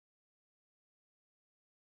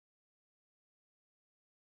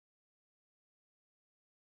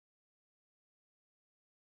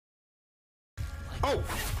Oh,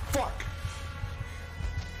 fuck!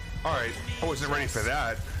 Alright, I wasn't ready for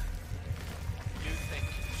that. You think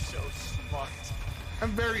you're so smart.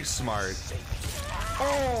 I'm very smart.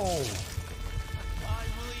 Oh! I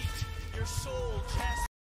will eat your soul,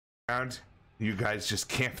 cast. You guys just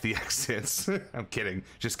camp the exits. I'm kidding.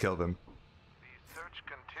 Just kill them.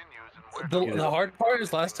 The hard part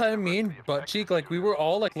is last time me and Butt Cheek, like we were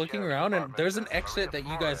all like looking around and there's an exit that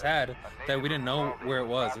you guys had that we didn't know where it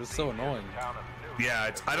was. It was so annoying.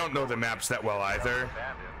 Yeah, I don't know the maps that well either.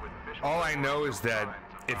 All I know is that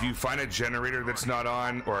if you find a generator that's not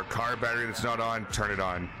on or a car battery that's not on, turn it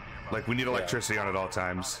on. Like we need electricity on at all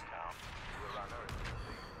times.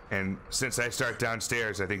 And since I start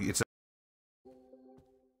downstairs, I think it's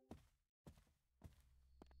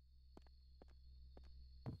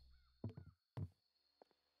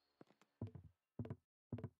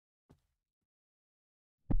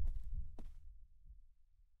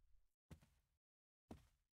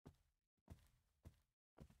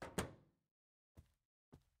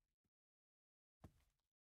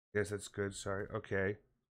yes, that's good. Sorry. Okay.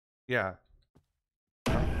 Yeah.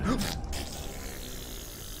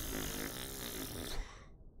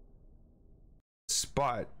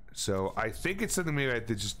 Spot. So I think it's something maybe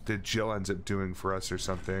that Jill ends up doing for us or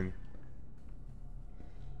something.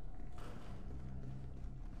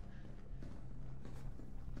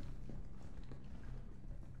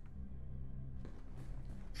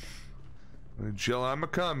 Jill, I'm a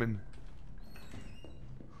coming.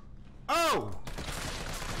 Oh!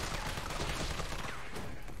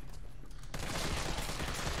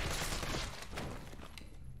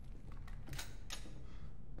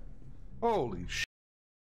 Holy shit.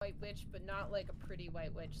 White witch, but not like a pretty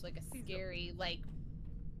white witch, like a scary, like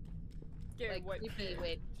creepy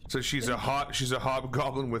witch. So she's a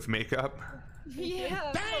hobgoblin with makeup.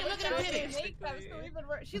 Yeah. Dang, look at her titties.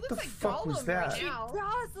 She looks like fuck was Gollum that? right now. She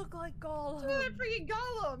does look like Gollum. Look at that freaking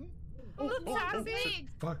Gollum. Look how big.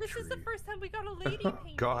 This is the first time we got a lady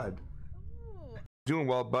painting. God. Ooh. Doing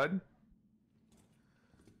well, bud.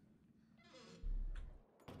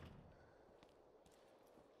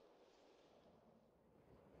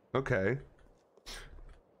 Okay.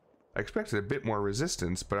 I expected a bit more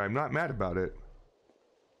resistance, but I'm not mad about it.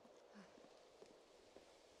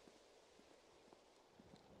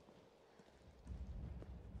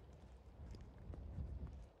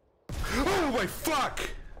 Oh my fuck!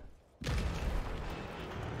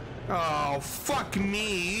 Oh, fuck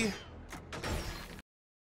me!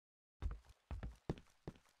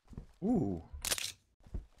 Ooh.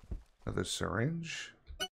 Another syringe.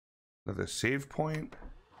 Another save point.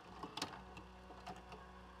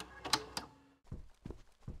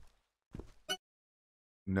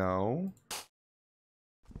 No.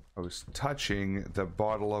 I was touching the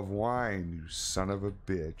bottle of wine, you son of a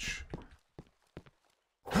bitch.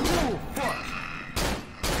 Oh, fuck!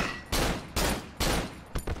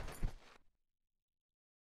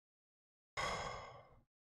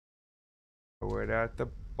 We're at the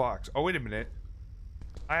box. Oh, wait a minute.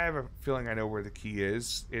 I have a feeling I know where the key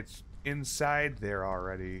is. It's inside there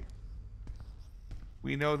already.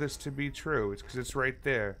 We know this to be true. It's because it's right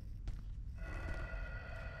there.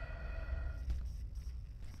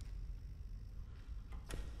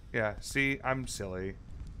 Yeah, see, I'm silly.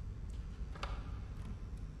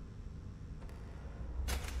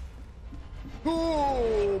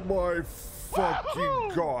 Oh my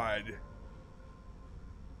fucking god!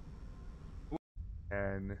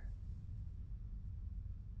 And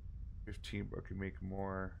 15, but I can make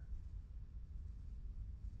more.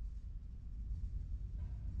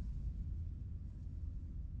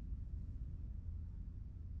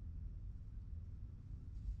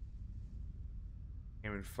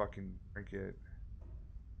 Can't even fucking drink it.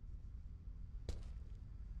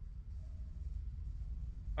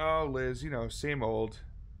 Oh, Liz, you know, same old.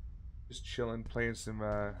 Just chilling, playing some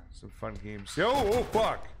fun games. Oh,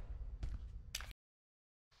 fuck!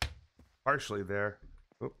 Partially there.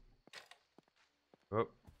 Oh. Oh.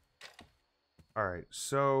 Alright,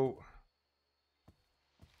 so...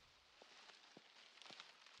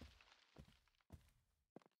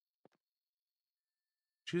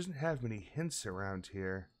 She doesn't have many hints around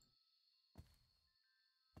here.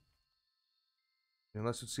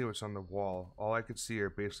 Unless let's see what's on the wall. All I could see are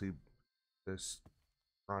basically this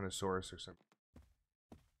brontosaurus or something.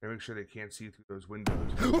 I make sure they can't see through those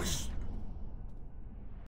windows.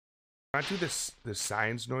 Can I do this the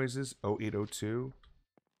signs noises? 0802.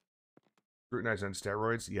 Scrutinize on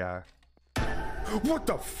steroids? Yeah. What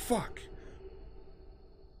the fuck?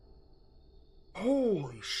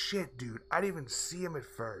 Holy shit, dude. I didn't even see him at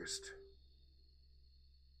first.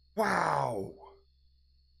 Wow.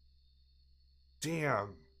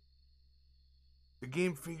 damn. The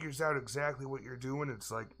game figures out exactly what you're doing.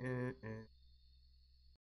 It's like,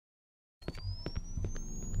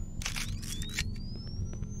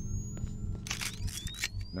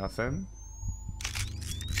 Nothing.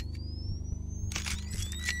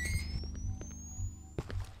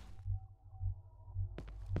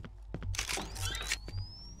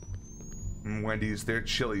 Wendy's, their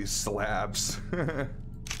chili slabs.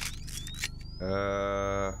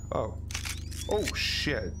 Oh. Oh,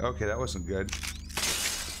 shit. Okay, that wasn't good.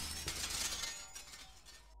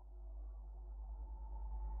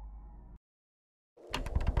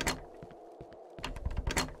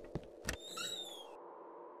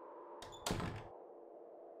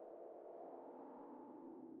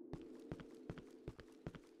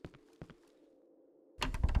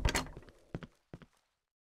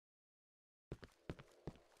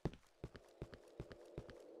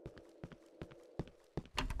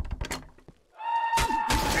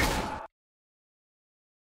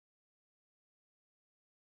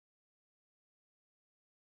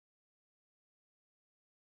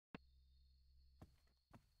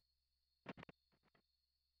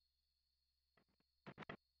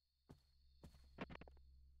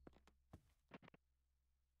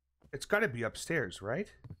 It's got to be upstairs, right?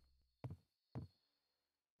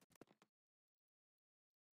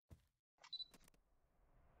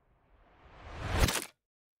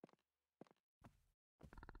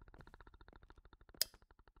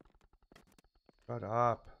 Shut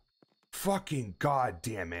up. Fucking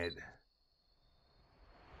goddamn it.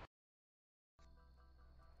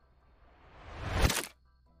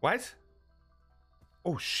 What?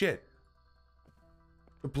 Oh shit.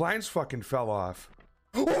 The blinds fucking fell off.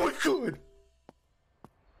 Oh my god.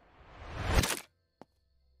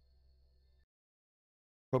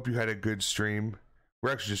 Hope you had a good stream.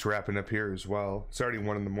 We're actually just wrapping up here as well. It's already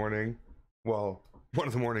 1 in the morning. Well, 1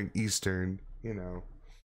 in the morning Eastern, you know.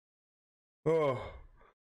 Oh.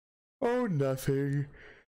 Oh, nothing.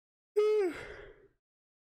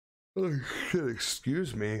 Oh, shit,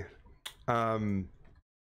 excuse me.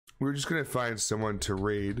 We're just gonna find someone to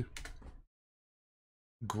raid.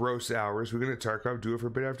 Gross hours. We're gonna Tarkov do it for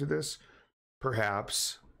a bit after this?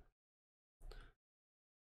 Perhaps.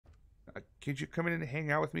 Could you come in and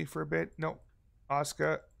hang out with me for a bit? No.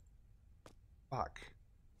 Oscar. Fuck.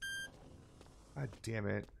 God damn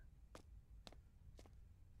it.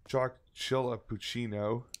 Chilla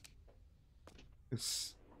Puccino.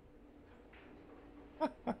 It's...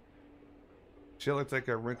 She looked like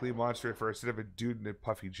a wrinkly monster at first, instead of a dude in a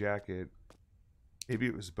puffy jacket. Maybe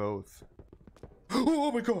it was both.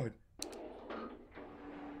 Oh my god!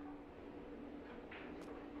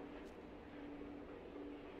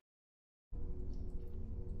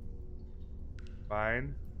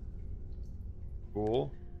 Fine.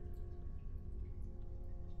 Cool.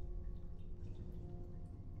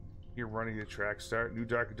 You're running the track start. New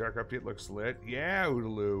Dark and Dark update looks lit. Yeah,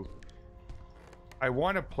 Oodaloo. I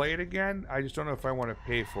want to play it again. I just don't know if I want to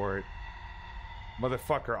pay for it.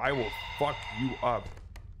 Motherfucker, I will fuck you up.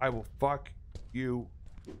 I will fuck you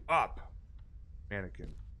up.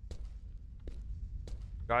 Mannequin.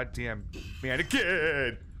 Goddamn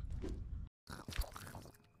mannequin!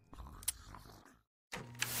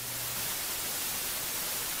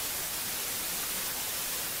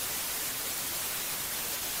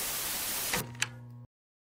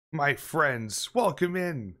 My friends, welcome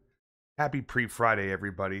in. Happy pre-Friday,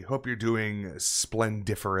 everybody. Hope you're doing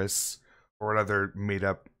splendiferous, or what other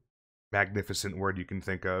made-up magnificent word you can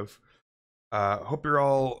think of. Hope you're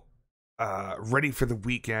all ready for the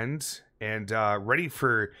weekend, and ready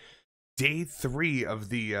for day 3 of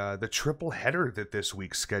the triple header that this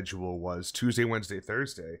week's schedule was. Tuesday, Wednesday,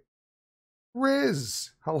 Thursday.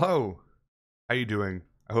 Riz! Hello. How you doing?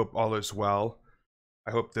 I hope all is well.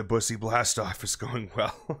 I hope the Bussy Blast-Off is going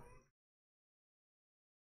well.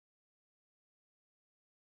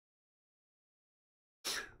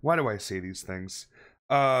 Why do I say these things?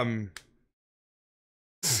 Hope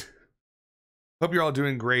you're all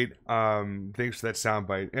doing great. Thanks for that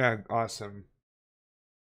soundbite. Yeah, awesome.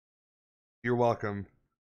 You're welcome.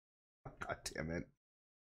 God damn it.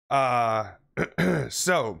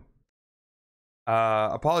 So,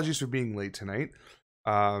 apologies for being late tonight.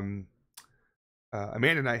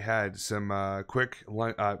 Amanda and I had some quick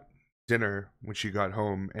dinner when she got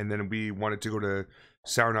home, and then we wanted to go to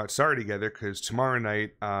Sour Not Sorry together, because tomorrow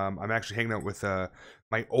night I'm actually hanging out with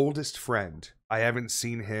my oldest friend. I haven't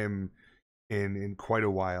seen him in quite a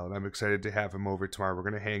while, and I'm excited to have him over tomorrow. We're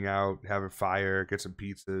gonna hang out, have a fire, get some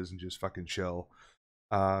pizzas, and just fucking chill.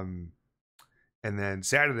 And then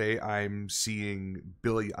Saturday I'm seeing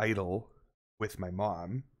Billy Idol with my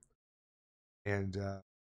mom. And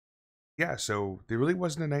yeah, so there really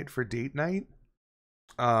wasn't a night for date night.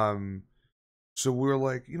 So we were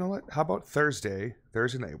like, you know what? How about Thursday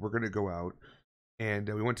night? We're gonna go out, and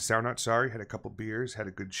we went to Sour Not Sorry. Had a couple beers, had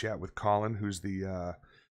a good chat with Colin, who's the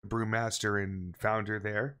brewmaster and founder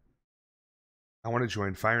there. I want to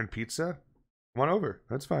join Fire and Pizza. Come on over.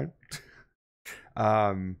 That's fine.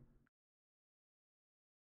 And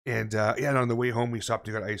yeah, and on the way home, we stopped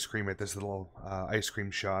to get ice cream at this little ice cream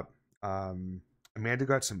shop. Amanda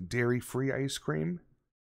got some dairy-free ice cream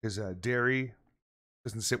because dairy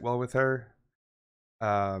doesn't sit well with her.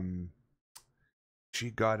 She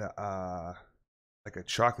got a like a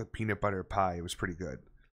chocolate peanut butter pie. It was pretty good.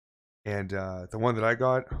 And the one that I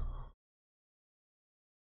got,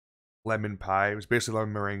 lemon pie. It was basically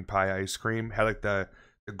lemon meringue pie ice cream. Had like the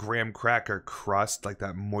graham cracker crust, like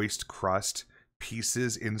that moist crust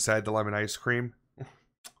pieces inside the lemon ice cream.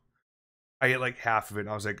 I ate like half of it and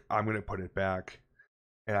I was like, I'm gonna put it back.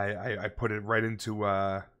 And I put it right into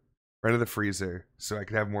the freezer so I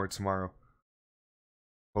can have more tomorrow.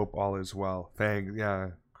 Hope all is well.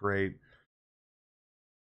 Yeah, great.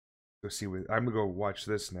 Go see what I'm gonna go watch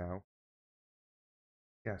this now.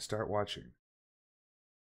 Yeah, start watching.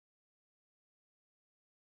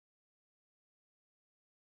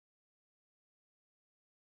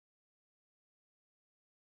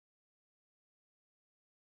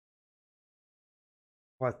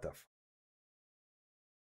 What the f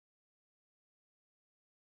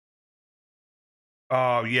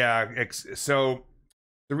Oh yeah, so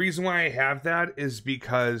the reason why I have that is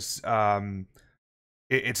because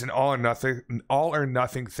it's an all or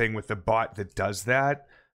nothing thing with the bot that does that.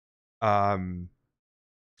 And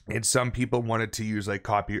some people wanted to use like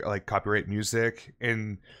copyright music,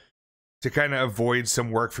 and to kind of avoid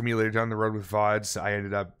some work for me later down the road with VODs, I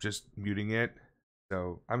ended up just muting it.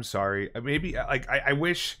 So I'm sorry. Maybe like I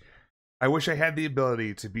wish I had the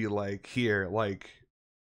ability to be like, here, like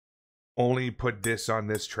only put this on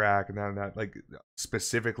this track and then that, like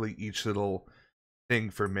specifically each little thing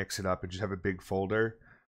for mix it up and just have a big folder,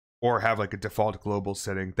 or have like a default global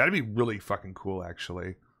setting. That'd be really fucking cool,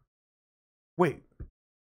 actually. Wait,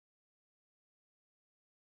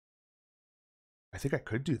 I think I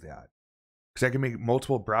could do that because I can make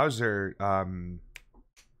multiple browser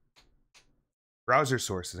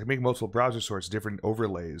sources. I can make multiple browser sources, different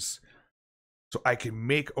overlays. So I can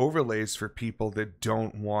make overlays for people that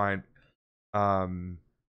don't want, or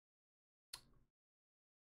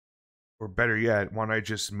better yet, why don't I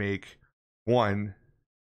just make one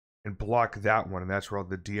and block that one, and that's where all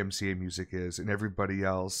the DMCA music is, and everybody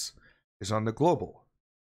else is on the global.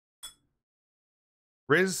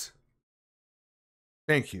 Riz,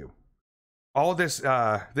 thank you. All this,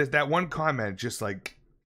 that one comment just like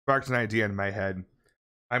sparked an idea in my head.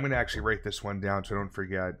 I'm gonna actually write this one down so I don't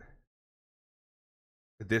forget.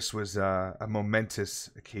 This was a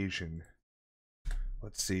momentous occasion.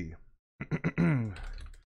 Let's see.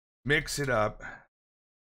 Mix it up.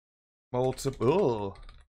 Multiple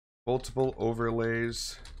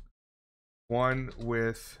overlays. One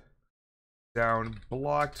with sound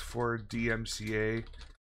blocked for DMCA.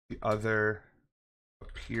 The other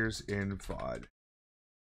appears in VOD.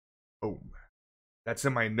 Boom. That's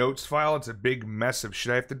in my notes file. It's a big mess of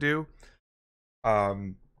shit I have to do.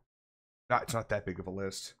 It's not that big of a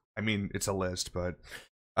list. I mean, it's a list, but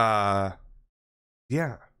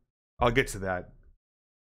yeah, I'll get to that.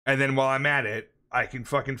 And then while I'm at it, I can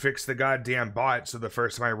fucking fix the goddamn bot so the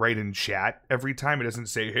first time I write in chat, every time it doesn't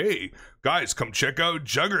say, hey, guys, come check out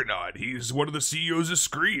Juggernaut. He's one of the CEOs of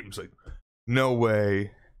Screams. Like, no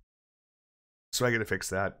way. So I gotta fix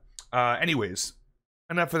that. Anyways,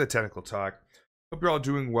 enough of the technical talk. Hope you're all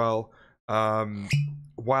doing well.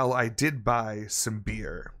 While I did buy some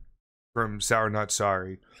beer from Sour Not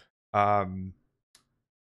Sorry, I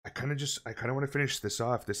kind of want to finish this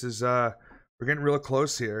off. This is we're getting real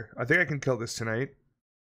close here. I think I can kill this tonight.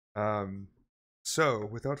 So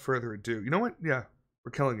without further ado, you know what? Yeah,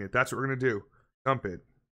 we're killing it. That's what we're gonna do. Dump it.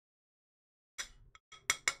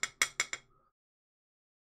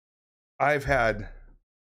 I've had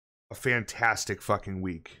a fantastic fucking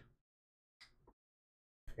week.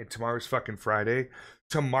 And tomorrow's fucking Friday.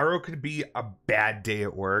 Tomorrow could be a bad day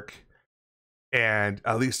at work. And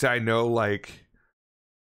at least I know, like,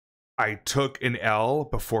 I took an L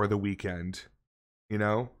before the weekend. You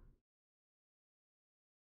know?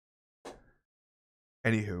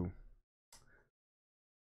 Anywho.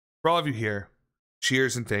 For all of you here,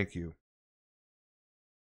 cheers and thank you.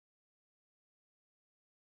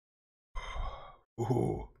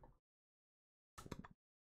 Ooh.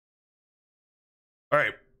 All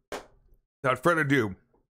right. Without further ado,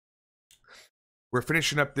 we're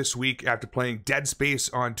finishing up this week after playing Dead Space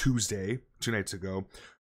on Tuesday, 2 nights ago,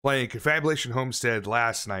 playing Confabulation Homestead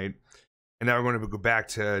last night, and now we're going to go back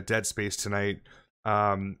to Dead Space tonight.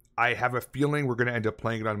 I have a feeling we're going to end up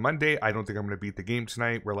playing it on Monday. I don't think I'm going to beat the game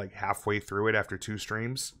tonight. We're like halfway through it after 2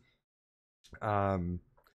 streams,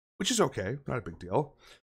 which is okay, not a big deal.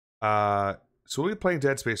 So we'll be playing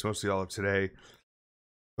Dead Space mostly all of today.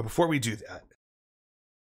 But before we do that,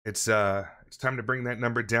 it's time to bring that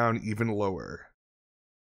number down even lower.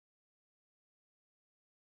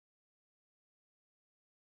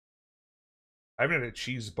 I haven't had a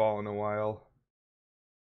cheese ball in a while.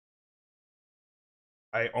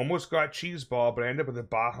 I almost got cheese ball, but I ended up with a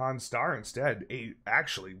Bajan Star instead. A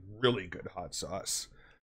actually really good hot sauce.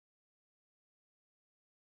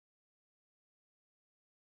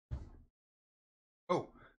 Oh,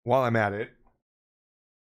 while I'm at it.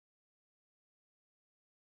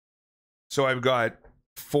 So I've got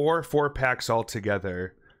four packs all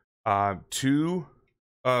together. 2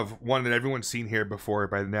 of one that everyone's seen here before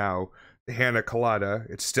by now. The Hana Colada.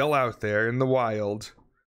 It's still out there in the wild.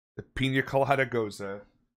 The Pina Colada Goza.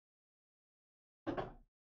 But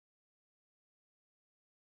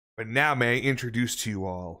now may I introduce to you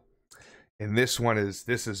all. And this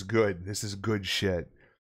is good. This is good shit.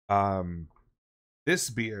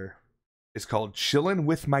 This beer is called Chillin'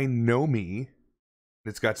 With My Nomi.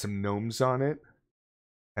 It's got some gnomes on it.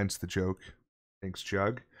 Hence the joke. Thanks,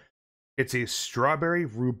 Jugg. It's a strawberry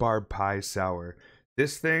rhubarb pie sour.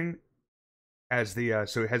 This thing has the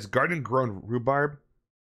so it has garden grown rhubarb.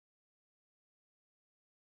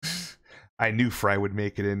 I knew Fry would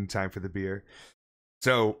make it in time for the beer.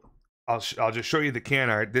 So I'll just show you the can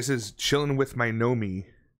art. This is Chillin' With My Nomi.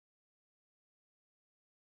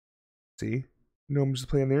 See? Gnomes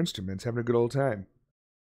playing their instruments, having a good old time.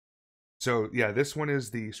 So yeah, this one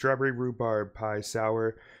is the strawberry rhubarb pie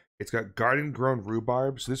sour. It's got garden grown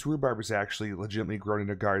rhubarb. So this rhubarb is actually legitimately grown in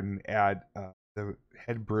a garden at the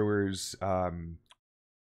head brewer's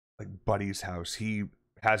like buddy's house. He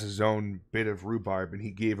has his own bit of rhubarb and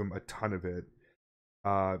he gave him a ton of it.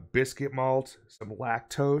 Biscuit malt, some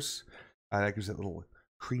lactose, that gives it a little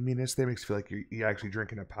creaminess there, makes you feel like you're actually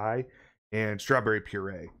drinking a pie, and strawberry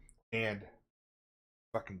puree, and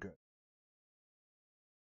fucking good.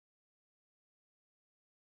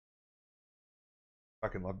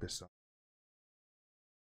 Fucking love this song.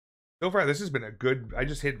 So far, this has been a good. I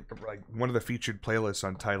just hit like one of the featured playlists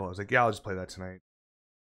on Tidal. I was like, yeah, I'll just play that tonight.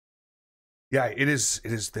 Yeah, it is.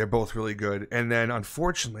 It is. They're both really good. And then,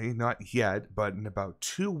 unfortunately, not yet, but in about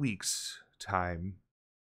 2 weeks' time,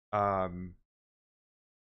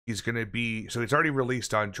 he's gonna be. So it's already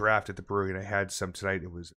released on draft at the brewery, and I had some tonight.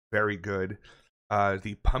 It was very good.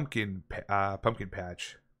 The pumpkin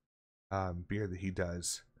patch beer that he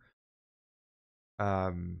does.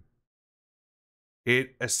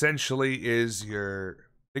 It essentially is your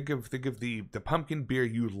think of the pumpkin beer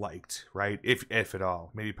you liked, right? If at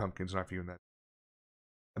all. Maybe pumpkin's not for you in that.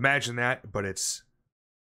 Imagine that, but it's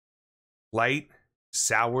light,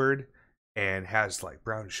 soured, and has like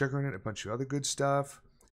brown sugar in it, a bunch of other good stuff.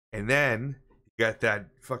 And then you got that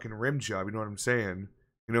fucking rim job, you know what I'm saying?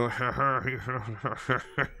 You know,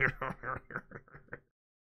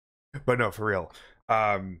 but no, for real.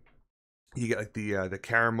 You get like the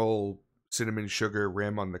caramel cinnamon sugar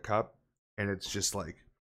rim on the cup, and it's just like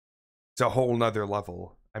it's a whole nother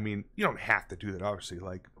level. I mean, you don't have to do that, obviously,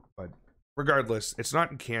 like, but regardless, it's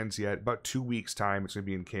not in cans yet. About 2 weeks time, it's gonna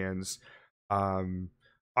be in cans.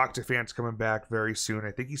 Octafan's coming back very soon.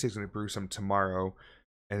 I think he says he's gonna brew some tomorrow,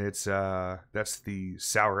 and it's that's the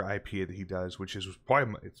sour IPA that he does, which is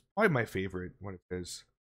probably my favorite one of his.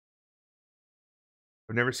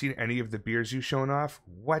 I've never seen any of the beers you've shown off.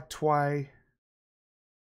 What, Twy?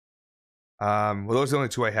 Well, those are the only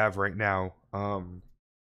 2 I have right now.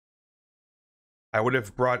 I would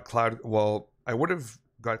have brought I would have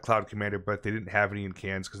got Cloud Commander, but they didn't have any in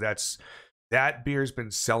cans because that beer's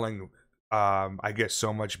been selling, I guess,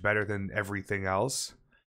 so much better than everything else.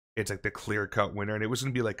 It's like the clear-cut winner, and it was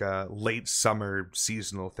gonna be like a late summer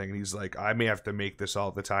seasonal thing. And he's like, I may have to make this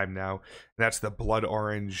all the time now. And that's the Blood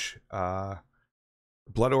Orange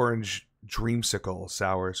Dreamsicle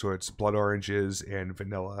sour. So it's blood oranges and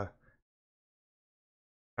vanilla.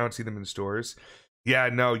 I don't see them in stores. Yeah,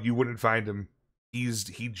 no, you wouldn't find him.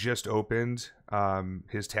 He just opened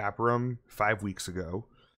his tap room 5 weeks ago,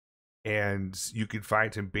 and you could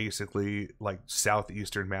find him basically like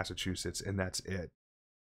southeastern Massachusetts, and that's it.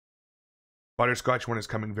 Butterscotch one is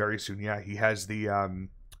coming very soon. Yeah, he has the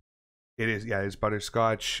it's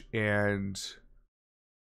butterscotch and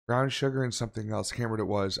brown sugar and something else. I can't remember what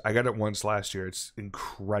it was. I got it once last year. It's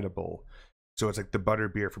incredible. So it's like the butter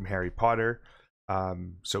beer from Harry Potter.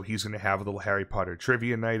 So he's going to have a little Harry Potter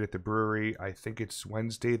trivia night at the brewery. I think it's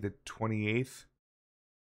Wednesday the 28th.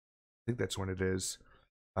 I think that's when it is.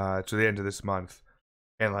 To the end of this month.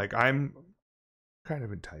 And like, I'm kind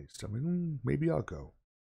of enticed. I'm like, maybe I'll go.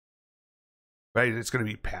 Right, it's going to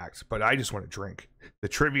be packed, but I just want to drink. The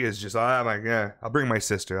trivia is just, I'm like, yeah, I'll bring my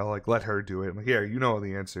sister. I'll like let her do it. I'm like, here, you know all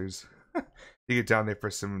the answers. You get down there for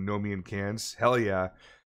some Nomian cans. Hell yeah.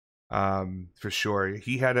 For sure.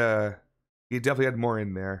 He definitely had more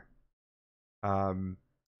in there.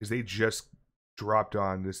 Because they just dropped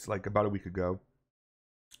on this like about a week ago.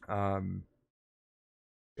 I'm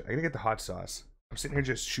gonna get the hot sauce. I'm sitting here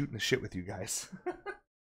just shooting the shit with you guys.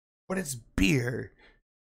 But it's beer.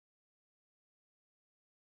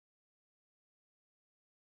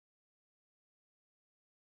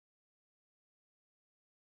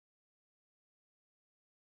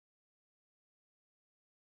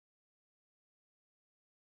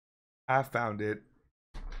 I found it.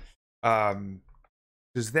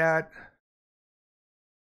 Does that?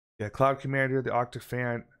 Yeah, Cloud Commander, the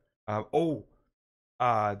Octafant.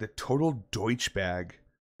 The Total Deutsch Bag.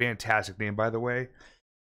 Fantastic name, by the way.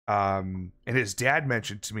 And his dad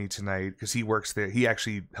mentioned to me tonight, because he works there. He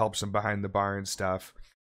actually helps him behind the bar and stuff.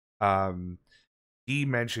 He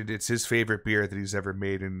mentioned it's his favorite beer that he's ever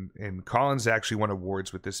made, and Collins actually won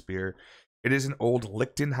awards with this beer. It is an old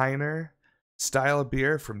Lichtenheiner style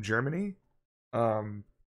beer from Germany.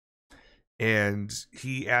 And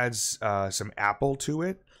he adds some apple to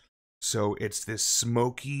it. So it's this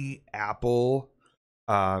smoky apple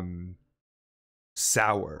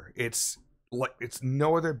sour. It's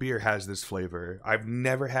no other beer has this flavor. I've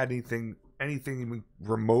never had anything even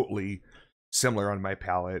remotely similar on my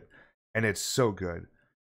palate, and it's so good. I'm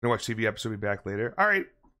gonna watch TV episode, be back later. All right,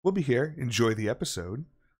 we'll be here. Enjoy the episode.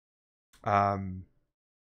 Yeah,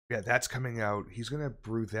 that's coming out. He's gonna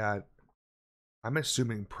brew that. I'm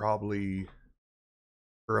assuming probably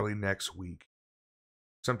early next week.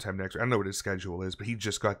 Sometime next week. I don't know what his schedule is, but he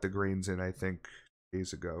just got the grains in, I think,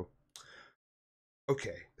 days ago.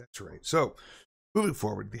 Okay, that's right. So, moving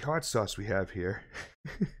forward, the hot sauce we have here.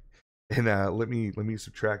 And let me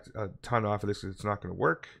subtract a ton off of this because it's not going to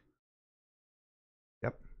work.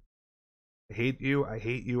 Yep. I hate you, I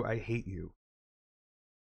hate you, I hate you.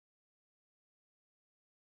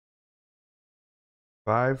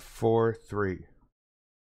 5, 4, 3.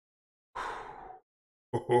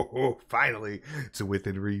 Oh, finally, it's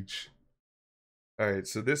within reach. All right,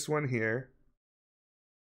 so this one here.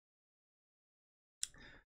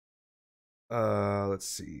 Let's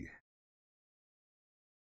see.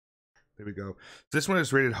 There we go. This one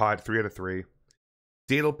is rated hot, 3 out of 3.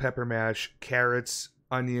 Datil pepper mash, carrots,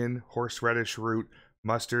 onion, horseradish root,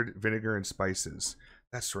 mustard, vinegar, and spices.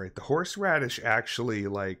 That's right. The horseradish actually,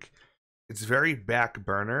 like, it's very back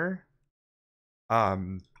burner.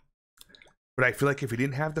 But I feel like if we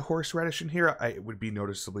didn't have the horseradish in here, it would be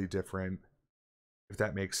noticeably different. If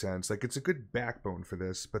that makes sense. Like, it's a good backbone for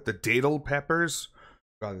this. But the datil peppers,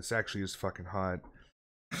 God, this actually is fucking hot.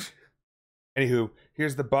 Anywho,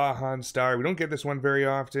 here's the Bahan Star. We don't get this one very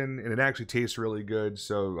often, and it actually tastes really good.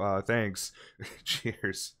 So, thanks.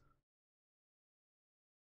 Cheers.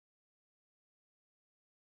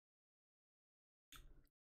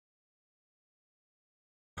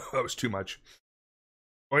 That was too much.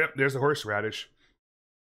 Oh, yep, there's the horseradish.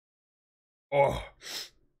 Oh.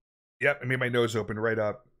 Yep, I made my nose open right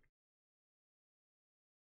up.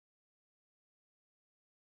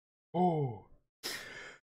 Oh.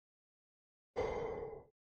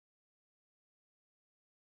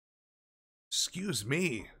 Excuse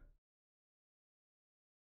me.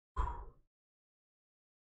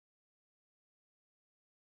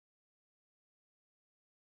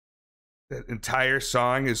 That entire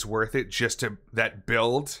song is worth it just to that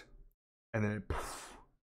build, and then it,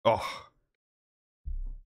 oh.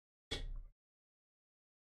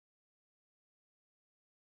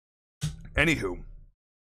 Anywho,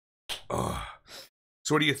 oh.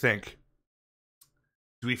 So what do you think?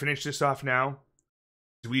 Do we finish this off now?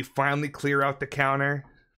 Do we finally clear out the counter?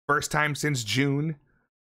 First time since June.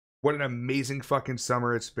 What an amazing fucking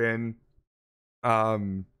summer it's been.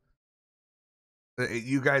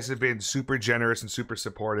 You guys have been super generous and super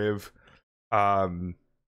supportive. I'm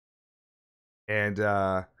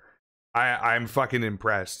fucking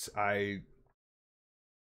impressed. I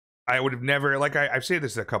would have never, like, I've said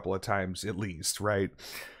this a couple of times at least, right?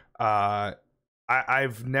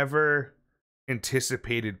 I've never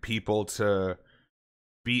anticipated people to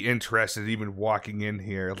be interested even walking in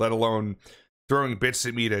here, let alone throwing bits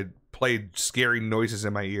at me to play scary noises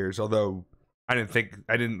in my ears. Although I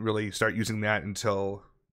didn't really start using that until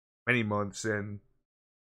many months in.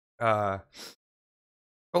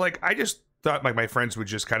 But like, I just thought like my friends would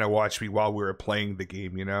just kind of watch me while we were playing the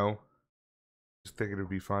game, you know? Just thinking it would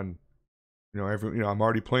be fun. I'm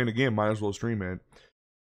already playing a game, might as well stream it.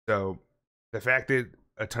 So the fact that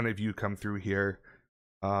a ton of you come through here,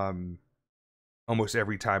 almost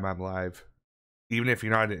every time I'm live, even if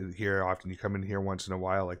you're not here often, you come in here once in a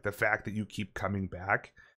while, like the fact that you keep coming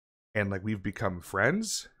back and like we've become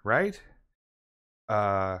friends, right?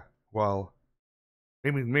 Well,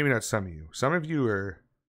 maybe not some of you. Some of you are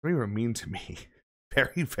mean to me.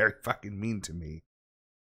 Very, very fucking mean to me.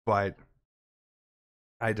 But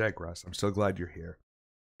I digress. I'm so glad you're here.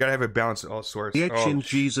 Gotta have a balance at all sorts. The H in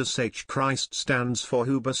Jesus H Christ stands for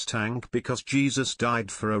Hoobastank because Jesus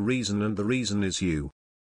died for a reason and the reason is you.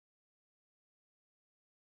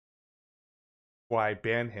 Why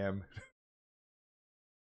ban him?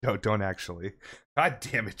 No, don't actually. God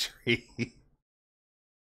damn it, Tree.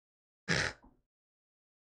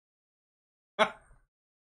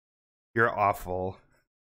 You're awful.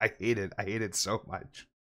 I hate it. I hate it so much.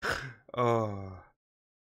 Oh.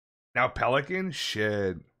 Now Pelican?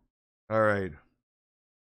 Shit. Alright.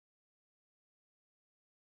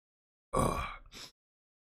 Ugh.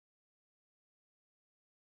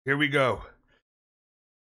 Here we go.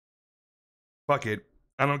 Fuck it.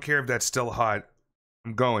 I don't care if that's still hot.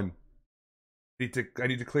 I'm going. I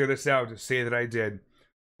need to clear this out to say that I did.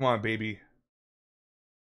 Come on, baby.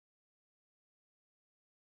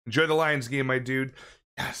 Enjoy the Lions game, my dude.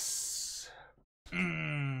 Yes.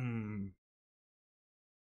 My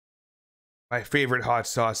favorite hot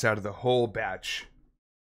sauce out of the whole batch.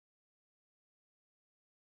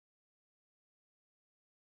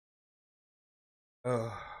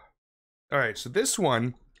 All right, so this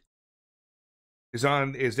one is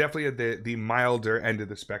definitely at the milder end of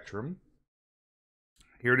the spectrum.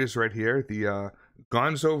 Here it is right here, the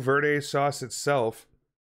Gonzo Verde sauce itself.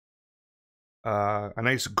 A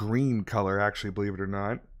nice green color, actually, believe it or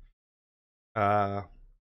not.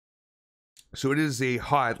 So it is a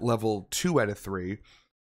hot level 2 out of 3.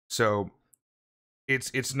 So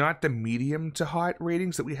it's not the medium to hot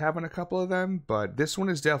ratings that we have on a couple of them, but this one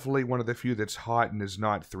is definitely one of the few that's hot and is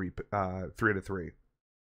not 3 out of 3.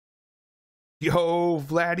 Yo,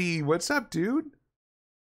 Vladdy, what's up, dude?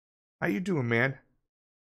 How you doing, man?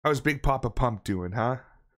 How's Big Papa Pump doing, huh?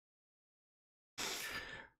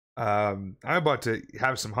 I'm about to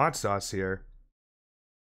have some hot sauce here.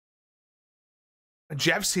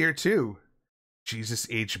 Jeff's here too. Jesus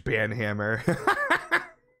H. Banhammer.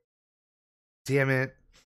 Damn it.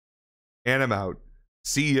 And I'm out.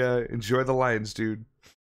 See ya. Enjoy the Lions, dude.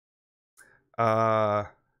 So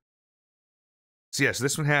yeah, so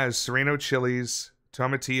this one has serrano chilies,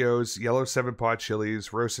 tomatillos, yellow 7-pot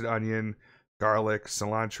chilies, roasted onion, garlic,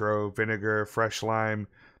 cilantro, vinegar, fresh lime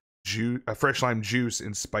juice,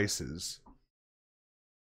 and spices.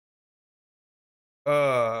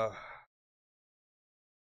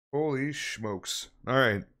 Holy smokes. All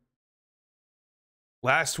right.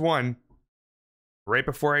 Last one. Right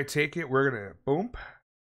before I take it, we're gonna boom.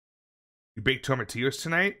 You baked tomatillos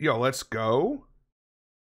tonight? Yo, let's go.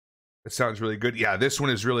 That sounds really good. Yeah, this one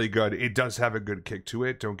is really good. It does have a good kick to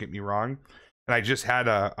it, don't get me wrong. And I just had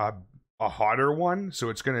a hotter one, so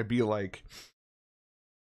it's gonna be like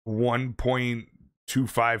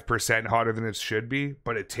 1.25% hotter than it should be,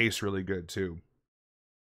 but it tastes really good too.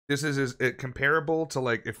 This is comparable to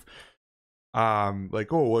like if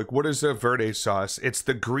what is a verde sauce? It's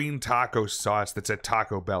the green taco sauce that's at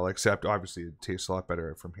Taco Bell, except obviously it tastes a lot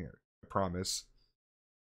better from here. I promise.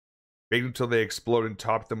 Bake them until they explode and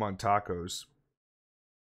top them on tacos.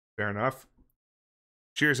 Fair enough.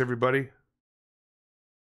 Cheers, everybody.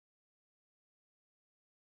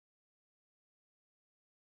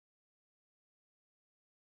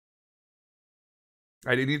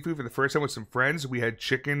 I did eat food for the first time with some friends. We had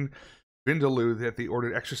chicken vindaloo that they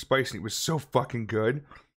ordered extra spicy. It was so fucking good.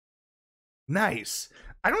 Nice.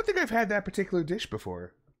 I don't think I've had that particular dish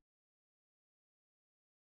before.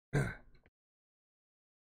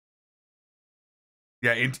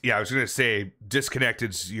 Yeah, I was gonna say,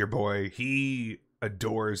 Disconnected's your boy. He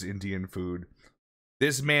adores Indian food.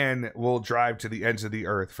 This man will drive to the ends of the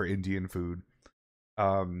earth for Indian food.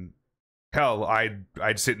 Hell,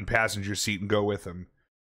 I'd sit in passenger seat and go with him.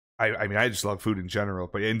 I mean, I just love food in general,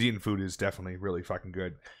 but Indian food is definitely really fucking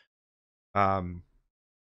good. I'm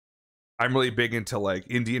really big into like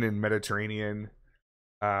Indian and Mediterranean,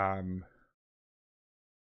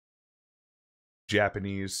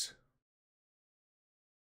 Japanese,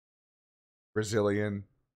 Brazilian,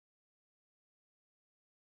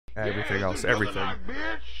 everything else, everything.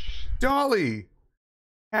 Dolly!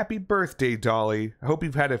 Happy birthday, Dolly. I hope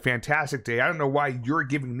you've had a fantastic day. I don't know why you're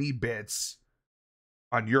giving me bits.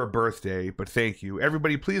 on your birthday, but thank you.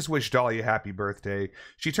 Everybody, please wish Dolly a happy birthday.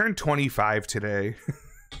 She turned 25 today.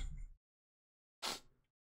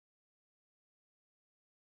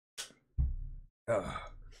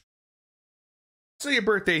 So your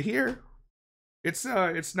birthday here. It's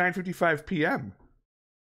 9:55 p.m.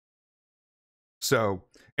 So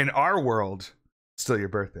in our world, still your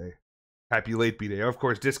birthday. Happy late B-Day. Of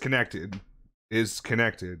course, disconnected is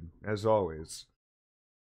connected, as always.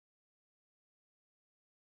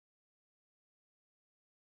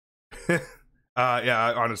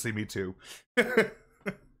 Yeah, honestly, me too.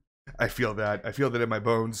 I feel that. I feel that in my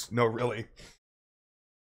bones. No, really.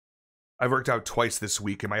 I worked out twice this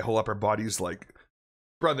week, and my whole upper body's like,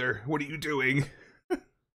 brother, what are you doing?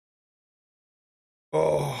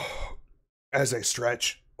 Oh, as I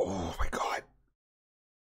stretch. Oh my god.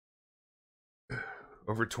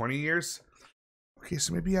 Over 20 years? Okay,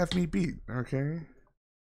 so maybe you have me beat, okay?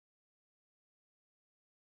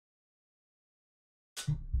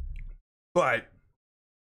 But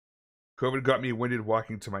COVID got me winded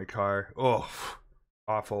walking to my car. Oh,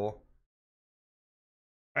 awful.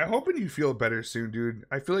 I'm hoping you feel better soon, dude.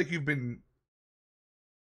 I feel like you've been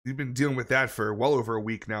dealing with that for well over a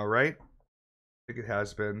week now, right? I think it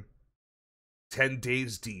has been. 10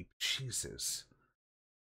 days deep. Jesus.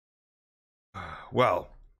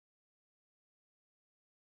 Well.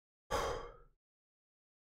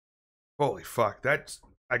 Holy fuck. That's...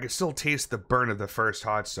 I can still taste the burn of the first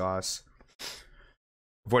hot sauce.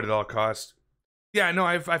 Avoid at all costs. Yeah, no,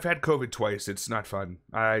 I've had COVID twice. It's not fun.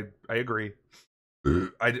 I agree.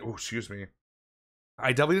 Oh, excuse me.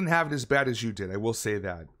 I definitely didn't have it as bad as you did. I will say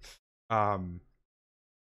that.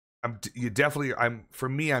 For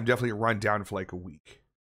me, I'm definitely run down for like a week.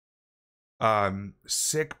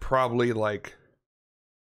 Sick probably like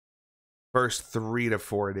first 3 to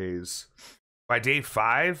 4 days. By day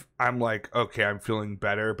 5, I'm like, okay, I'm feeling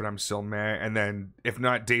better, but I'm still meh. And then if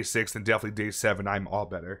not day 6, then definitely day 7, I'm all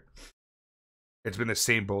better. It's been the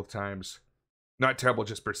same both times. Not terrible,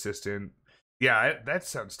 just persistent. Yeah, that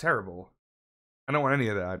sounds terrible. I don't want any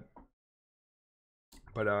of that.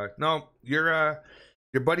 But no, your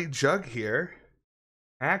buddy Jugg here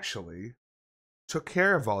actually took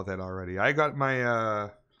care of all that already. I got my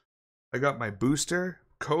booster,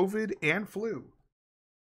 COVID, and flu.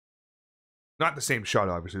 Not the same shot,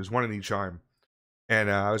 obviously. It was one in each arm.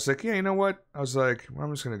 And I was like, yeah, you know what? I was like, well,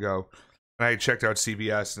 I'm just gonna go. And I checked out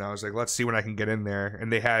CVS, and I was like, let's see when I can get in there.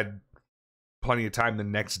 And they had plenty of time the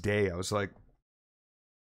next day. I was like,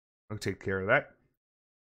 I'll take care of that.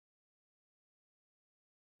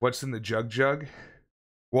 What's in the jug?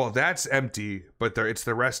 Well, that's empty, but it's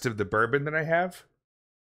the rest of the bourbon that I have.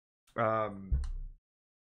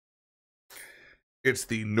 It's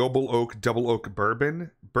the Noble Oak Double Oak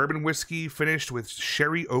Bourbon. Bourbon whiskey finished with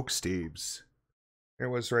sherry oak staves. It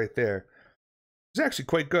was right there. It's actually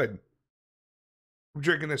quite good. I'm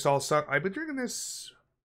drinking this all summer. I've been drinking this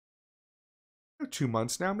 2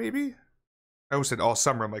 months now, maybe? I always said all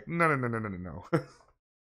summer. I'm like, no.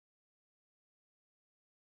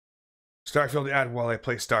 Starfield ad while I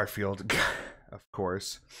play Starfield. Of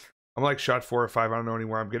course. I'm like shot 4 or 5. I don't know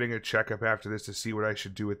anymore. I'm getting a checkup after this to see what I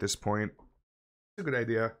should do at this point. It's a good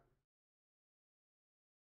idea.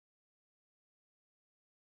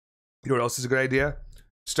 You know what else is a good idea?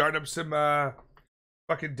 Start up some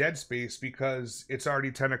fucking Dead Space, because it's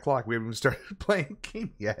already 10 o'clock. We haven't even started playing a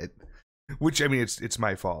game yet. Which, I mean, it's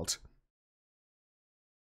my fault.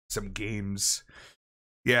 Some games.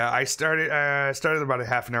 Yeah, I started about a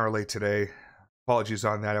half an hour late today. Apologies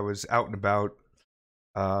on that. I was out and about.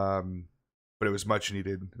 But it was much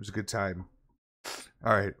needed. It was a good time.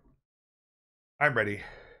 All right. I'm ready.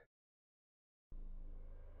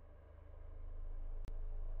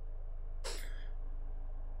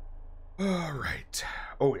 All right.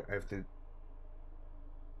 Oh, I have to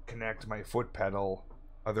connect my foot pedal.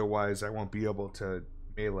 Otherwise, I won't be able to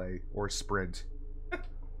melee or sprint.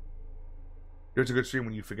 Here's a good stream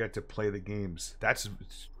when you forget to play the games. That's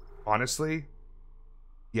honestly,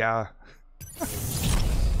 yeah.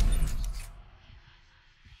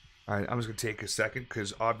 Alright, I'm just gonna take a second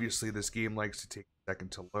because obviously this game likes to take a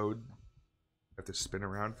second to load. I have to spin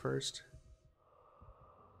around first.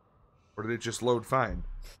 Or did it just load fine?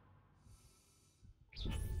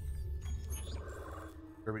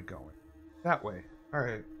 Where are we going? That way.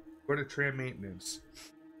 Alright. Go to tram maintenance.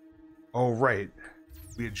 Oh, right.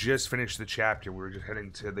 We had just finished the chapter. We were just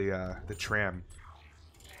heading to the tram.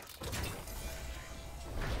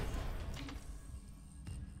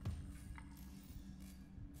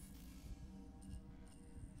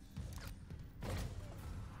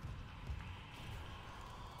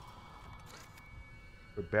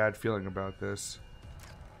 A bad feeling about this.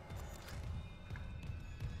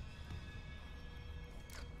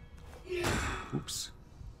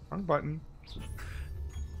 Wrong button.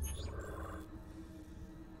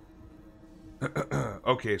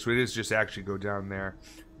 Okay, so it is just actually go down there.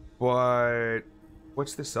 But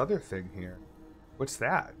what's this other thing here? What's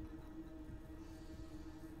that?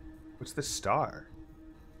 What's the star?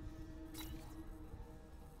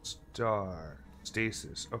 Star.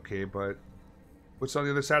 Stasis. Okay, but what's on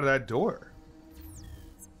the other side of that door?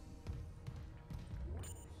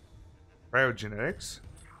 Cryogenetics?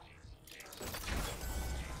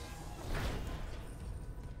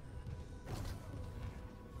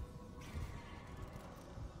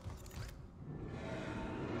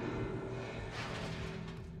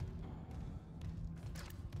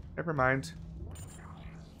 Never mind.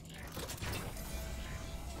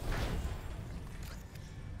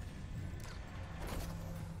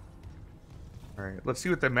 Alright, let's see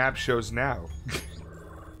what the map shows now.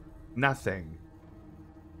 Nothing.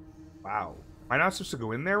 Wow. Am I not supposed to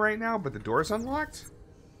go in there right now, but the door's unlocked?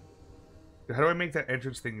 How do I make that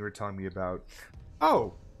entrance thing you were telling me about?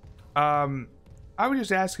 Oh! I was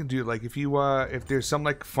just asking, dude, like, if you, if there's some,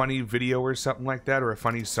 like, funny video or something like that, or a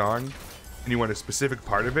funny song, and you want a specific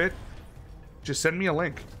part of it, just send me a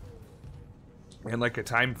link. And, like, a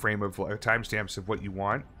time frame of, or timestamps of what you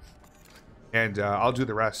want. And, I'll do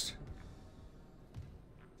the rest.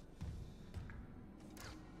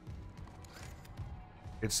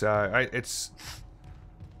 It's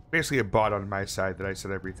basically a bot on my side that I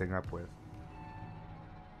set everything up with.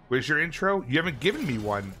 Where's your intro? You haven't given me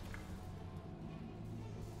one.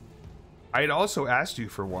 I had also asked you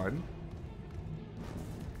for one.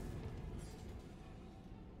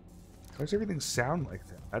 Why does everything sound like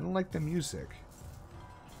that? I don't like the music.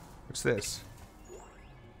 What's this?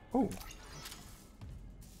 Oh.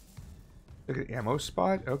 Look at ammo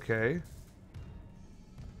spot? Okay.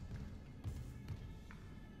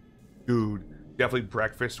 Dude, definitely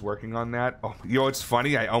breakfast working on that. Oh, you know what's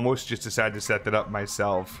funny? I almost just decided to set that up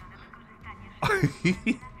myself.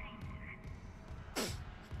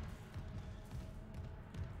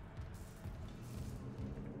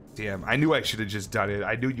 Damn, I knew I should have just done it.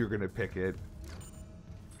 I knew you were gonna pick it.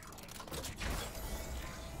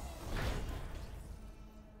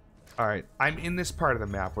 Alright, I'm in this part of the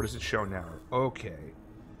map. What does it show now? Okay.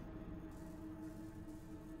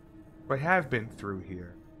 I have been through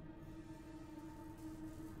here.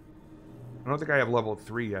 I don't think I have level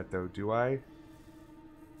 3 yet, though, do I?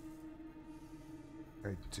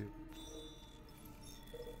 I do.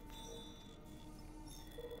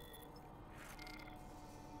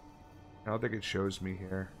 I don't think it shows me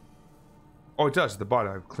here. Oh, it does. At the bottom,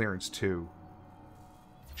 I have clearance 2.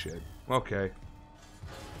 Shit. Okay.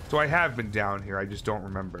 So I have been down here. I just don't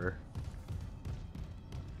remember.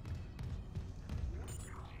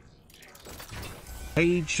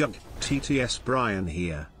 Hey Jugg, TTS Brian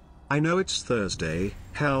here. I know it's Thursday,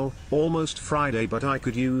 hell, almost Friday, but I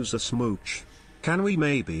could use a smooch. Can we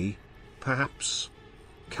maybe, perhaps,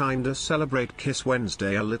 kinda celebrate Kiss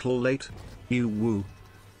Wednesday a little late? You woo.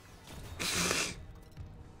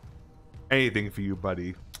 Anything for you,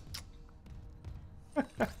 buddy.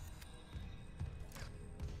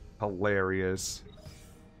 Hilarious.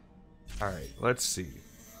 Alright, let's see.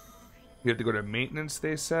 We have to go to maintenance,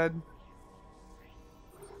 they said.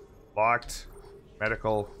 Locked.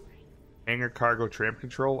 Medical. Hangar cargo tram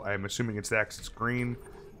control. I'm assuming it's that 'cause it's green.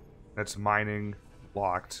 That's mining.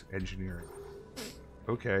 Locked. Engineering.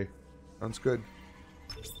 Okay. Sounds good.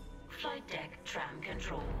 Flight deck tram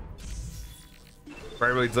control. I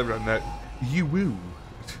really delivered on that. You woo.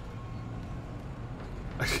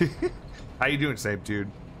 How you doing, Snape, dude?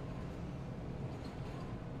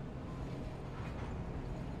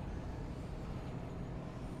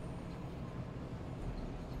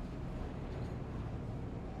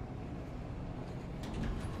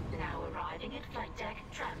 Now arriving at flight deck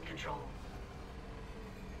tram control.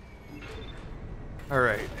 All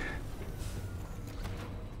right.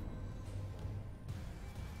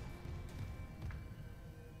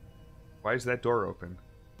 Why is that door open?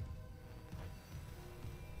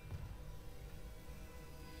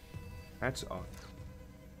 That's odd.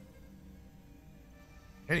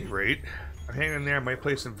 At any rate, I'm hanging in there. I might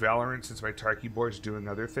play some Valorant since my tar keyboard's doing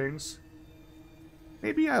other things.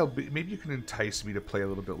 Maybe maybe you can entice me to play a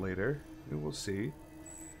little bit later. We'll see.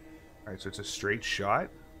 All right, so it's a straight shot.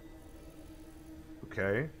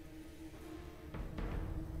 Okay.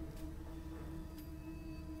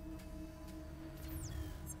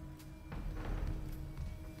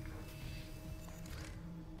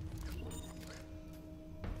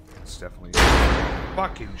 It's definitely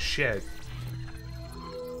fucking shit.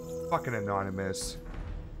 Fucking anonymous.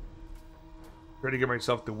 Tried to get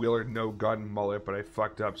myself the Wheeler no gun mullet, but I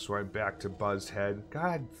fucked up, so I'm back to buzzed head.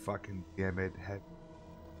 God fucking damn it, head.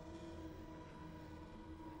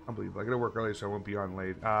 Unbelievable. I gotta work early, so I won't be on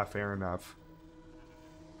late. Ah, fair enough.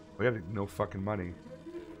 We have no fucking money.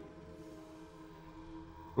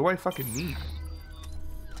 What do I fucking need?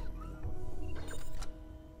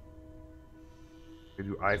 I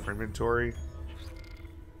do I for inventory.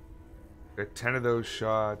 Got 10 of those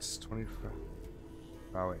shots. 25.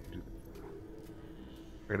 Oh wait, do.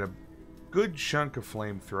 I got a good chunk of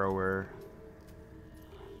flamethrower.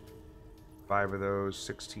 5 of those.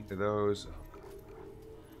 16 of those.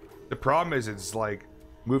 The problem is, it's like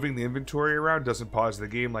moving the inventory around doesn't pause the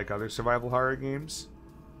game like other survival horror games.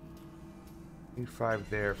 Need 5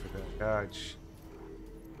 there for that dodge.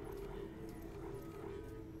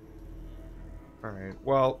 Alright,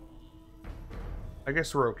 well, I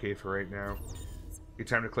guess we're okay for right now. Okay,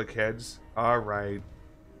 time to click heads. Alright.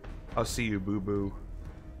 I'll see you, boo-boo.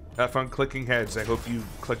 Have fun clicking heads. I hope you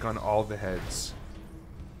click on all the heads.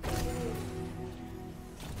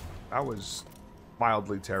 That was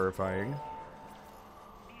mildly terrifying.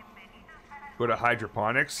 Go to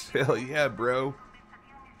hydroponics? Hell yeah, bro.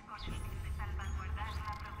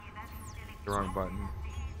 The wrong button.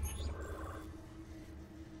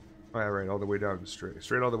 Alright, all the way down,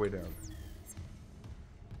 straight all the way down.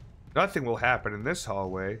 Nothing will happen in this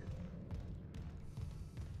hallway.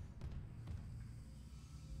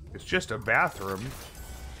 It's just a bathroom.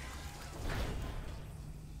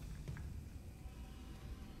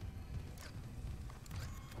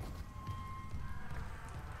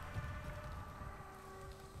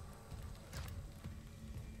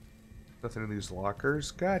 Nothing in these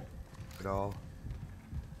lockers. God, it all.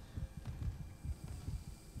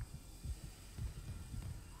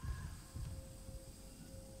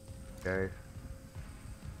 Okay.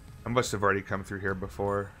 I must have already come through here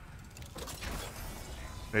before.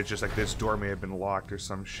 And it's just like this door may have been locked or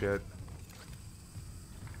some shit.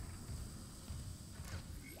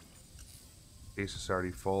 Case is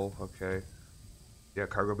already full. Okay. Yeah,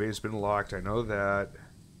 cargo bay has been locked. I know that.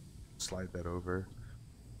 Slide that over.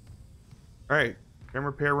 Alright. Camera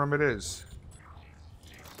repair room it is.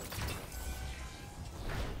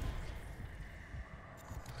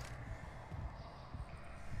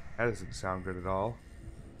 That doesn't sound good at all.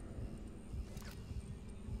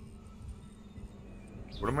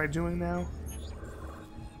 What am I doing now?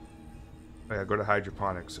 Oh yeah, go to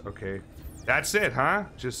hydroponics. Okay. That's it, huh?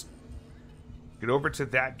 Just get over to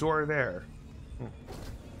that door there.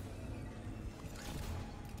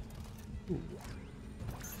 Ooh.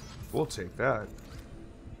 We'll take that.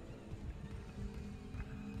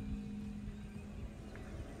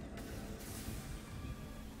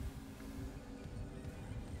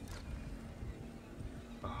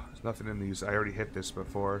 Oh, there's nothing in these. I already hit this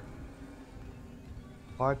before.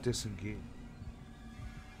 Plot disengage.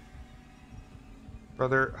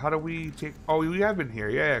 Brother, how do we take... Oh, we have been here.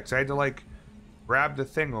 Yeah, because I had to, like, grab the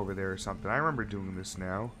thing over there or something. I remember doing this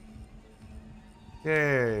now.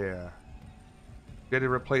 Yeah. We had to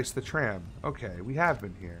replace the tram. Okay, we have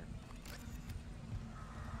been here.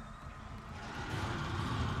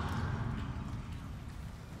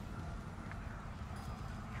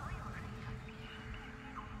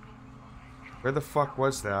 Where the fuck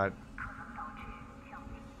was that?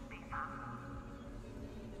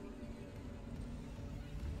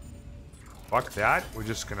 Fuck that. We're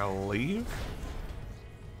just gonna leave?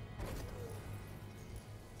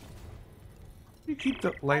 You keep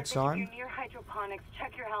the lights on. If you're near hydroponics,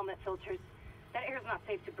 check your helmet filters. That air's not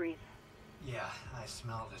safe to breathe. Yeah, I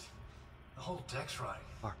smelled it. The whole deck's rotting.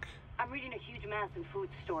 Fuck. I'm reading a huge mass in food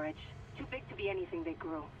storage. Too big to be anything they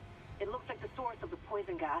grew. It looks like the source of the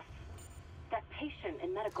poison gas. That patient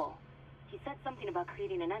in medical, he said something about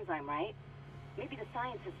creating an enzyme, right? Maybe the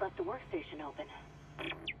scientists left the workstation open.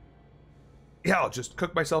 Yeah, I'll just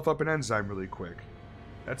cook myself up an enzyme really quick.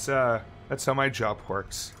 That's how my job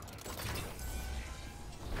works.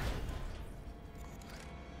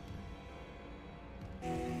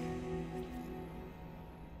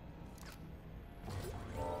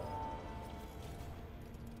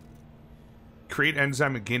 Create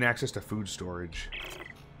enzyme and gain access to food storage.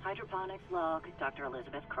 Hydroponics log, Dr.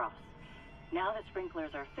 Elizabeth Cross. Now that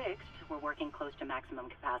sprinklers are fixed, we're working close to maximum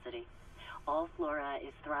capacity. All flora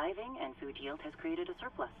is thriving, and food yield has created a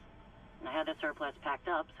surplus. And I had the surplus packed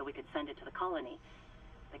up so we could send it to the colony.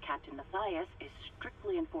 The Captain Matthias is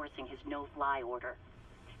strictly enforcing his no-fly order.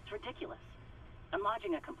 It's ridiculous. I'm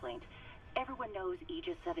lodging a complaint. Everyone knows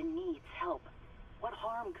Aegis 7 needs help. What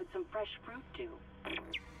harm could some fresh fruit do?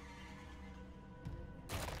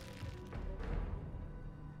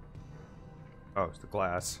 Oh, it's the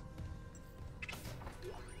glass.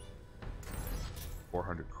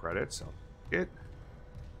 400 credits. I'll get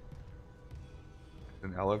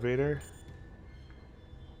an elevator.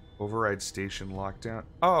 Override station lockdown.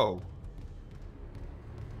 Oh,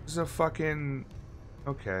 this is a fucking.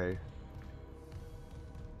 Okay.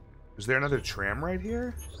 Is there another tram right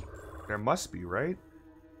here? There must be, right?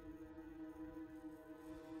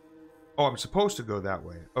 Oh, I'm supposed to go that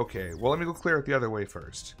way. Okay, well, let me go clear it the other way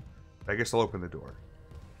first. I guess I'll open the door.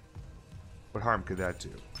 What harm could that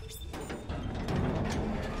do?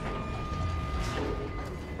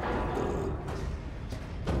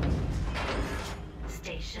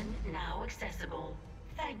 Station now accessible.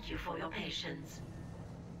 Thank you for your patience.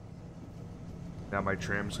 Now my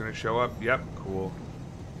tram's gonna show up. Yep, cool.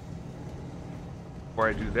 Before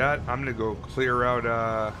I do that, I'm gonna go clear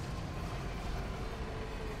out,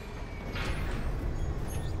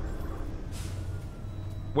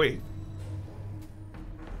 Wait.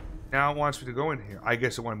 Now it wants me to go in here. I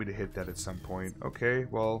guess it wanted me to hit that at some point. Okay,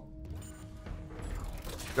 well.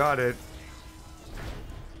 Got it.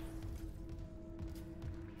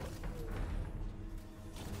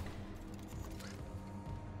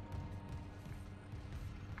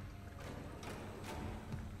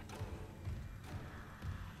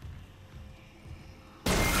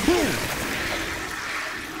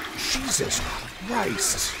 Jesus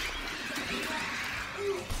Christ.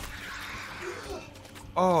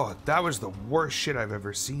 Oh, that was the worst shit I've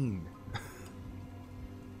ever seen.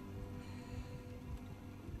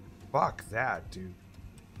 Fuck that, dude.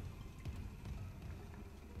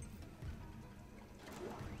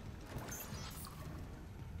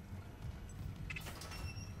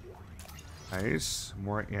 Nice.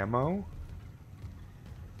 More ammo.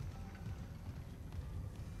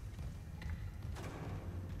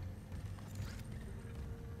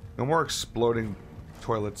 No more exploding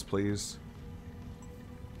toilets, please.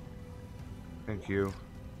 Thank you.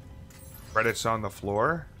 Credits on the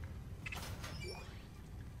floor.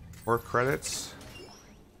 More credits.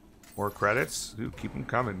 More credits. Dude, keep them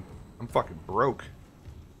coming. I'm fucking broke.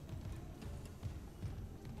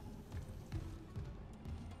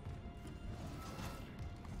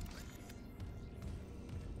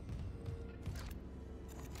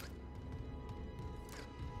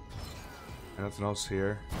 Nothing else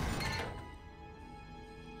here.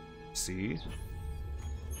 See?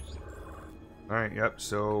 Alright, yep,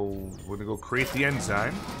 so we're gonna go create the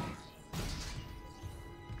enzyme.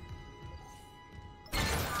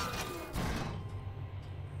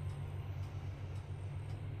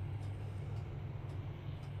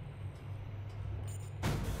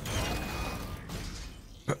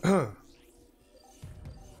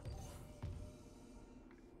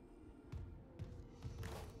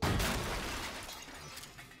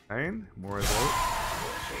 Fine, more of those.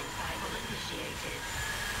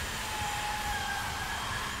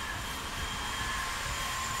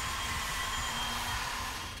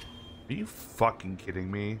 Are you fucking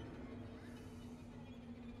kidding me?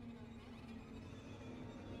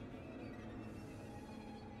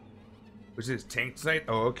 Was this tank tonight?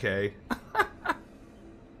 Oh, okay.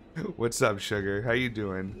 What's up, sugar? How you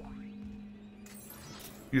doing?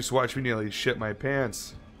 You just watched me nearly shit my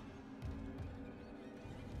pants.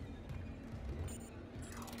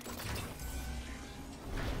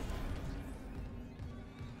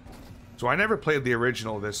 So I never played the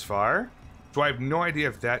original this far, so I have no idea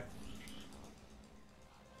if that...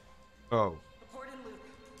 Oh. Report in loop.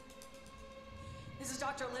 This is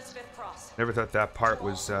Dr. Elizabeth Cross. Never thought that part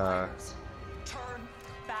was, Turn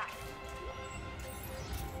back.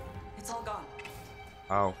 It's all gone.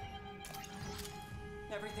 Oh.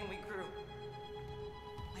 Everything we grew.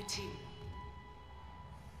 My team.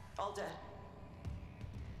 All dead.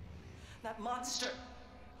 That monster.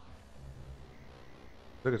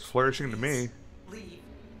 Look, it's flourishing to me. Leave.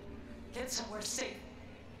 Get somewhere safe.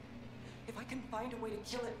 If I can find a way to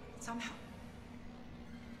kill it somehow.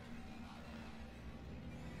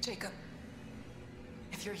 Jacob,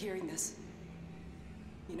 if you're hearing this,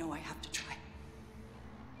 you know I have to try.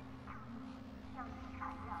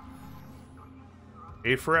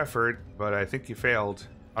 A for effort, but I think you failed.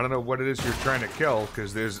 I don't know what it is you're trying to kill,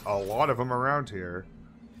 because there's a lot of them around here.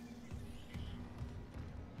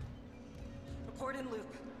 Report in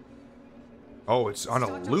loop. Oh, it's on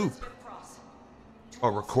a loop. Oh,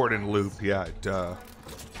 record in loop, yeah, duh.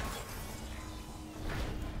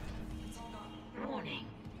 Warning.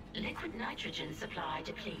 Liquid nitrogen supply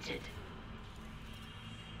depleted.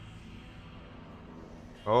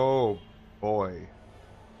 Oh, boy.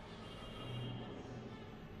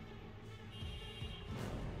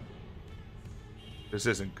 This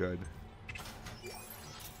isn't good.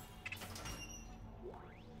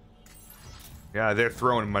 Yeah, they're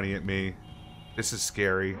throwing money at me. This is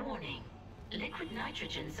scary. Warning. Liquid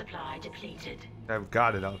nitrogen supply depleted. I've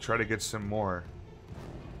got it. I'll try to get some more.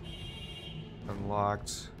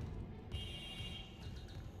 Unlocked.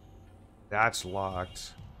 That's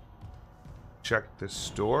locked. Check the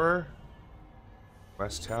store.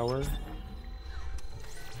 West Tower.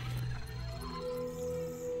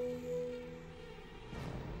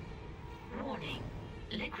 Warning.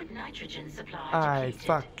 Liquid nitrogen supply I depleted.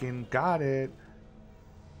 fucking got it.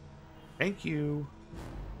 Thank you.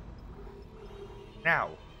 Now.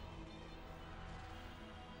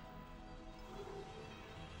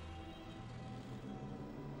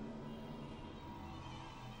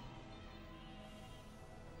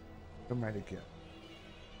 What am I to get?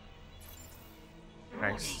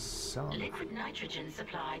 Nice. Sell. Liquid nitrogen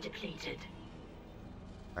supply depleted.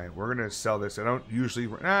 Alright, we're gonna sell this. I don't usually...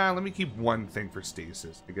 let me keep one thing for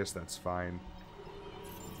stasis. I guess that's fine.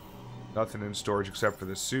 Nothing in storage except for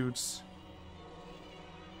the suits.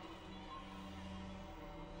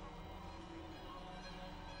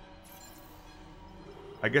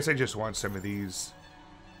 I guess I just want some of these.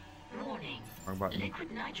 Warning. Wrong button.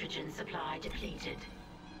 Liquid nitrogen supply depleted.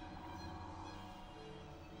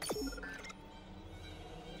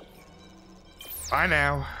 Bye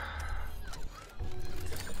now.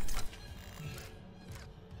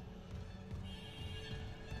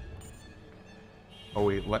 Oh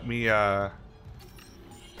wait, let me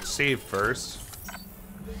save first.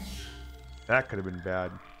 That could have been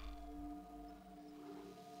bad.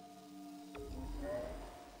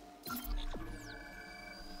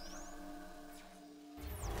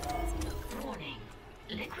 Warning.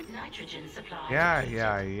 Liquid nitrogen supply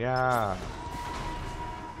Yeah.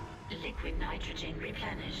 Liquid nitrogen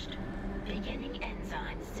replenished. Beginning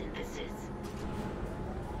enzyme synthesis.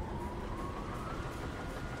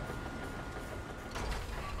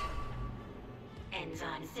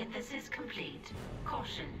 Enzyme synthesis complete.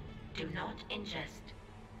 Caution. Do not ingest.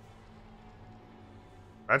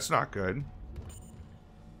 That's not good.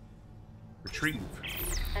 Retrieve.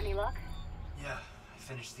 Any luck? Yeah, I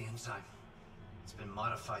finished the enzyme. It's been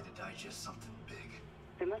modified to digest something big.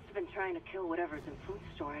 They must have been trying to kill whatever's in food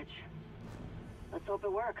storage. Let's hope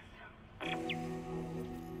it works.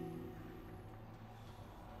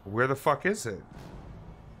 Where the fuck is it?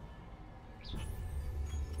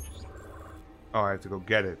 Oh, I have to go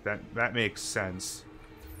get it. That makes sense.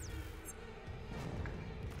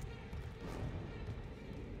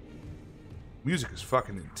 Music is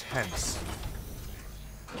fucking intense.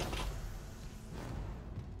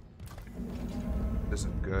 This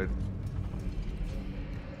isn't good.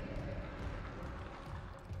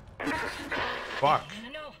 Fuck.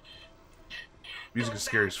 No. Music is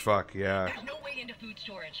scary as fuck, yeah. There's no way into food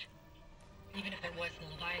storage. Even if there was, the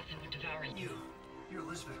Leviathan would devour you. You're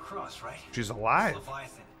Elizabeth Cross, right? She's alive.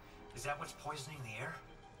 Leviathan. Is that what's poisoning the air?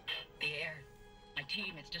 The air. My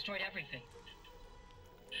team, it's destroyed everything.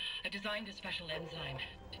 I designed a special enzyme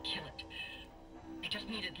to kill it. I just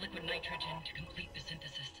needed liquid nitrogen to complete the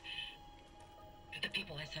synthesis. But the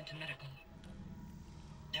people I sent to medical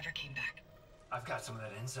never came back. I've got some of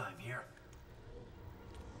that enzyme here.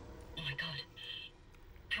 Oh my god.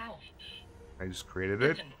 How? I just created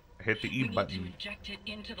it. Listen, I hit the E we need button. to inject it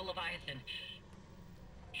into the Leviathan.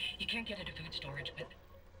 You can't get it to food storage, but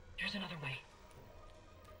there's another way.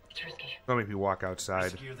 It's risky. Don't make me walk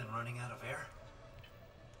outside. Riskier than running out of air?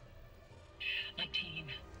 My team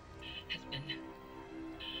has been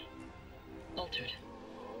altered.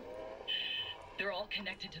 They're all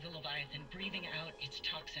connected to the Leviathan, breathing out its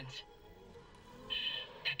toxins.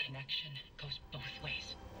 That connection goes both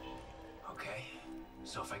ways. Okay.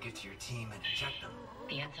 So if I get to your team and inject them...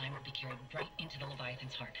 The enzyme will be carried right into the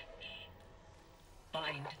Leviathan's heart.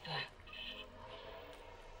 Bind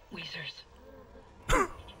the Weezers.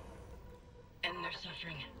 And their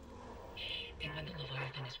suffering. And when the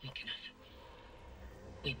Leviathan is weak enough,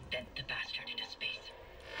 we vent the bastard into space.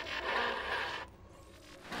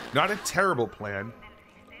 Not a terrible plan.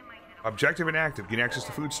 Objective and active. Gain access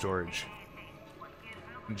to food storage.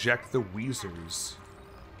 Inject the Weezers.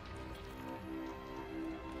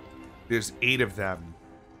 There's 8 of them.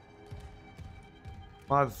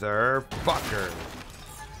 Motherfucker.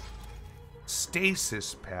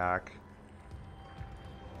 Stasis pack.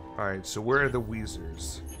 Alright, so where are the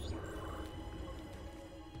Weezers?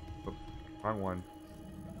 Oh, wrong one.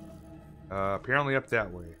 Apparently up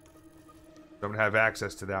that way. So I'm gonna have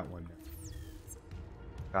access to that one.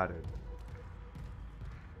 Got it.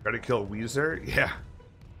 Gotta kill Weezer? Yeah.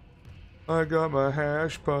 I got my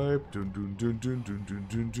hash pipe. Dun dun dun dun dun dun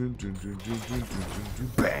dun dun dun dun dun dun dun dun.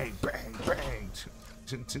 Bang bang bang.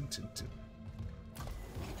 Dun dun dun dun.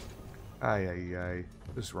 Ay ay ay.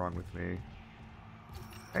 What is wrong with me?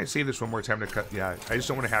 I save this one more time to cut. Yeah, I just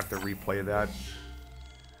don't want to have to replay that.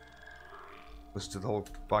 Listen to the whole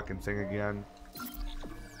fucking thing again.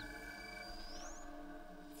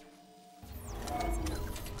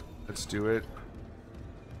 Let's do it.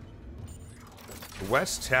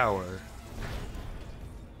 West Tower.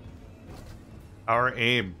 Our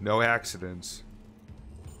aim, no accidents.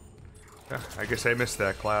 I guess I missed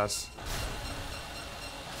that class.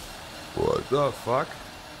 What the fuck?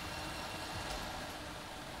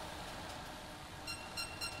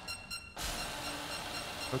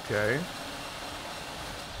 Okay.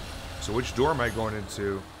 So which door am I going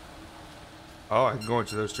into? Oh, I can go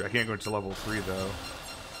into those two. I can't go into level 3 though.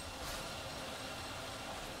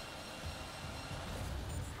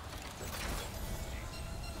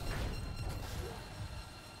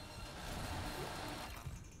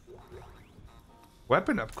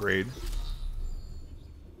 Weapon upgrade.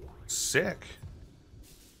 Sick.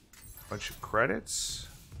 Bunch of credits.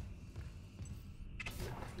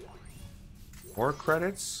 More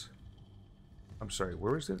credits. I'm sorry,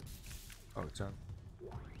 where is it? Oh, it's on.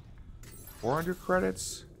 400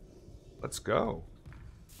 credits. Let's go.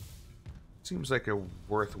 Seems like a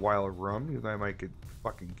worthwhile room, even though I might get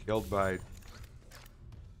fucking killed by...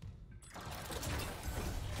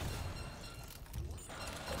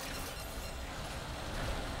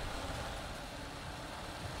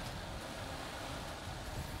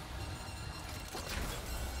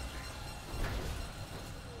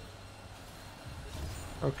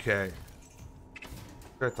 Okay.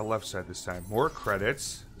 We're at the left side this time. More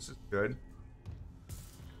credits. This is good.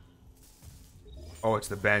 Oh, it's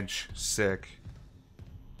the bench. Sick.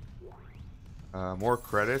 More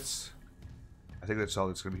credits. I think that's all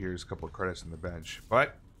that's going to be here is a couple of credits on the bench.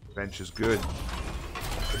 But, the bench is good.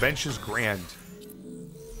 The bench is grand.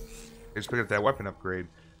 Just pick up that weapon upgrade.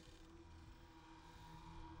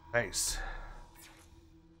 Nice.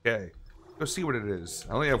 Okay. Go see what it is.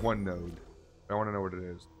 I only have one node. I want to know what it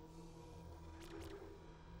is.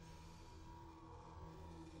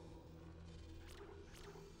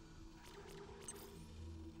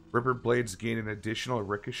 Ripper blades gain an additional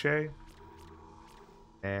ricochet?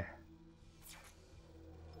 Eh.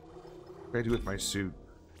 What do I do with my suit?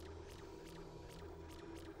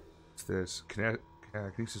 What's this?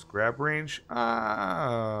 Kinesis grab range?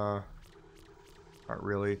 Not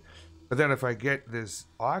really. But then if I get this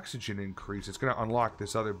oxygen increase, it's going to unlock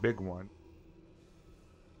this other big one.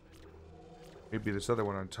 Maybe this other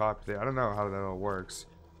one on top there. I don't know how that all works.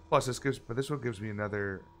 Plus, this one gives me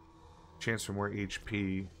another chance for more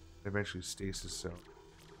HP. Eventually stasis zone.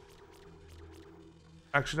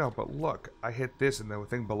 Actually, no, but look. I hit this and the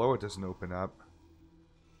thing below it doesn't open up.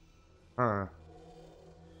 Huh.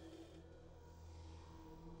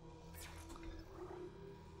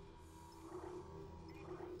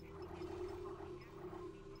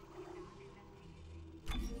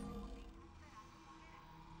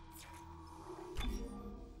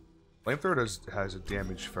 Flamethrower has a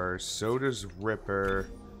damage first. So does Ripper.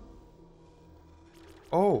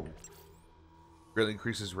 Oh! Really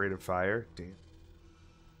increases rate of fire. Damn.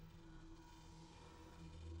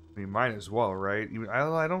 I mean, mine as well, right? Even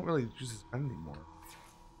I don't really use this gun anymore.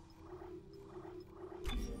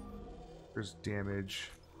 There's damage.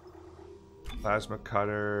 Plasma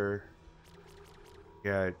cutter.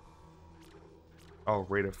 Yeah. Oh,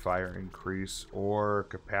 rate of fire increase. Or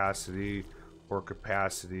capacity. Or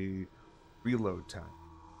capacity. Reload time.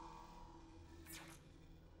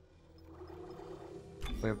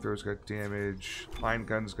 Flamethrower's got damage. Line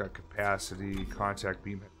gun's got capacity. Contact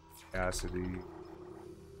beam capacity.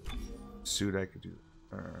 Suit I could do.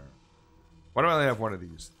 Why do I only have one of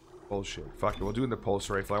these? Bullshit. Fuck it. We'll do in the pulse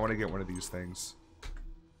rifle. I want to get one of these things.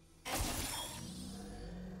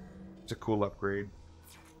 It's a cool upgrade.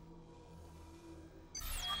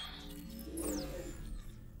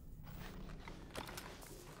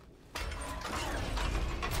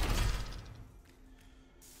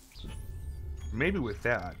 Maybe with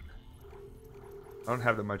that. I don't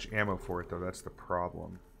have that much ammo for it, though. That's the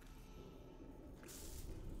problem.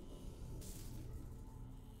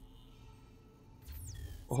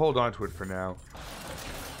 We'll hold on to it for now.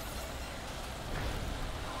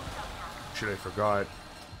 Shit, I forgot.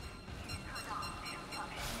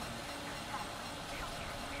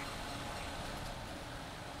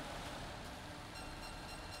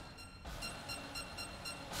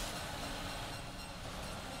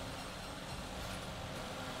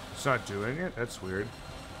 It's not doing it? That's weird.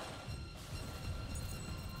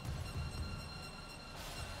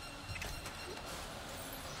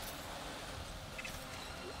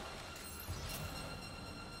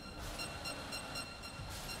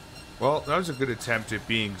 Well, that was a good attempt at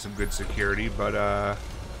being some good security, but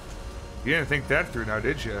You didn't think that through now,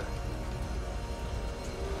 did you?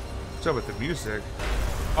 What's up with the music?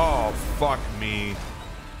 Oh, fuck me.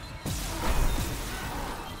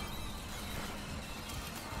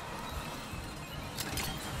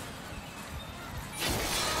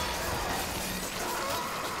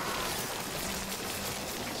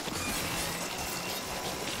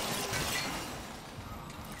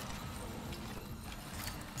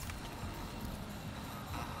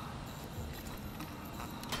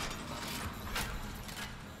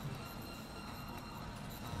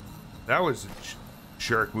 That was a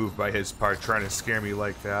jerk move by his part, trying to scare me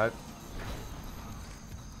like that.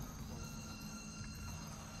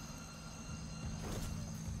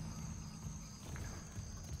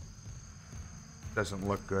 Doesn't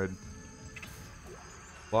look good.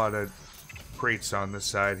 A lot of crates on this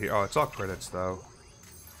side here. Oh, it's all credits, though.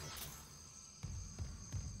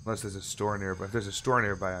 Unless there's a store nearby. If there's a store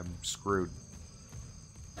nearby, I'm screwed.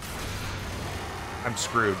 I'm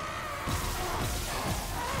screwed.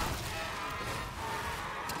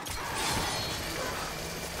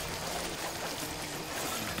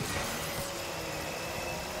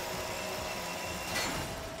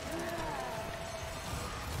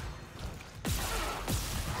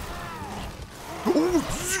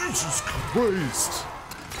 Jesus Christ!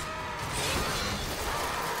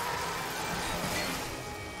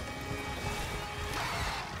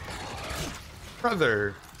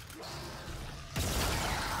 Brother!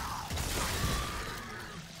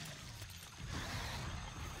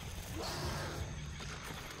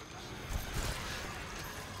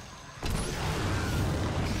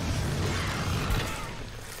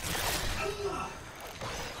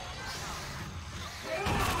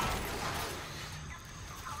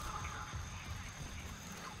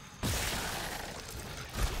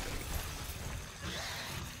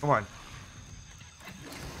 Come on.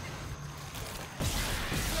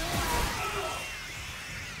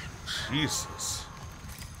 Jesus.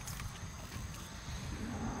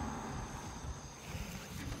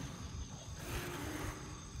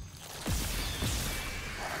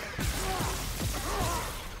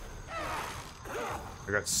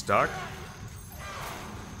 I got stuck.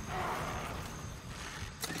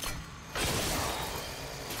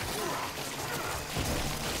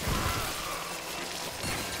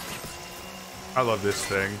 I love this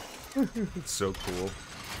thing. It's so cool.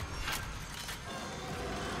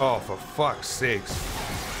 Oh, for fuck's sakes.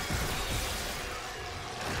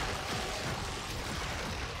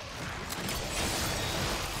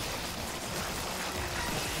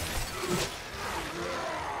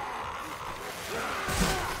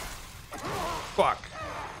 Fuck.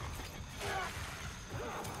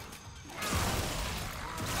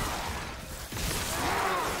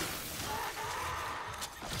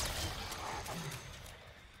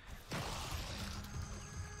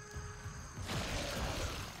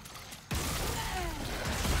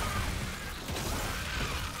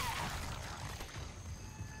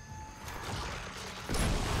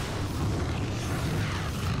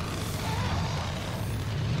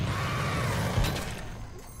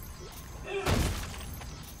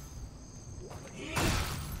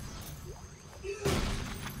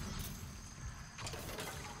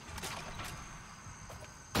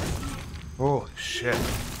 Holy shit.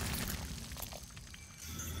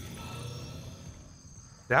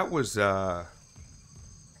 That was,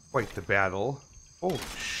 quite the battle. Holy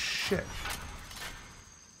shit.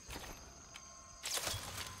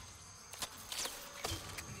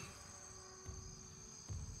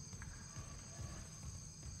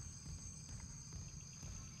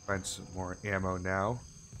 Find some more ammo now.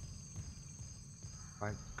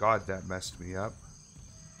 My God, that messed me up.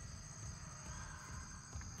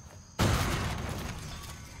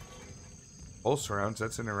 Pulse rounds,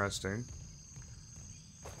 that's interesting.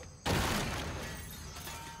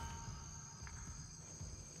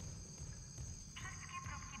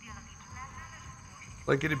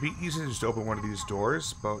 Like, it'd be easy just to open one of these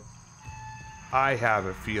doors, but I have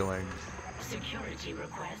a feeling. Security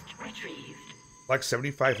request retrieved. Like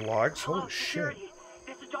 75 logs? Hello, Holy shit. security.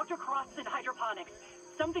 This is Dr. Cross in hydroponics.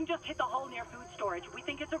 Something just hit the hull near food storage. We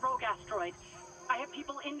think it's a rogue asteroid. I have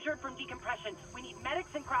people injured from decompression. We need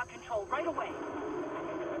medics and crowd control right away.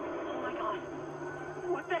 Oh my God.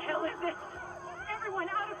 What the hell is this? Everyone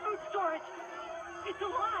out of food storage. It's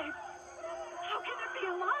alive. How can it be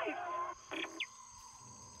alive?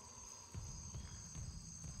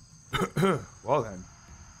 Well then.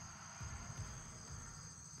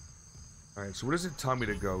 Alright, so where does it tell me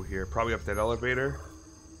to go here? Probably up that elevator?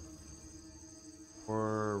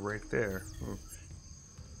 Or right there. Oh.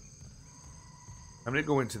 I'm gonna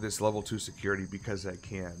go into this level 2 security because I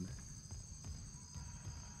can.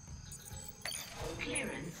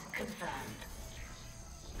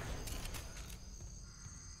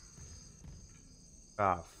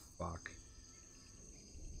 Ah, fuck.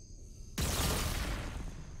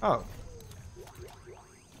 Oh.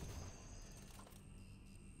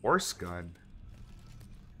 Horse gun.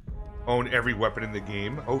 Own every weapon in the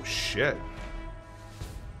game. Oh shit.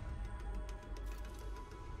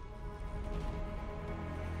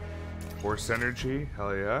 Force energy.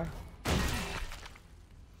 Hell yeah.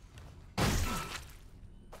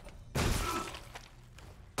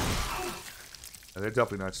 They're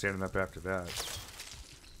definitely not standing up after that.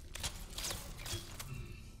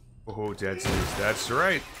 Oh, Dead says, that's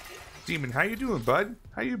right. Demon, how you doing, bud?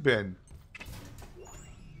 How you been?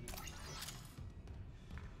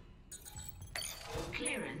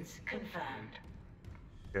 Clearance confirmed.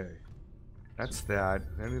 Okay. That's that.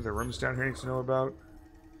 Any of the rooms down here you need to know about?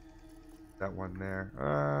 That one there.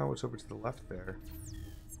 What's over to the left there?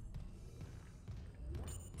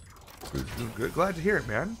 Good, good. Glad to hear it,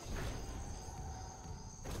 man.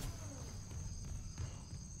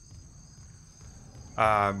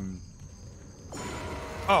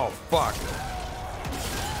 Oh, fuck.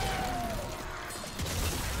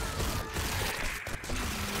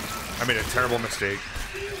 I made a terrible mistake.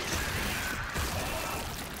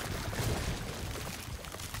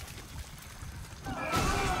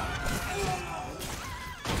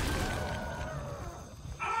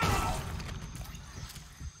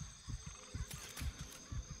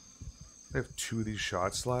 I have 2 of these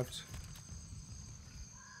shots left.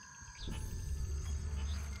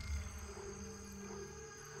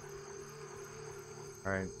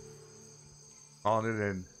 Alright. On it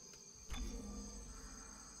in.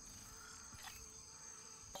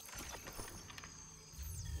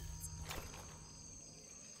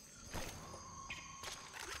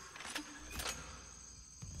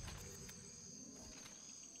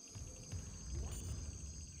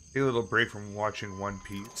 Take a little break from watching One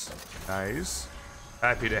Piece. Nice.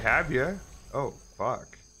 Happy to have you. Oh,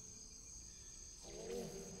 fuck.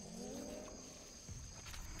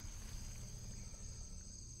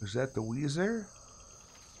 Is that the Weezer?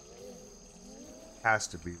 Has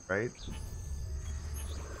to be, right?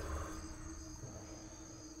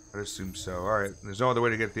 I'd assume so. Alright, there's no other way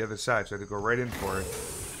to get to the other side, so I had to go right in for it.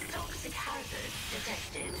 Toxic hazard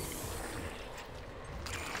detected.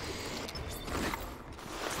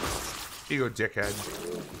 Here you go, dickhead.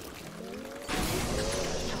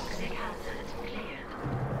 Toxic hazard cleared.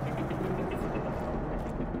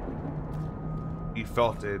 He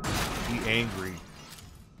felt it. He angry.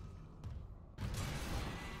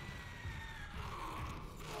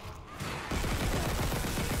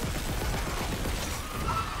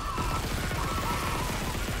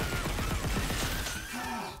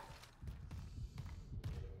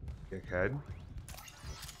 Dickhead.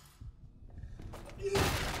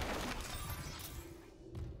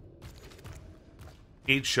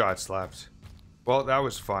 Eight shots left. Well, that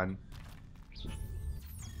was fun.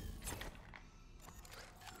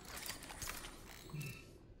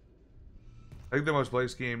 I think the most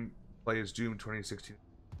played game play is Doom 2016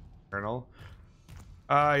 Eternal.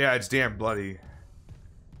 Yeah, it's damn bloody.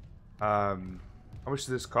 How much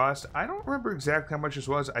did this cost? I don't remember exactly how much this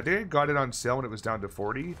was. I think I got it on sale when it was down to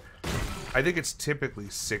 40. I think it's typically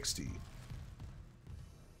 60.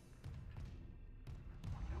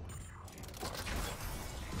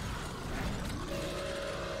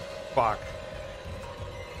 Fuck.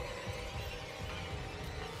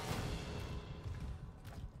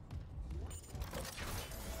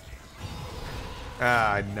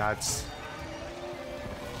 Ah, nuts.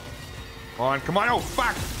 Come on, come on. Oh,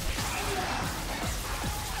 fuck.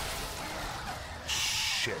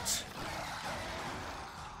 Shit.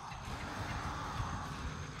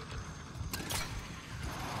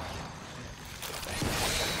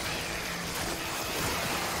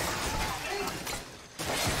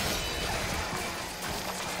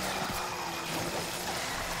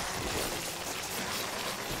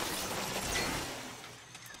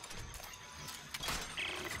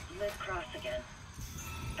 Liz Cross again.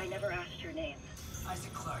 I never asked your name.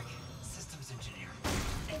 Isaac Clarke, systems engineer.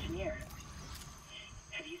 Engineer.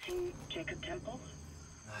 Have you seen Jacob Temple?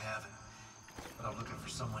 I haven't, but I'm looking for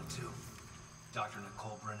someone too. Dr.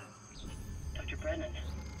 Nicole Brennan. Dr. Brennan.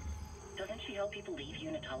 Doesn't she help people leave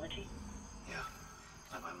unitology? Yeah,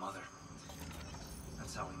 like my mother.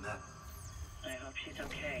 That's how we met. I hope she's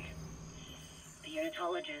okay. The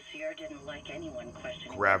unitologists here didn't like anyone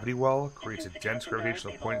questioning. Gravity well creates a dense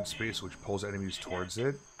gravitational point in space which pulls enemies towards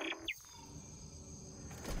it.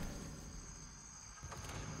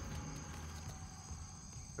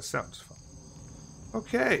 That sounds fun.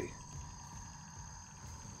 Okay.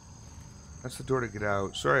 That's the door to get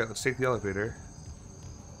out. Sorry, let's take the elevator.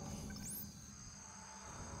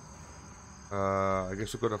 I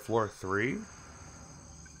guess we'll go to floor 3.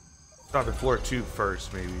 Stop at floor 2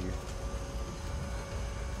 first, maybe.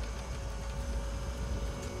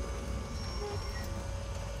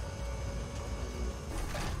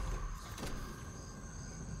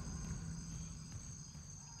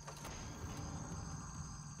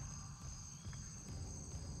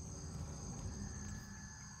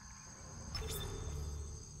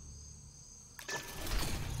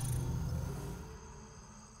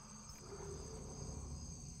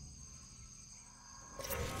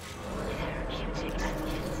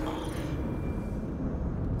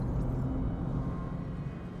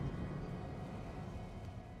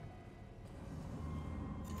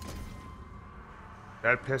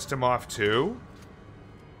 That pissed him off too.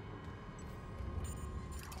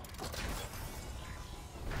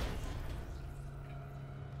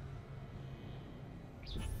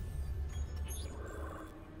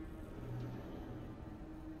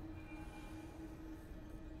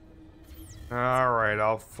 All right,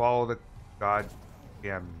 I'll follow the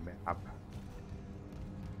goddamn map.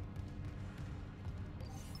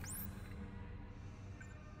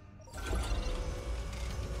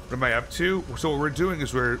 What am I up to? So what we're doing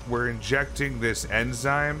is we're injecting this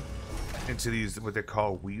enzyme into these, what they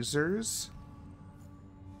call wheezers.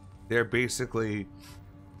 They're basically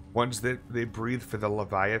ones that they breathe for the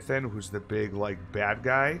Leviathan, who's the big, like, bad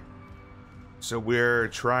guy. So we're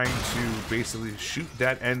trying to basically shoot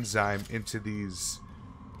that enzyme into these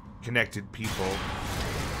connected people.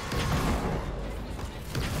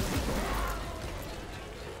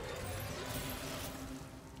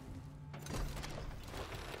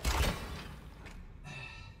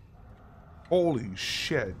 Holy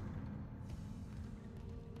shit.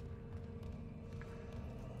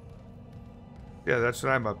 Yeah, that's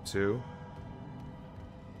what I'm up to.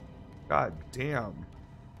 God damn.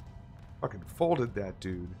 Fucking folded that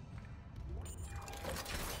dude.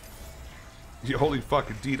 You holy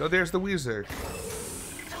fucking deed. Oh, there's the Weezer.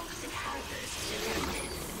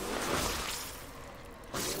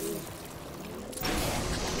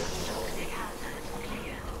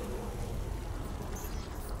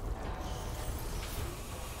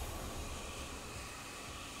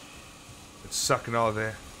 It's sucking all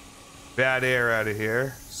the bad air out of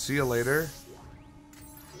here. See you later.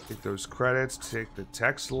 Take those credits. Take the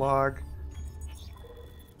text log.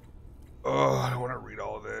 Oh, I don't want to read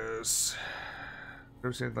all this.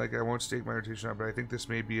 I'm saying, like, I won't stake my rotation on, but I think this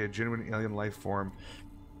may be a genuine alien life form.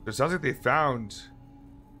 It sounds like they found.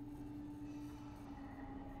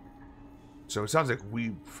 So it sounds like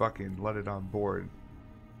we fucking let it on board.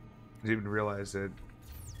 Didn't even realize it.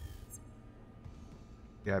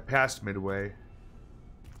 Yeah, I passed midway.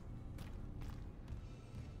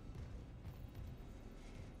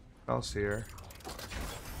 What else here?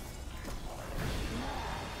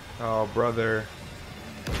 Oh, brother.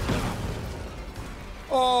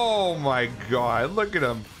 Oh my god, look at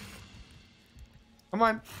him. Come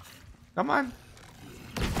on. Come on.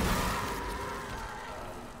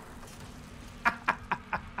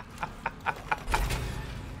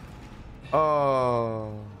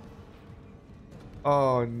 Oh.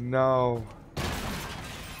 Oh no.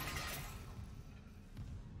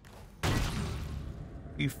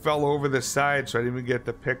 He fell over the side, so I didn't even get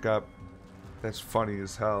the pickup. That's funny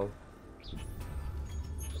as hell.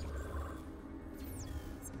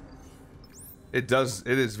 It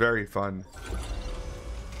is very fun.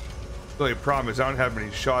 The only problem is I don't have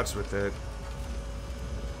many shots with it.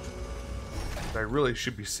 But I really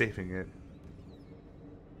should be saving it.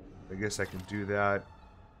 I guess I can do that.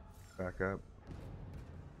 Back up.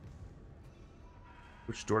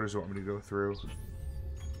 Which door does it want me to go through?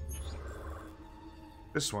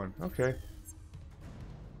 This one, okay.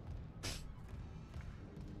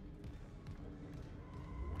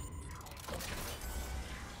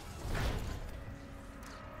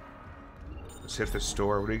 Let's hit the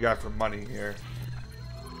store. What do you got for money here?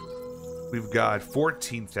 We've got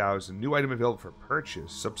 14,000. New item available for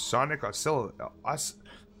purchase. Subsonic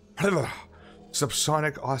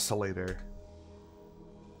Subsonic oscillator.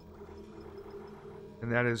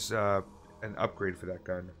 And that is an upgrade for that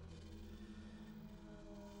gun.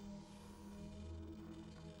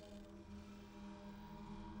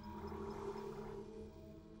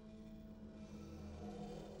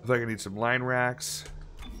 I feel like I need some line racks.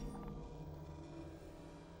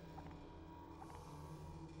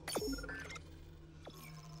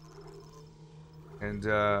 And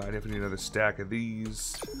I definitely need another stack of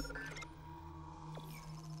these.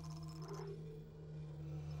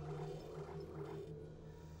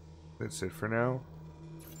 That's it for now.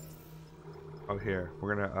 Oh, here.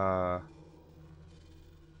 We're gonna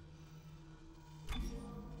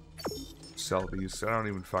sell these. I don't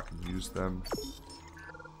even fucking use them.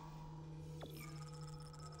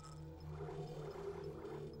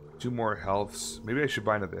 Two more healths. Maybe I should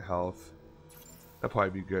buy another health. That'd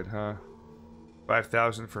probably be good, huh?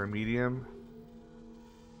 5,000 for a medium.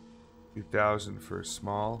 2,000 for a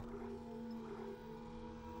small.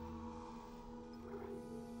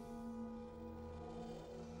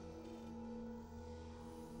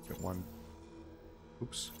 Get one.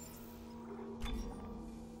 Oops.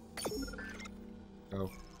 Oh.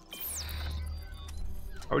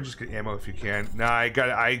 I would just get ammo if you can. Nah,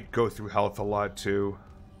 I go through health a lot too.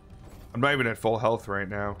 I'm not even at full health right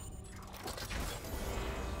now.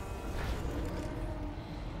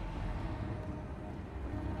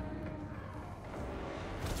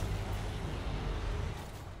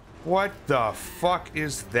 What the fuck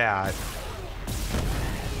is that?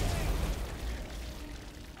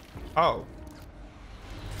 Oh.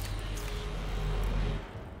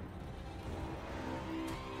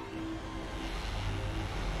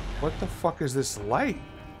 What the fuck is this light?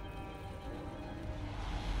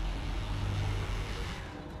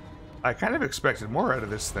 I kind of expected more out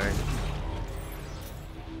of this thing.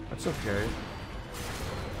 That's okay.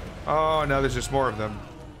 Oh, now there's just more of them.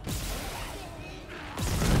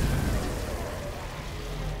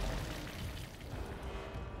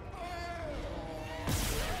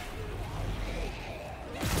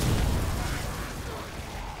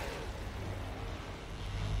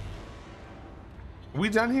 Are we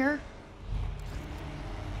done here?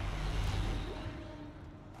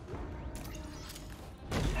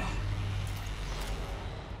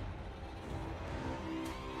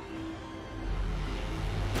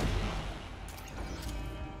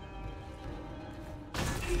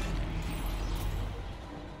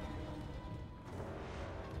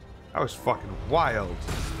 That was fucking wild.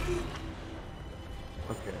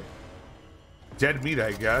 Okay. Dead meat,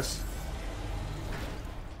 I guess.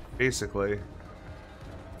 Basically.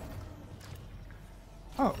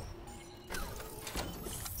 Oh.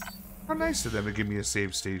 How nice of them to give me a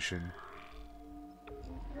save station.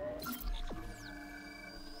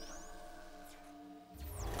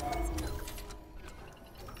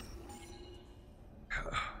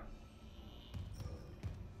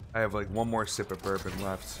 I have like one more sip of bourbon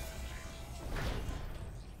left.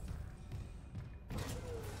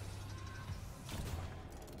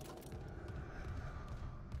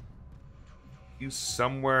 You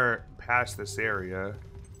somewhere past this area.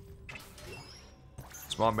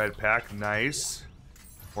 Small med pack, nice.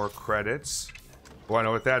 More credits. Oh, I know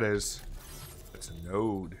what that is. That's a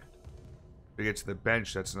node. To get to the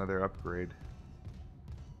bench, that's another upgrade.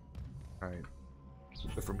 Alright.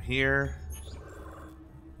 So from here...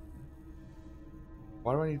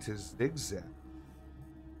 Why do I need to zigzag?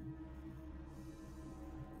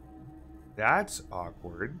 That's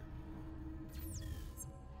awkward.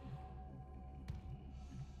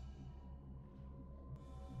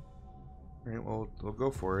 Alright, well, we'll go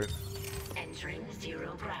for it. Entering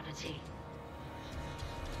zero gravity.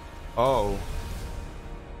 Oh.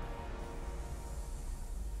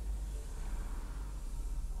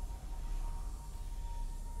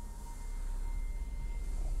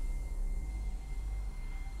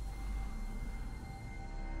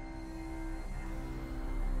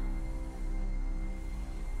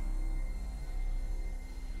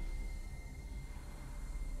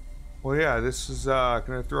 Well, yeah, this is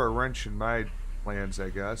gonna throw a wrench in my plans, I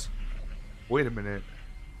guess. Wait a minute.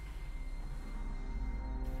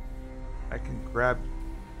 I can grab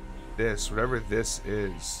this, whatever this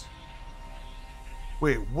is.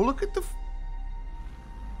 Wait, well, look at the...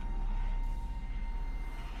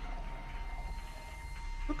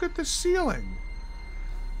 Look at the ceiling.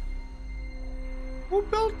 Who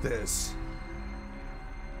built this?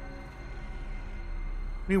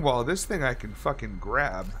 Meanwhile, this thing I can fucking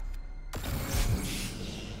grab.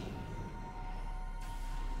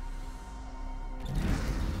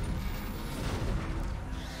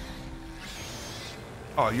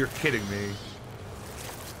 Oh, you're kidding me.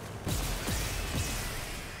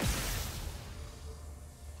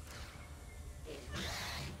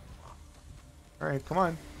 All right, come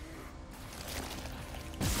on.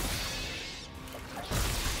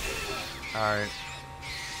 All right.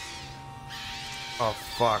 Oh,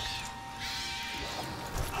 fuck.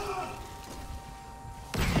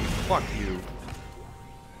 Fuck you.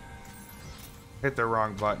 Hit the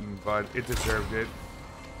wrong button, but it deserved it.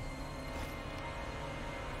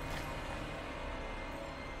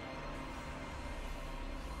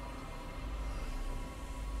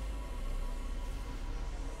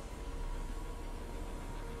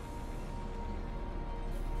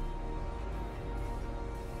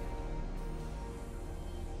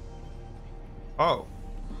 Oh.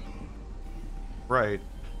 Right.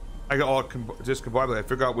 I got all discombobulated. I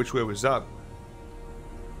figured out which way was up.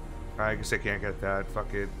 I guess I can't get that.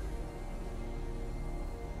 Fuck it.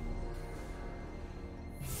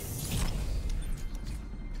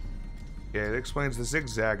 Yeah, it explains the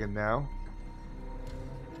zigzagging now.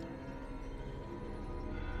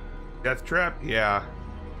 Death trap? Yeah.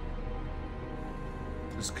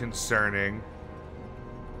 This is concerning.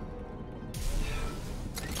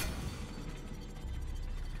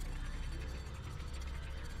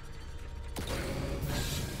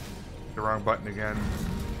 The wrong button again.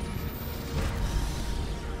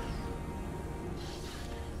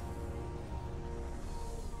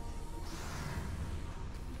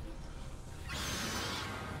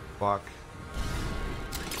 Fuck.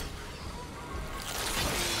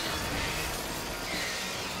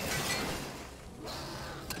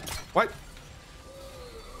 What?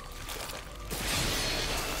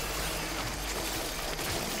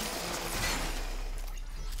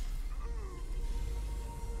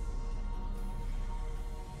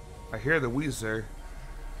 I hear the Weezer.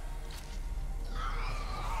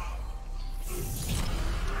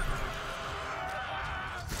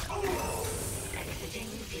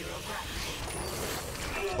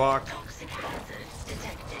 Fuck. Toxic hazard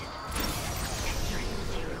detected. Entering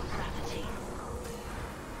zero gravity.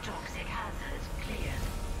 Toxic hazard clear.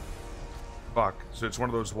 Fuck. So it's one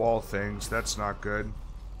of those wall things. That's not good.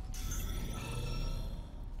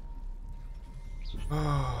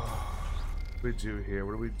 What do we do here?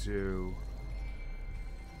 What do we do?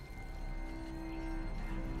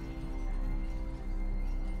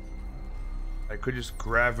 I could just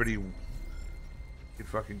gravity. Get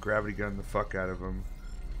fucking gravity gun the fuck out of him.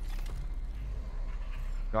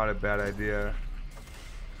 Not a bad idea.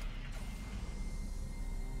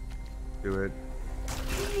 Do it.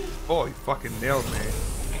 Oh, he fucking nailed me.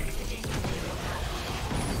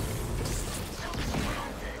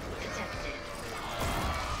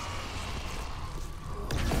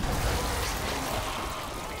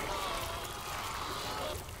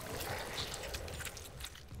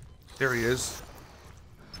 There he is.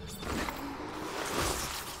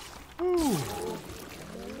 Ooh.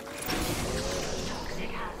 Toxic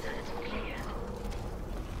hazard clear.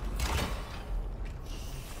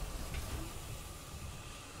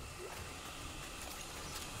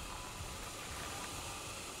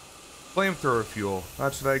 Flamethrower fuel.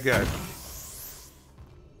 That's what I get.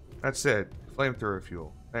 That's it. Flamethrower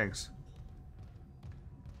fuel. Thanks.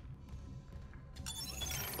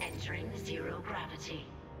 Entering zero gravity.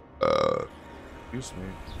 Excuse me.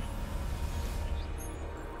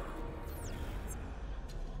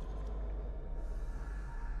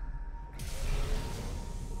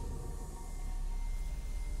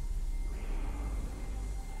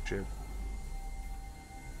 Shit.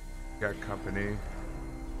 Got company.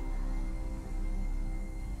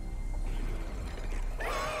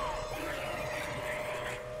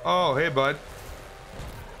 Oh, hey, bud.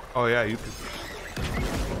 Oh, yeah, you could.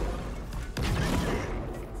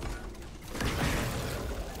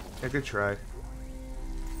 Yeah, good try.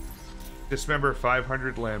 Dismember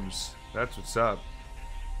 500 limbs. That's what's up.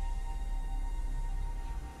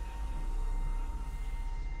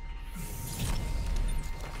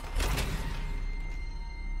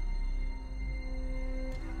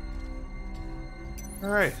 All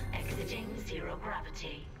right. Exiting zero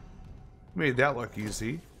gravity. Made that look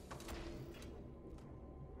easy.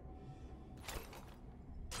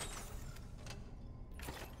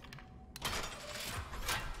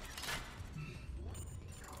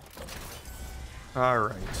 All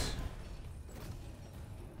right.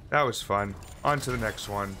 That was fun. On to the next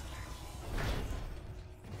one.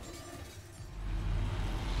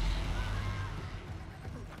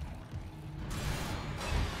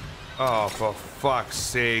 Oh, for fuck's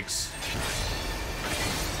sakes.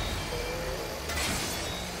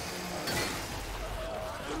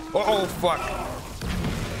 Oh, fuck.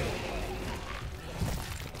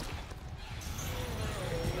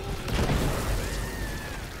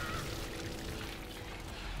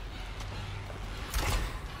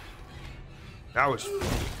 That was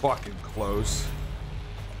fucking close.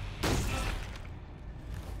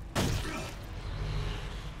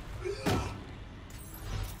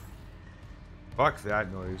 Fuck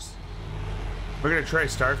that noise. We're gonna try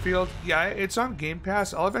Starfield? Yeah, it's on Game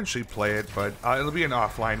Pass. I'll eventually play it, but it'll be an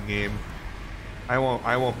offline game. I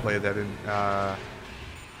won't play that in I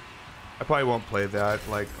probably won't play that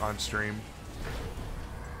like on stream.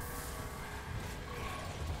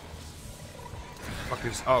 Fuck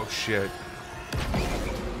is oh shit.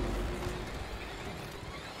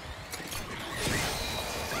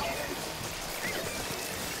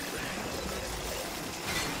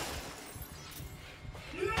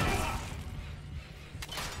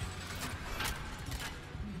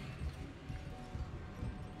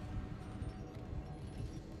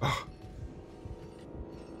 Oh.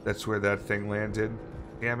 That's where that thing landed.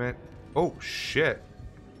 Damn it. Oh, shit.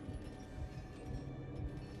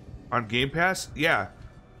 On Game Pass? Yeah.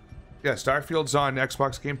 Yeah, Starfield's on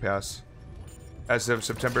Xbox Game Pass. As of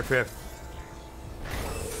September 5th.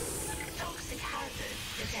 Toxic hazard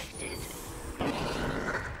detected.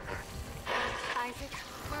 Isaac,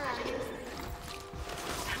 where are you?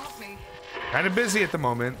 Help me. Kind of busy at the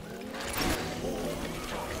moment.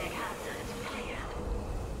 Toxic hazard cleared.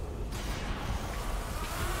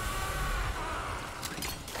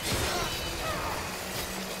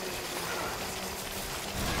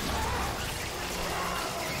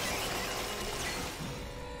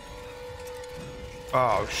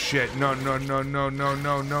 Oh shit! No! No! No! No! No!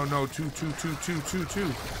 No! No! No! Two! Two! Two! Two! Two! Two!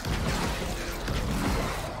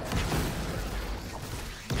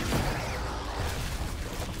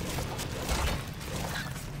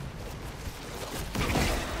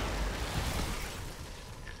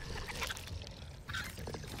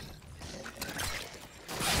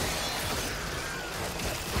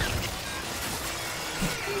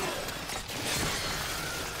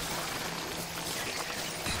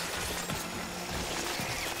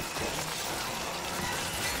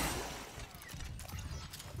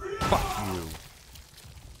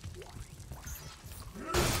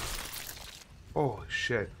 Oh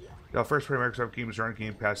shit! The first play Microsoft games are on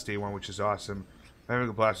Game Pass day one, which is awesome. I'm having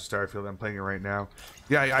a blast with Starfield. I'm playing it right now.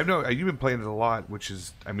 Yeah, I know you've been playing it a lot, which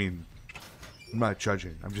is, I mean, I'm not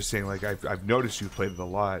judging. I'm just saying, like, I've noticed you played it a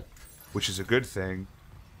lot, which is a good thing.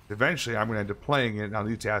 Eventually, I'm gonna end up playing it, and I'll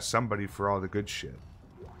need to ask somebody for all the good shit.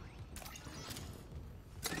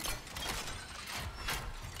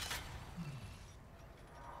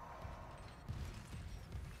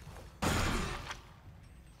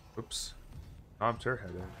 Oops. Tom's her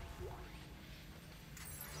head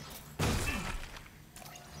in.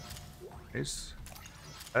 Nice.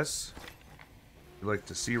 S. You like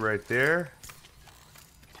to see right there.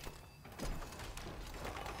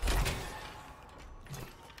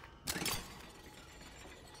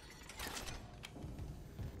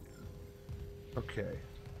 Okay.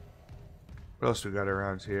 What else we got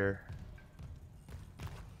around here?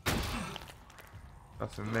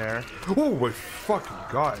 Nothing there. Oh my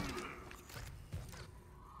fucking god.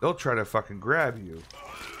 They'll try to fucking grab you.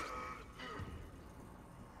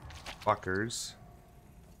 Fuckers.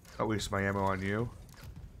 I'll waste my ammo on you.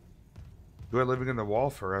 You are living in the wall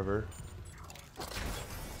forever.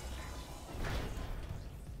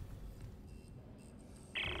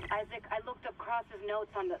 Isaac, I looked up Cross's notes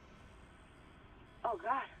on the... Oh,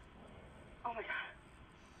 God. Oh, my God.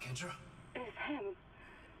 Kendra? It's him.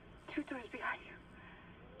 2 doors behind you.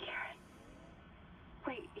 Karen.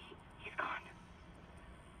 Wait, he's gone.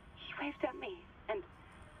 He waved at me, and...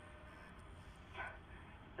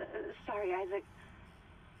 sorry, Isaac.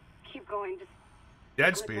 Keep going, just...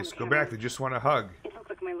 Dead Space, go back, they just want a hug. It looked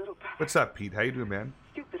like my little brother. What's up, Pete? How you doing, man?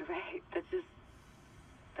 Stupid, right?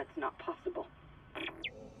 That's not possible.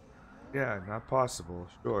 Yeah, not possible,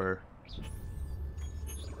 sure.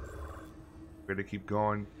 We're gonna keep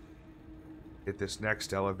going. Hit this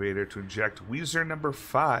next elevator to inject Weezer number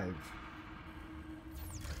 5.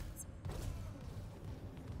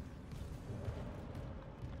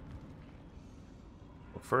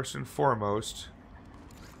 Well, first and foremost,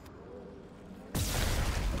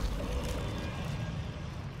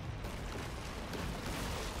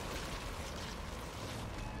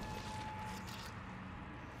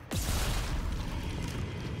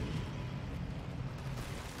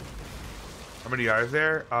 how many are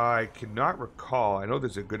there? I cannot recall. I know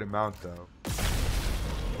there's a good amount, though.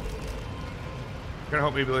 I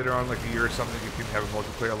hope maybe later on, like a year or something, you can have a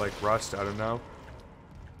multiplayer like Rust. I don't know.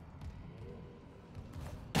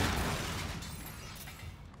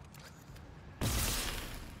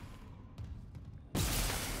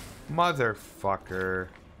 Motherfucker.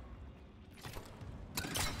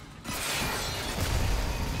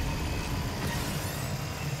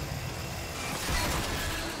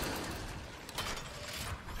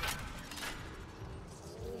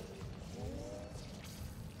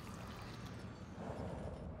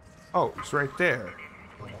 Oh, it's right there.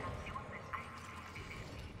 I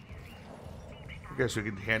guess we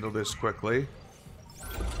can handle this quickly.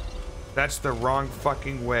 That's the wrong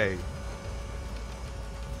fucking way.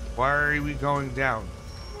 Why are we going down?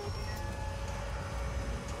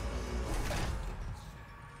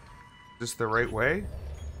 Is this the right way?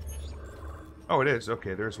 Oh, it is.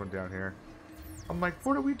 Okay, there's one down here. I'm like,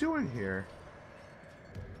 what are we doing here?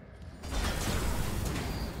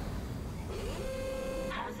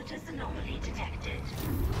 Hazardous anomaly detected.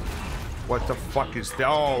 What the fuck is that?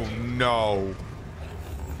 Oh, no.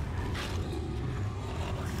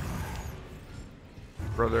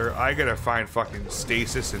 Brother, I gotta find fucking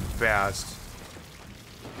stasis and fast.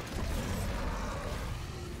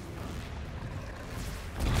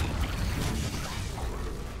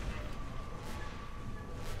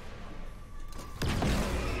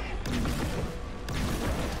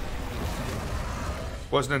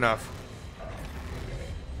 Wasn't enough.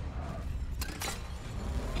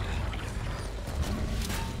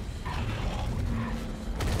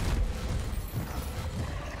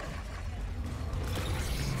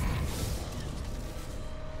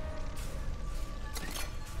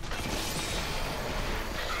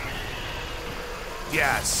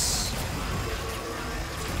 Yes.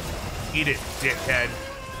 Eat it, dickhead.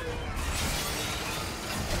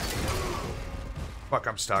 Fuck,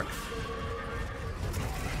 I'm stuck.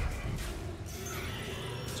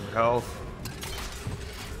 Some health.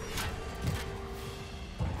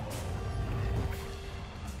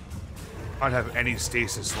 I don't have any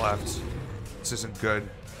stasis left. This isn't good.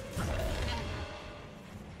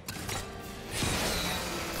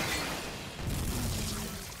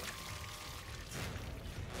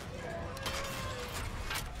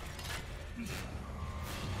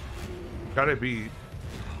 Gotta be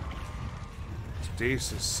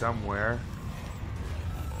stasis somewhere.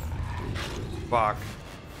 Fuck.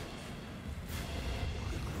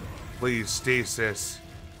 Please, stasis.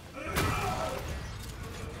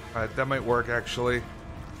 Alright, that might work actually.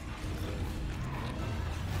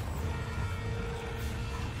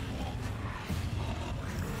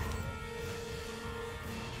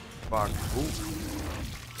 Fuck. Ooh.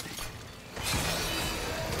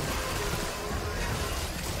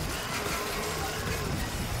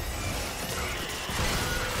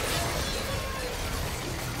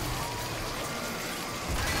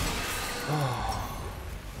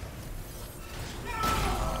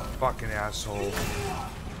 Fucking asshole.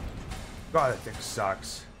 God, that thing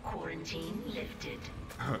sucks. Quarantine lifted.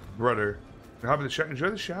 Brother,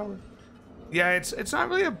 enjoy the shower. Yeah, it's not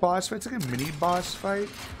really a boss fight. It's like a mini boss fight.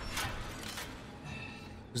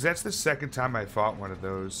 Because that's the second time I fought one of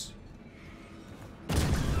those.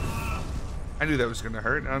 I knew that was gonna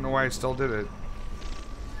hurt. I don't know why I still did it.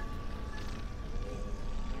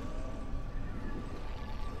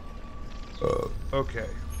 Okay.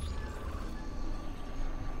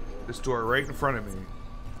 This door right in front of me.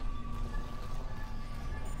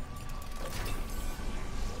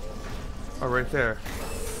 Oh, right there.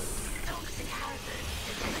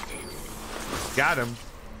 Got him.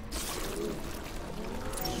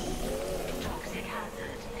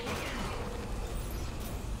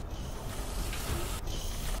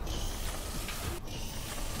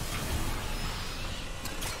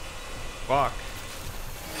 Fuck.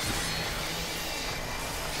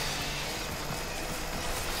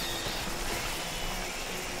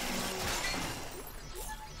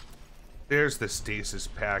 There's the stasis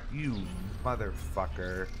pack, you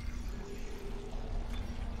motherfucker.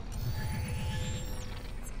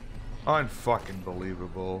 Unfucking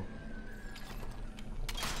believable.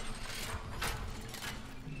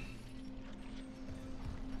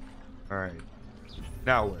 Alright.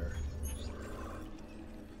 Now where?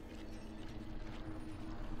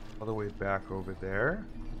 All the way back over there.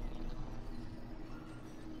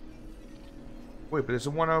 Wait, but there's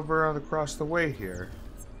one over on across the way here.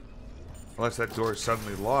 Unless that door is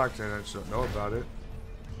suddenly locked and I just don't know about it.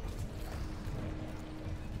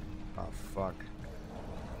 Oh, fuck.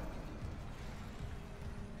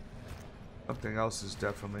 Something else is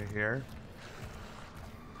definitely here.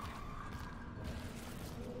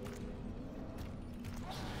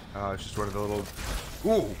 Oh, it's just one of the little...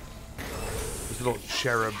 Ooh! These little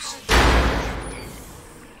cherubs.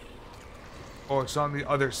 Oh, it's on the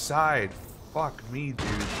other side. Fuck me, dude.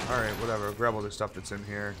 Alright, whatever. I'll grab all the stuff that's in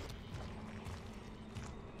here.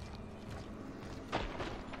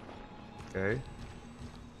 Okay.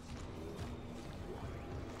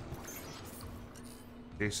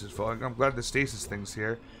 Stasis falling. I'm glad the stasis thing's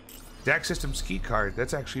here. DAC Systems key card.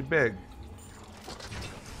 That's actually big.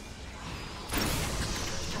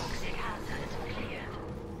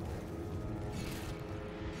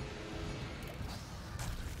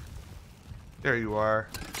 There you are.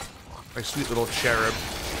 My sweet little cherub.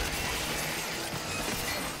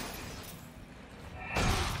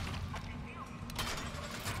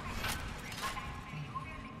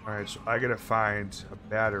 Alright, so I gotta find a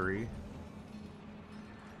battery.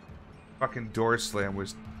 Fucking door slam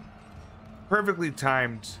was perfectly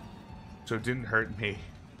timed, so it didn't hurt me.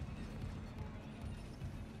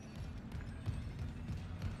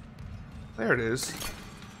 There it is.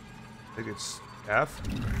 I think it's F.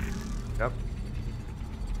 Yep.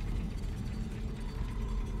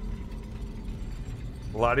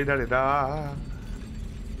 La-di-da-di-da.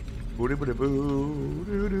 booty booty boo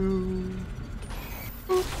doo doo.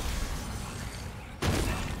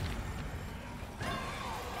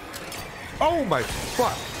 Oh my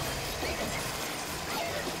fuck!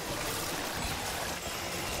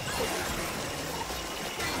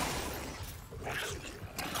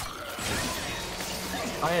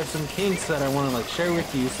 I have some kinks that I want to like share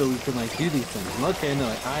with you so we can like do these things. And okay, no,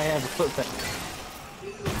 like, I have a foot fetish.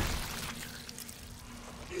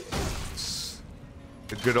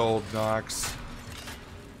 The good old Nox.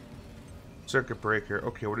 Circuit breaker.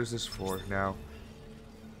 Okay, what is this for now?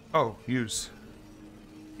 Oh, use.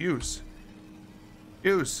 Use.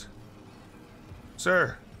 Use.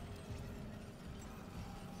 Sir.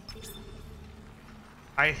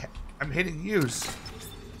 I'm hitting use.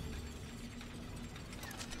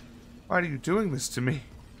 Why are you doing this to me?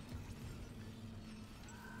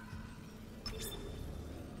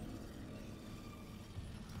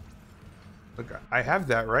 Look, I have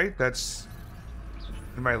that, right? That's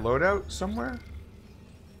in my loadout somewhere?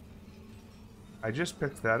 I just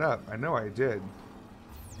picked that up. I know I did.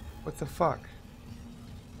 What the fuck?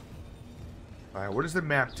 Alright, what does the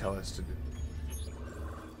map tell us to do?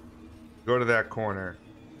 Go to that corner.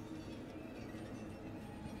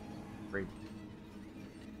 Great.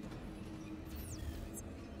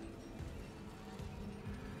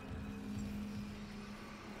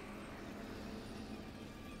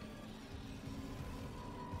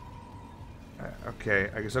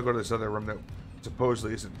 Okay, I guess I'll go to this other room that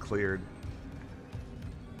supposedly isn't cleared.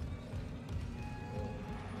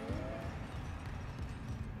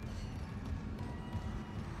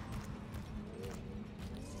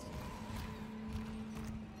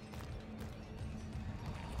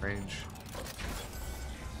 Range.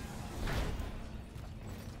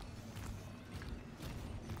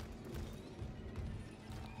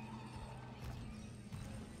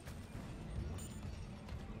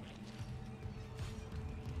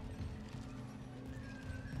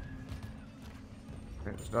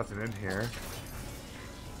 There's nothing in here.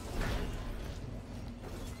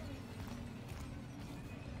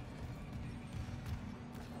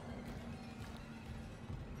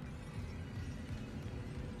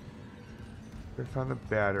 I found the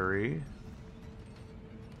battery.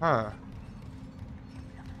 Huh.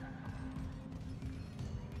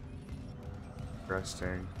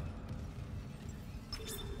 Interesting.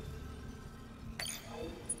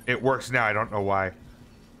 It works now, I don't know why.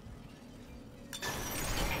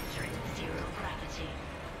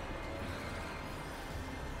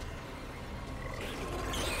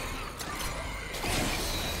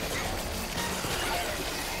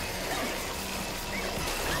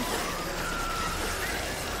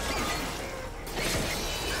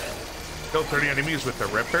 Kill 30 enemies with the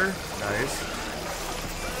Ripper. Nice.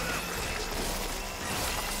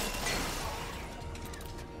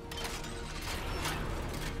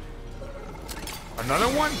 Another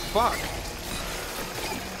one? Fuck.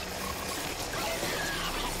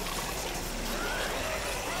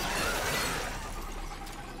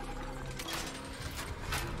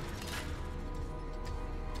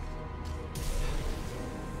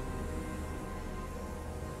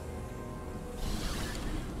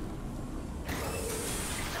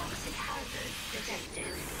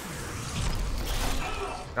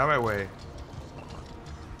 Out of my way.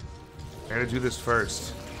 I gotta do this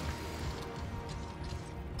first.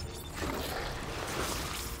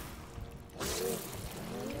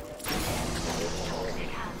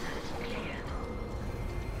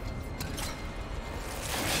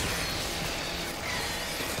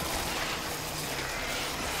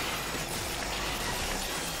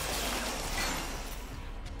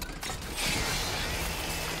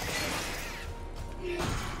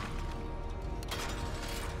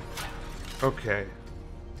 Okay.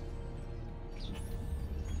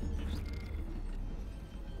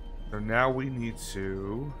 So now we need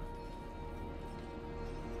to...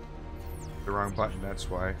 The wrong button, that's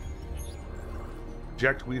why.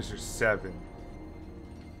 Eject Weezer 7.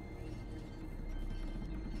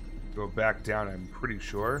 Go back down, I'm pretty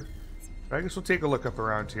sure. But I guess we'll take a look up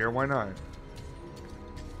around here, why not?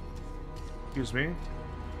 Excuse me.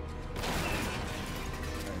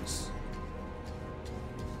 Nice.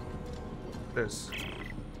 This.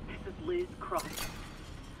 This is Liz Cross.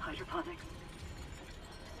 Hydroponics.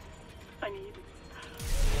 I need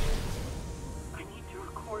to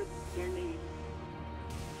record their names.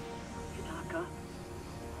 Hidaka.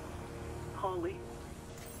 Holly.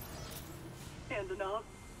 Andanov.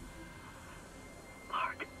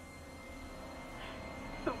 Park.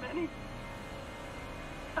 So many.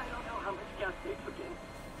 I don't know how much gas they took in.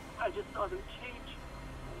 I just saw them change.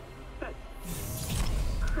 That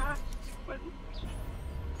crash when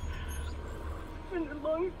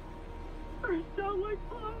don't burst out like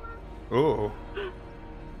flowers. Oh.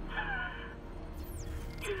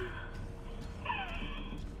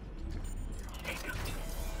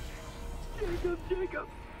 Jacob.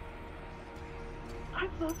 I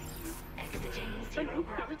love you. And I'm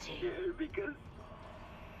so scared because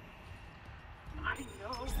I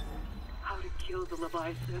know how to kill the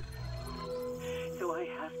Leviathan. So I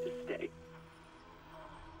have to stay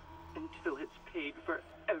until it's paid for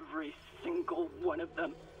every single one of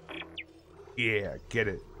them. Yeah, get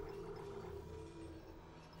it.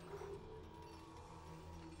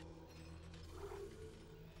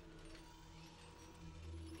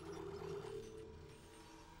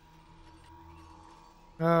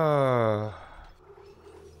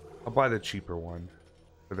 I'll buy the cheaper one.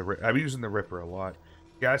 For the I'm using the Ripper a lot.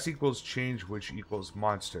 Gas equals change, which equals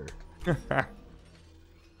monster.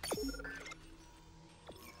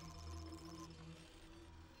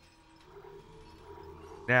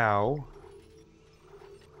 Now,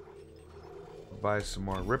 I'll buy some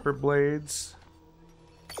more Ripper blades.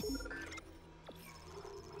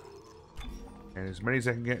 And as many as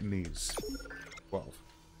I can get in these. 12.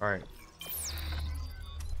 Alright.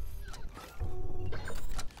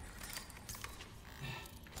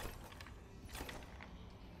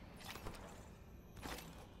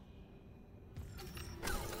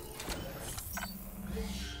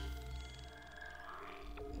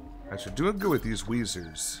 Alright, so doing good with these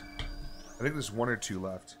Weezers. I think there's one or two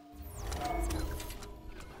left.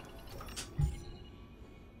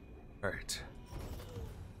 Alright.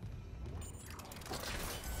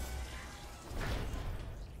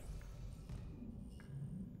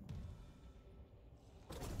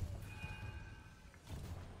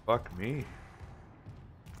 Fuck me.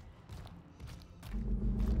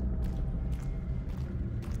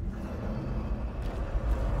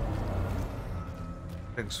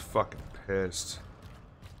 Thing's fucking pissed.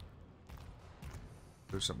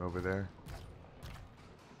 There's something over there.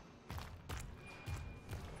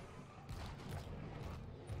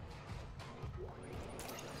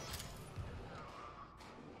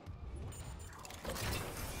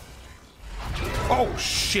 Oh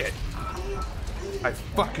shit! I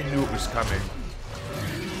fucking knew it was coming.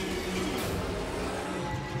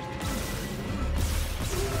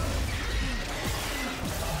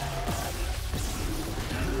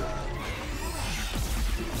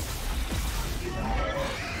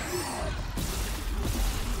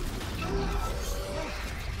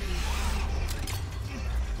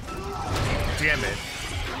 Damn it.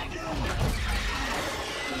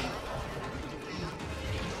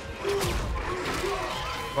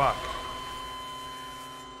 Fuck.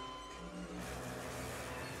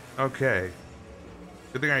 Okay.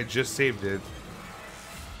 Good thing I just saved it.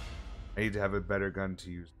 I need to have a better gun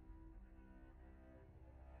to use.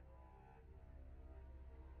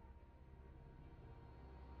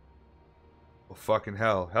 Well, fucking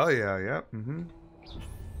hell. Hell yeah, yep.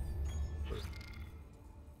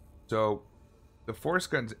 So, the force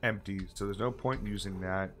gun's empty, so there's no point in using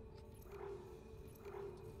that.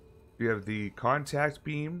 We have the contact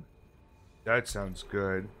beam. That sounds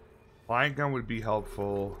good. Flying gun would be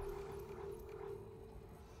helpful.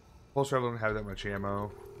 Pulse rifle don't have that much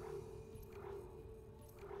ammo.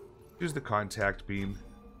 Use the contact beam.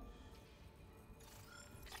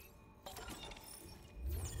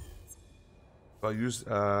 I'll use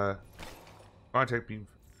contact beam.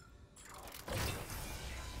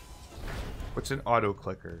 What's an auto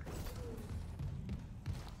clicker?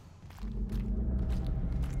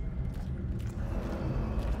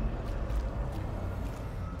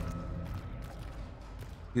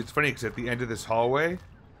 It's funny because at the end of this hallway,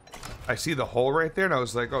 I see the hole right there, and I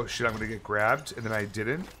was like, "Oh shit, I'm gonna get grabbed," and then I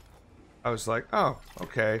didn't. I was like, "Oh,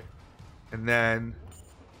 okay," and then,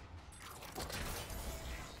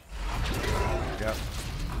 yep.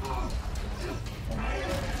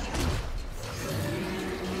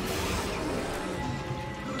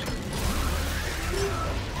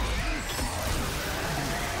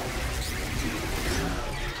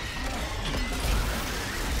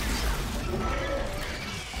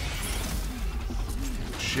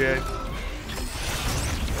 Shit.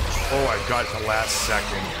 Oh, I got it the last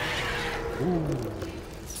second. Ooh.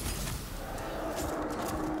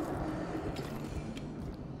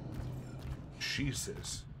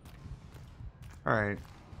 Jesus. Alright.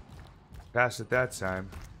 Passed it that time.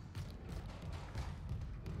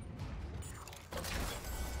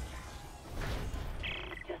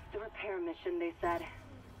 Just a repair mission, they said.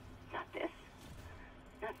 Not this.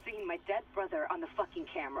 Not seeing my dead brother on the fucking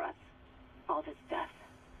cameras. All this death.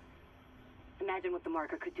 Imagine what the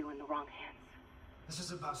marker could do in the wrong hands. This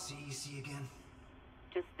is about CEC again.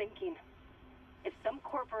 Just thinking. If some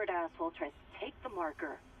corporate asshole tries to take the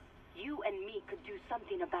marker, you and me could do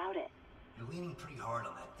something about it. You're leaning pretty hard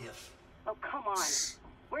on that if. Oh, come on.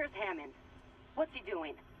 Where's Hammond? What's he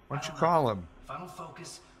doing? Why don't you call him? If I don't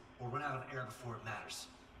focus, we'll run out of air before it matters.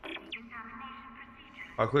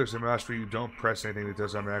 I'll clear some mastery. You don't press anything that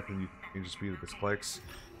does automatically. You can just speed with its clicks.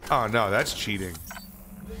 Oh no, that's cheating.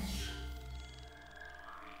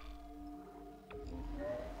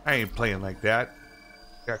 I ain't playing like that.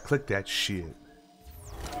 Gotta click that shit.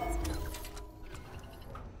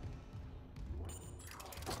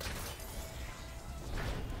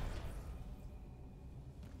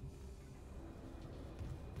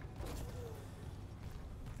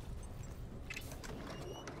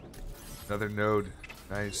 Another node.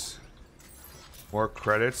 Nice. More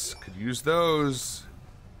credits. Could use those.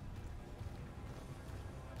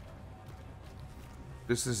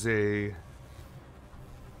 This is a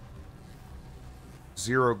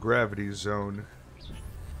zero gravity zone.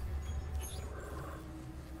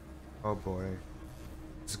 Oh boy.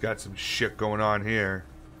 It's got some shit going on here.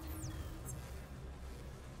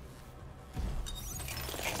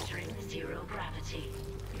 Entering zero gravity.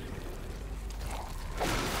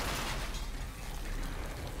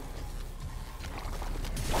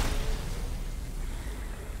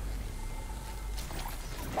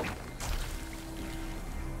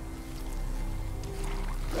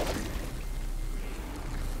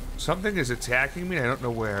 Something is attacking me. I don't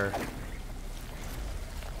know where.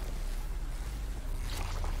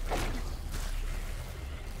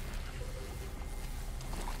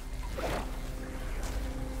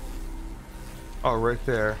 Oh, right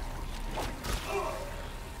there.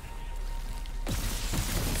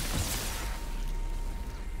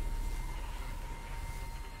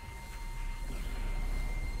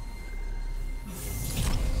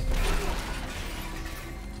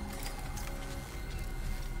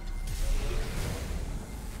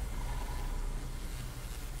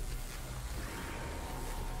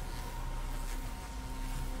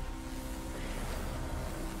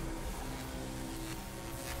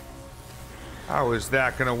 How is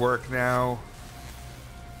that gonna work now?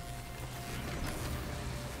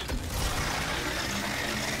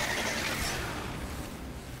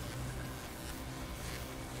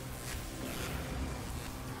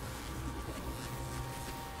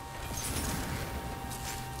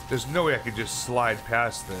 There's no way I could just slide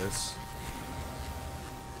past this.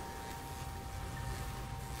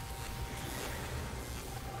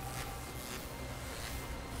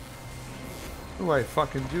 What do I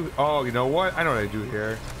fucking do? Oh, you know what? I know what I do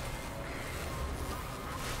here.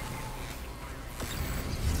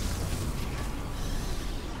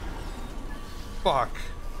 Fuck.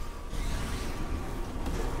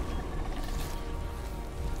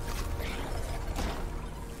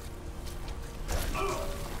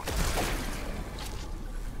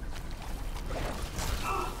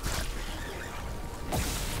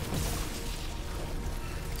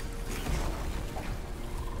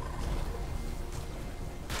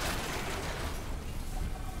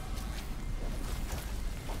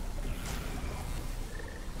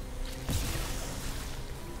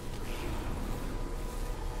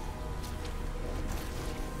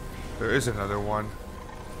 There is another one.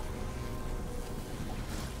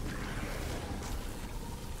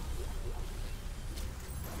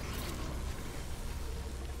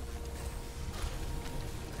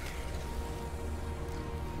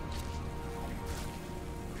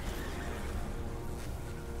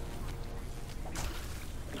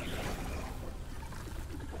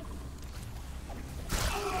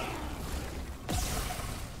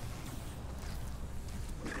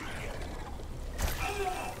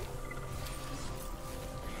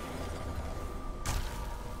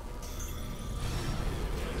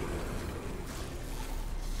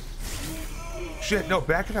 Shit, no,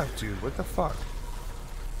 back it up, dude. What the fuck?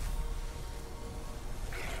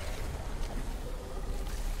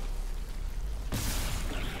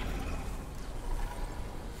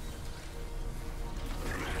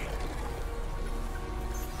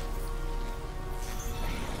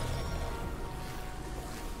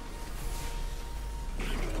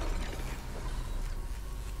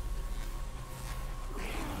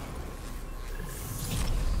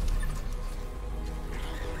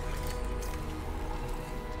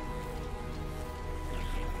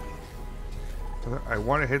 I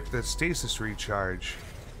want to hit the stasis recharge.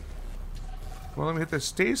 Well, let me hit the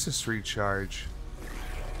stasis recharge.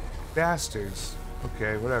 Bastards.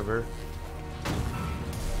 Okay, whatever.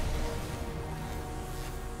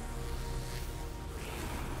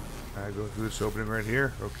 I go through this opening right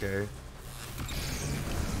here. Okay.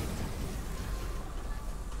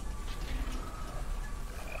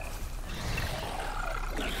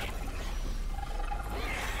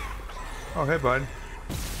 Oh, hey, bud.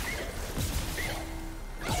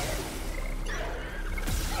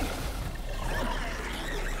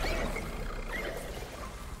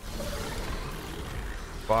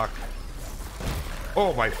 Fuck.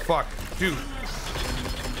 Oh my fuck, dude.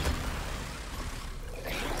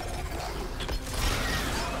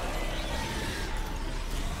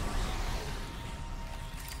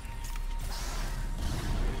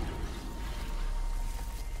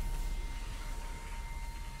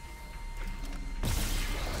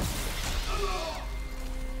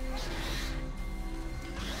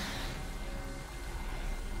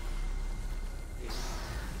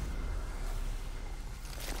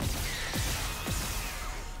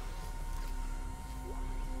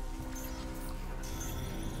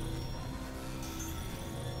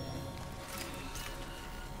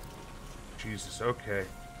 Jesus, okay.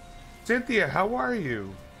 Cynthia, how are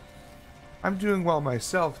you? I'm doing well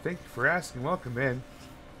myself. Thank you for asking. Welcome in. I'm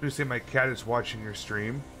gonna say my cat is watching your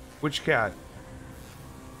stream. Which cat?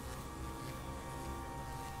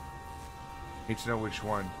 Need to know which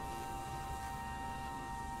one.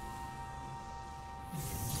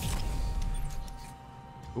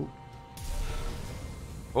 Ooh.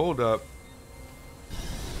 Hold up.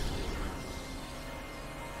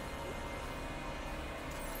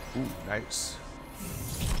 Ooh, nice.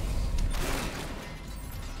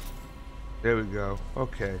 There we go.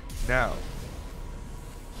 Okay, now.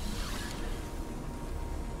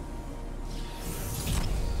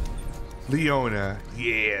 Leona,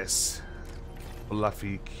 yes.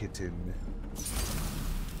 Fluffy kitten.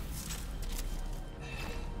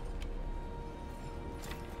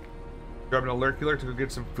 Grabbing a lurky lurk to go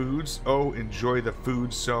get some foods. Oh, enjoy the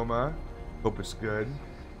food, Soma. Hope it's good.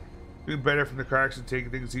 Doing better from the car accident, taking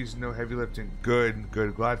things easy, no heavy lifting. Good,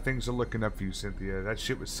 good. Glad things are looking up for you, Cynthia. That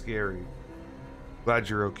shit was scary. Glad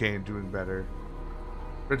you're okay and doing better.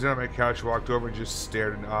 Sat down on my couch, walked over and just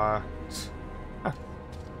stared in awe.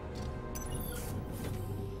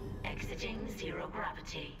 Exiting zero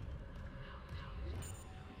gravity.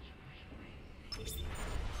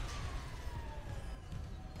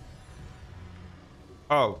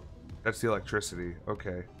 Oh, that's the electricity.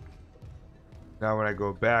 Okay. Now when I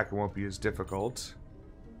go back, it won't be as difficult.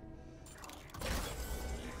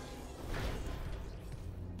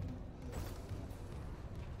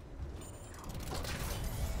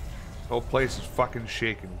 The whole place is fucking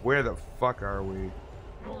shaking. Where the fuck are we?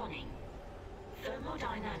 Warning.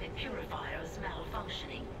 Thermodynamic purifiers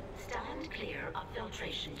malfunctioning. Stand clear of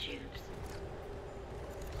filtration tubes.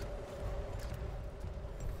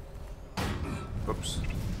 Oops.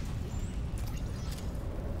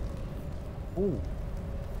 Ooh.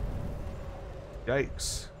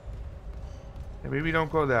 Yikes. Yeah, maybe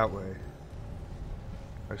don't go that way.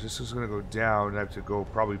 This is gonna go down. I have to go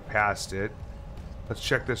probably past it. Let's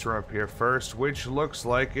check this room up here first, which looks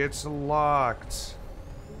like it's locked.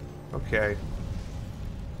 Okay.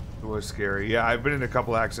 It was scary. Yeah, I've been in a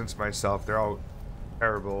couple accidents myself. They're all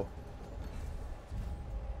terrible.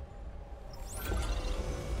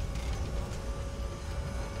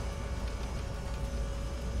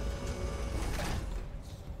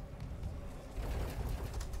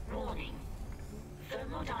 Warning.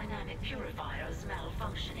 Thermodynamic purifiers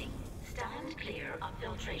malfunctioning. Stand clear of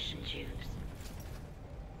filtration tubes.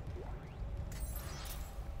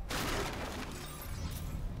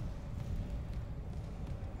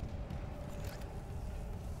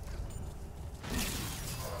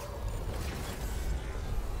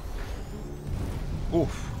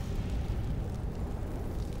 Oof.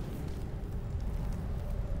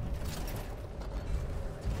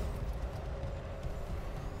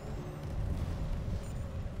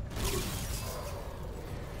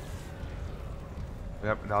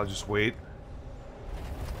 Yep, and I'll just wait.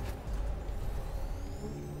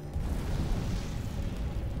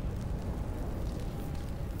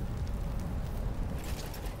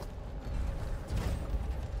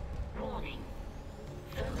 Warning.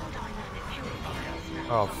 Thermodynamic purifiers malfunctioning.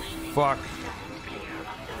 Oh, fuck. Stand clear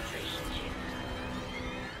of filtration tubes.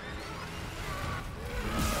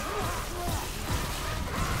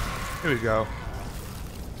 Here we go.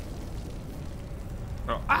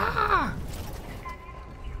 Oh, ah!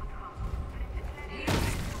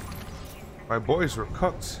 My boys were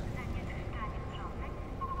cooked.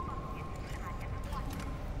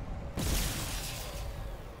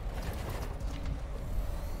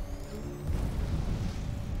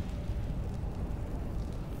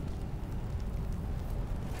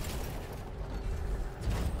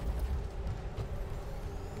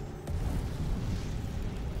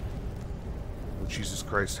 Oh, Jesus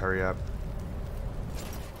Christ, hurry up.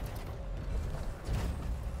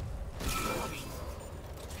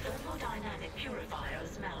 Thermodynamic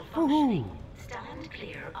malfunctioning. Stand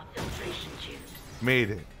clear of filtration tubes.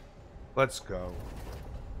 Made it. Let's go.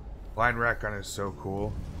 Line rack gun is so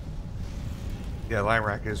cool. Yeah, line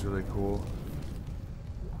rack is really cool.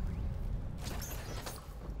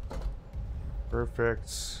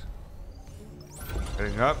 Perfect.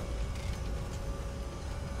 Heading up.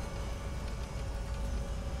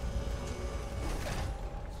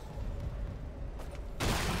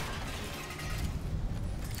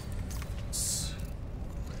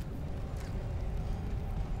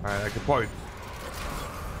 Alright, I could probably...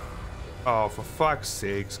 Oh, for fuck's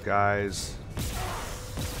sakes, guys.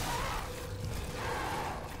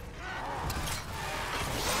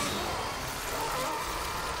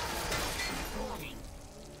 Warning.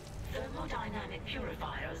 Thermodynamic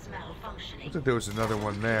purifiers malfunctioning. Looks like there was another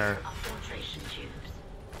one there. Of filtration tubes.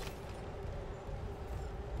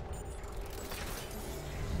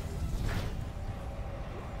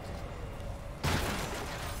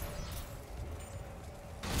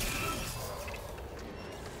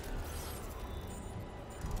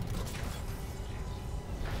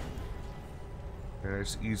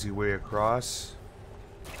 There's easy way across.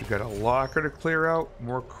 We got a locker to clear out.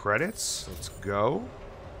 More credits. Let's go.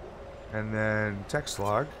 And then text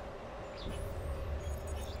log.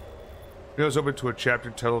 Goes open to a chapter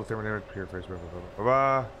titled Thermodynamic Purifiers. Blah, blah, blah, blah,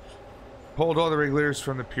 blah. Pulled all the regulators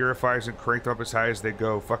from the purifiers and cranked them up as high as they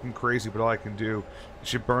go. Fucking crazy, but all I can do. It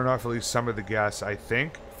should burn off at least some of the gas, I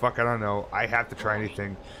think. Fuck, I don't know. I have to try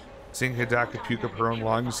anything. Seeing Hidaka puke up her own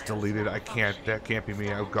lungs, deleted. I can't. That can't be me.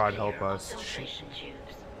 Oh, God help us. Shit.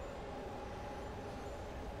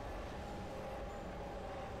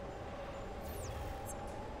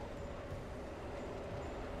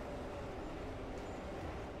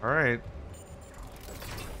 Alright.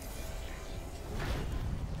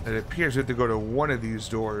 It appears we have to go to one of these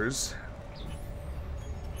doors.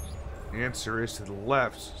 The answer is to the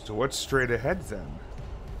left. So what's straight ahead then?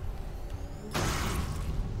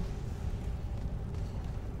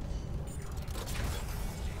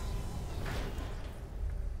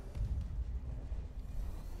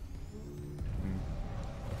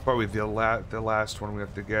 Probably the last one we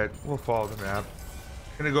have to get. We'll follow the map.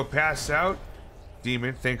 Gonna go pass out.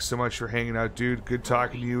 Demon, thanks so much for hanging out, dude. Good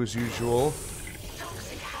talking to you as usual.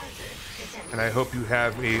 And I hope you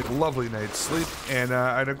have a lovely night's sleep and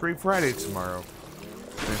a great Friday tomorrow.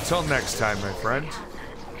 And until next time, my friend.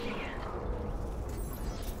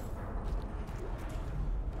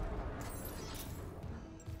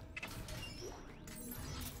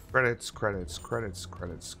 Credits, credits, credits,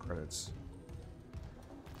 credits, credits.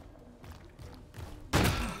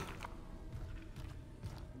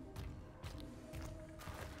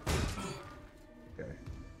 Okay.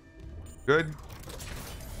 Good.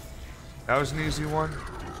 That was an easy one.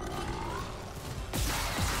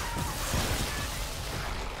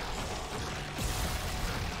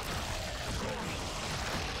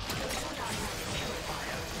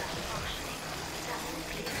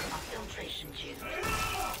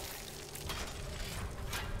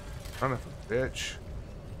 Son of a bitch.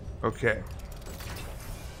 Okay.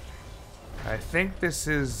 I think this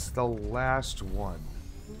is the last one.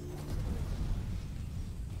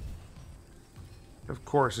 Of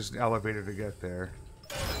course, there's an elevator to get there.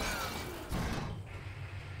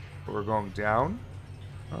 But we're going down?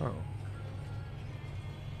 Oh.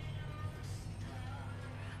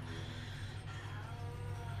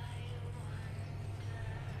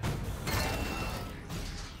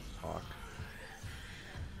 Talk.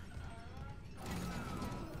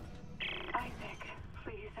 Isaac,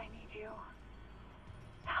 please, I need you.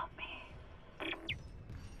 Help me.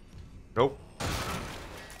 Nope.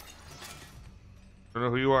 Don't know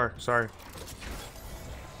who you are. Sorry.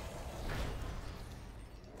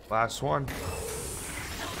 Last one.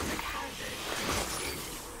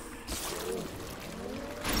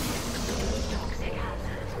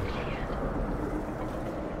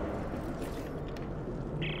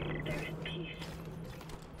 There's peace.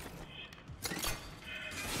 Thank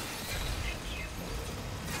you.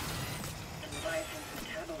 The Leviathan's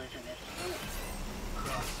metabolism is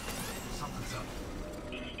slow. Something's up.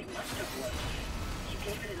 It must have worked. You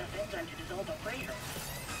gave it enough enzyme to dissolve a freighter.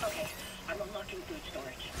 Okay, I'm unlocking food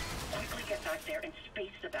storage. Quickly get back there and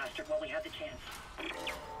space the bastard while we have the chance.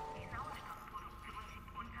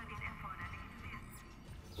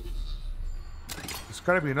 There's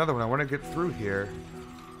gotta be another one. I want to get through here.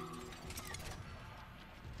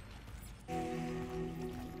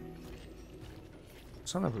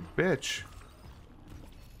 Son of a bitch.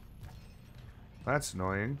 That's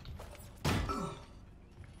annoying.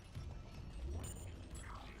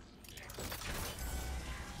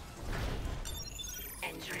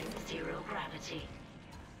 Entering zero gravity.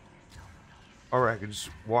 Alright, I can just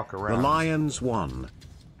walk around. The Lions won.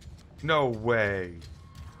 No way.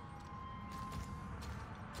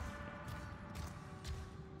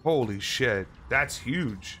 Holy shit. That's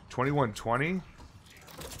huge. 21-20?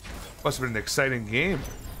 Must have been an exciting game.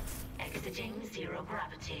 Exiting zero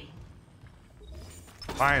gravity.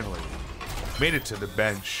 Finally. Made it to the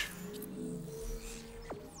bench.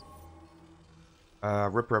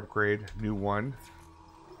 Ripper upgrade. New one.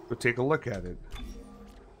 Go take a look at it.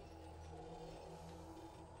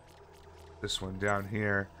 This one down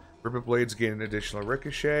here. Ripper blades gain an additional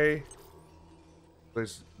ricochet.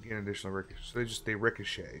 Blades gain additional ricochet. So they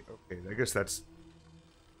ricochet. Okay, I guess that's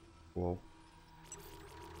cool.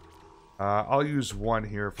 I'll use one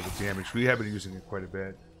here for the damage. We have been using it quite a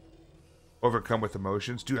bit. Overcome with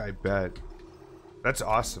emotions? Dude, I bet. That's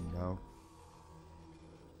awesome, though.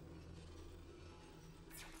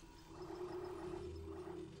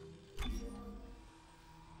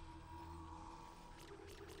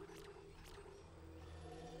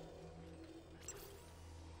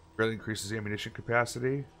 Really increases ammunition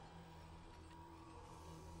capacity.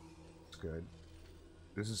 That's good.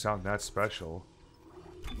 Doesn't sound that special.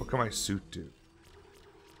 What can my suit do?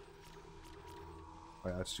 Oh,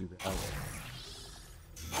 yeah, let's do that.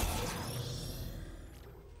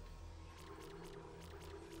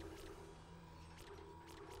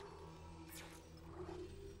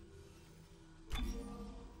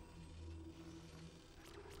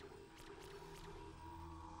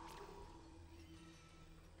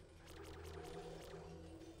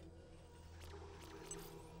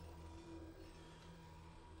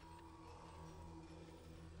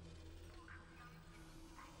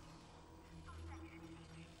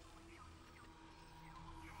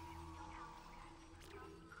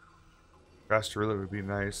 Faster reload would be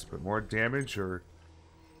nice, but more damage or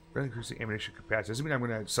really increasing ammunition capacity doesn't mean I'm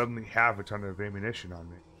going to suddenly have a ton of ammunition on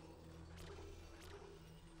me.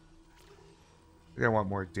 I think I want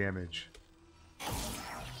more damage.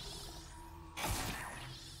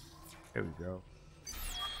 There we go.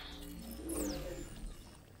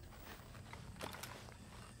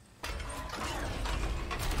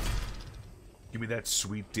 Give me that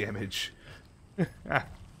sweet damage.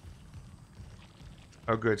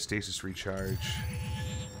 Oh good, stasis recharge.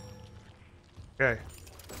 Okay.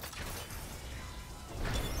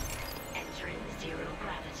 Entering zero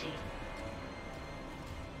gravity.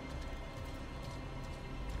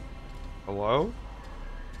 Hello?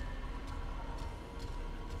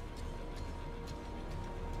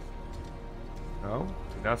 No?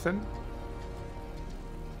 Nothing?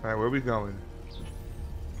 Alright, where are we going?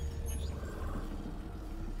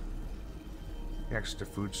 Next to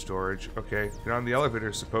food storage. Okay, get on the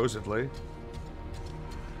elevator, supposedly.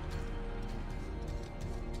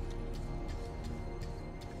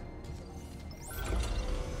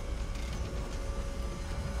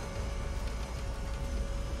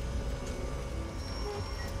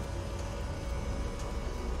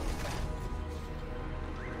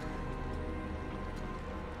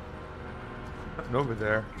 Nothing over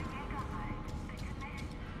there.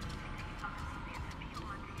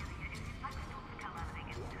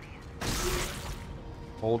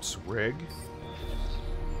 Holtz rig?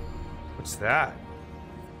 What's that?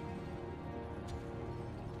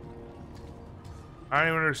 I don't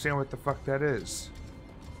even understand what the fuck that is.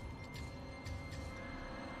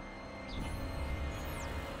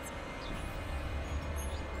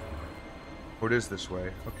 Oh, it is this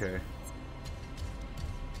way. Okay.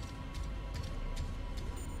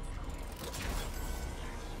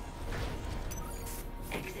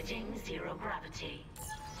 Exiting zero gravity.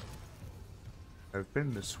 I've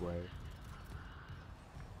been this way.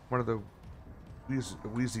 One of the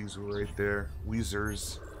Wheezies were right there.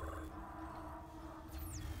 Weezers.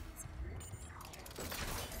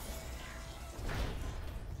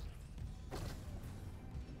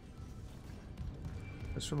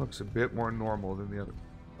 This one looks a bit more normal than the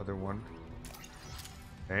other one.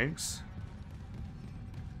 Thanks.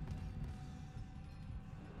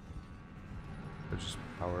 There's just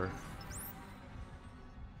power.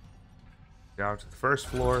 Down to the first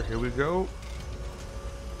floor. Here we go.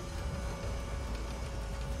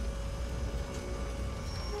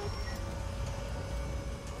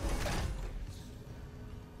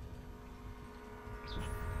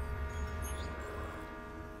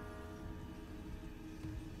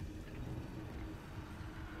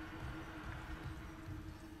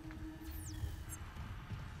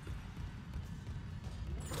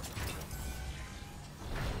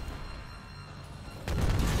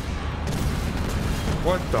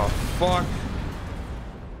 What the fuck?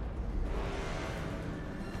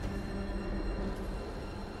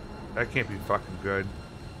 That can't be fucking good.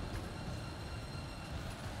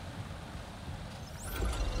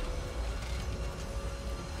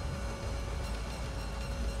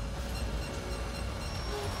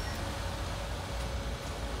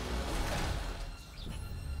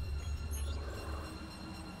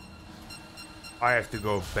 I have to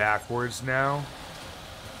go backwards now.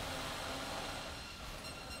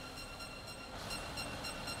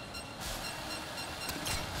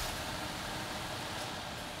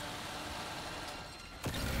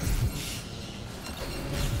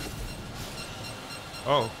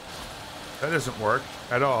 Oh, that doesn't work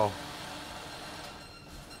at all.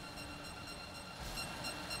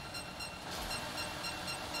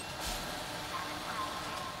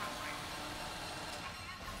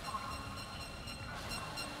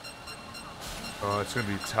 Oh, it's gonna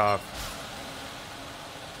be tough.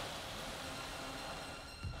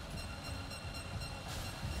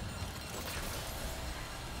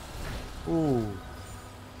 Ooh.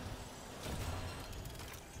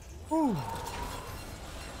 Ooh.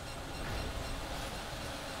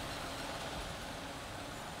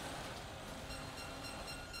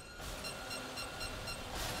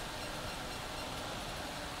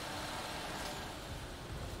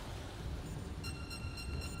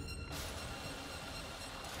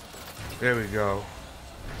 There we go.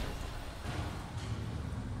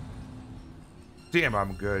 Damn,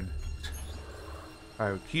 I'm good.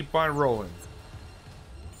 Alright, keep on rolling.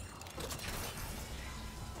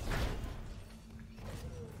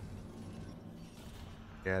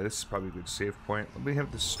 Yeah, this is probably a good save point. Let me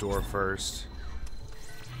have the store first.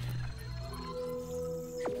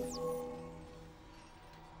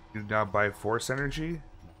 You now buy force energy.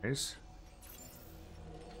 Nice.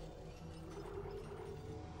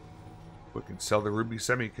 We can sell the ruby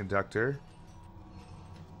semiconductor.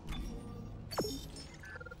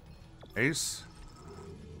 Nice.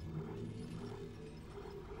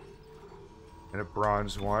 And a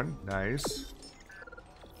bronze one. Nice.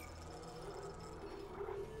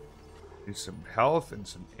 Need some health and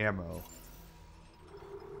some ammo.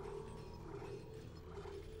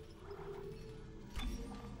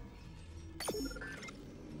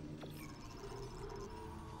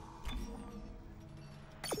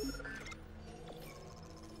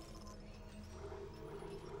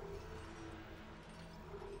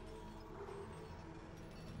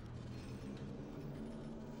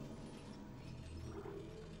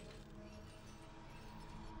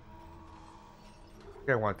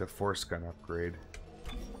 I want the force gun upgrade.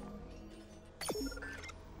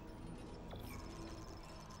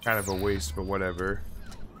 Kind of a waste, but whatever.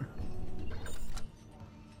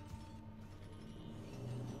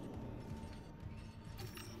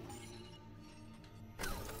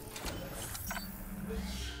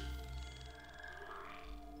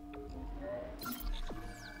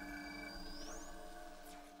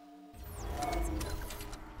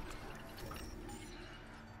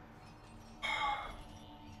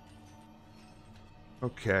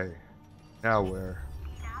 Okay, now where?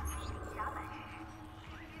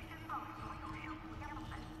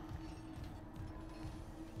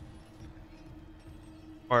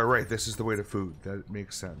 All right, this is the way to food. That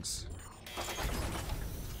makes sense.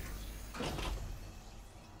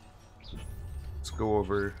 Let's go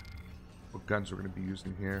over what guns we're going to be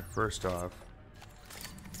using here. First off,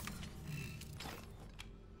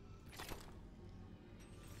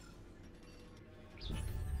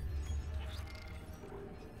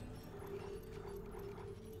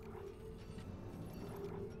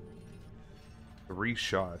 three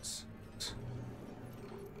shots.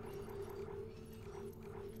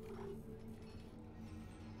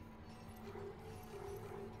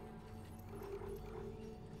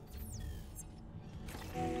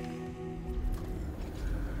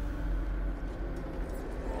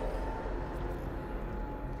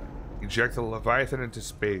 Eject the Leviathan into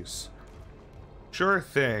space. Sure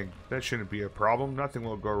thing. That shouldn't be a problem. Nothing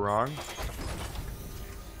will go wrong.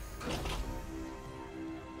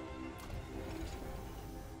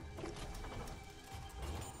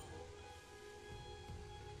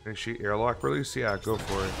 Initiate airlock release? Yeah, go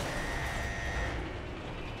for it.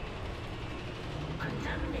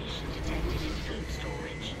 Contamination detected in food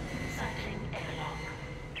storage. Cycling airlock.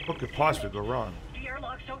 What could possibly go wrong? The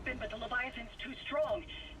airlock's open, but the Leviathan's too strong.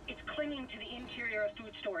 It's clinging to the interior of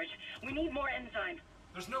food storage. We need more enzyme.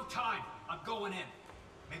 There's no time. I'm going in.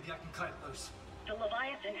 Maybe I can cut it loose. The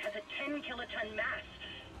Leviathan has a 10 kiloton mass.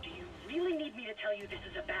 Do you really need me to tell you this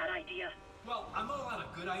is a bad idea? Well, I'm all out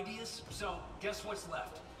of good ideas, so guess what's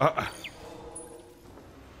left?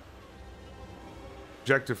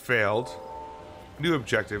 Objective failed. New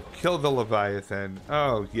objective, kill the Leviathan.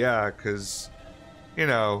 Oh, yeah, because, you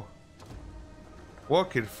know, what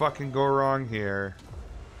could fucking go wrong here?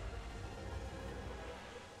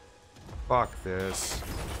 Fuck this.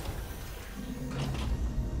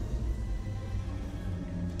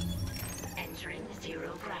 Entering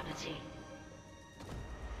zero gravity.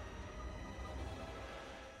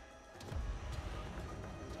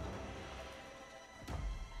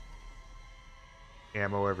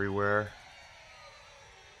 ammo everywhere.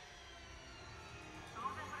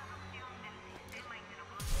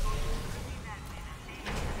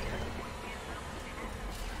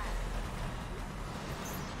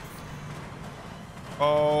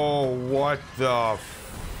 Oh, what the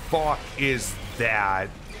fuck is that?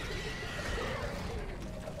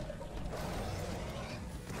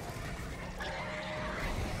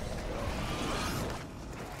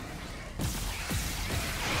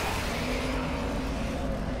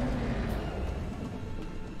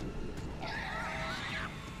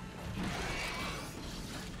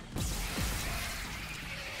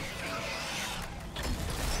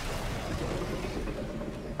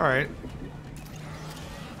 All right.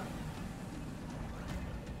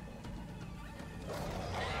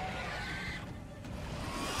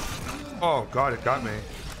 Oh god, it got me.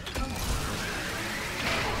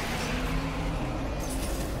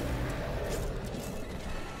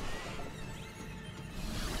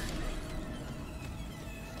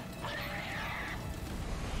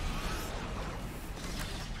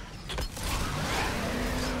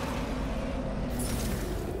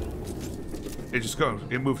 It just goes.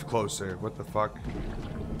 It moved closer. What the fuck?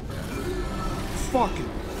 Fuck it.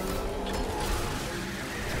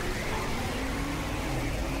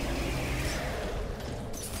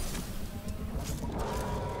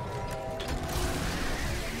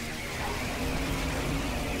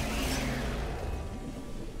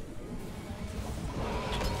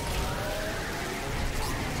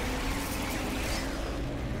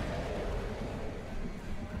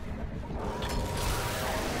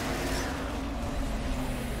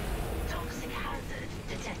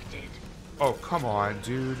 Oh, come on,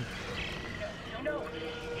 dude. No,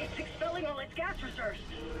 it's expelling all its gas reserves.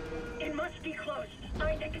 It must be close.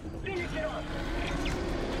 Isaac, finish it off.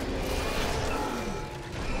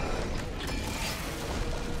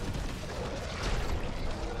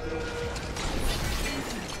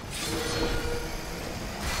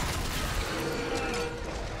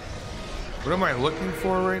 What am I looking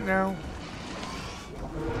for right now?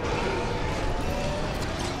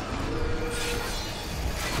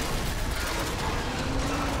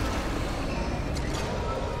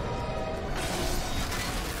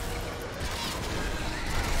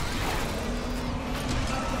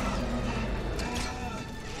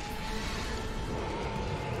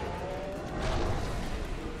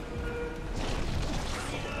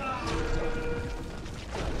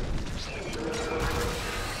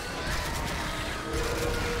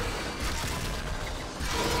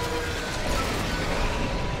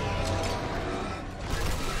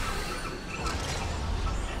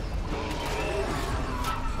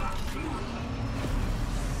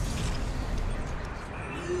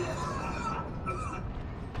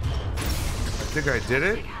 I think I did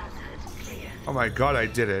it. Oh my god, I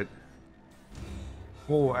did it.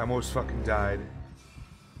 Oh, I almost fucking died.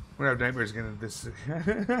 I'm gonna have nightmares again of this.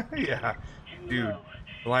 Yeah. Dude,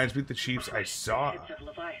 the Lions beat the Chiefs. I saw.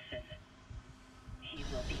 He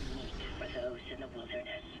will be meat for those in the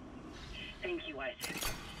wilderness. Thank you, Isaac.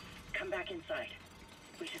 Come back inside.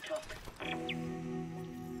 We should talk.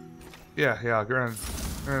 Yeah, I'll go around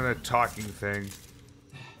that talking thing.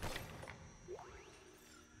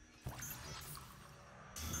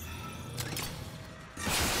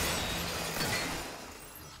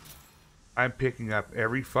 I'm picking up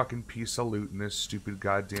every fucking piece of loot in this stupid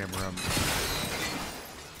goddamn room.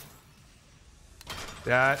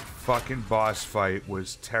 That fucking boss fight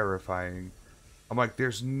was terrifying. I'm like,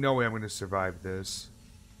 there's no way I'm going to survive this.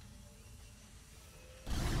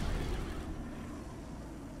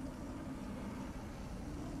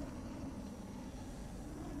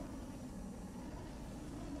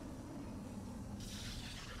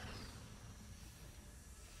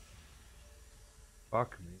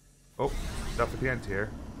 Fuck me. Oh, stuff at the end here.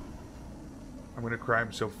 I'm gonna cry.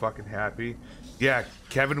 I'm so fucking happy. Yeah,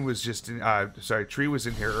 Kevin was just in, sorry, Tree was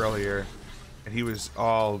in here earlier, and he was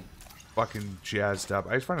all fucking jazzed up.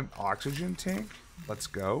 I just found an oxygen tank. Let's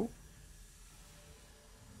go.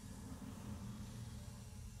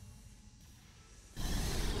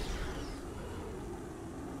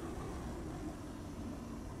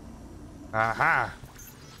 Aha!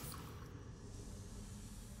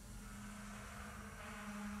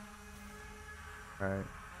 Alright,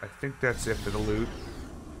 I think that's it for the loot.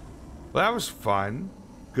 Well, that was fun.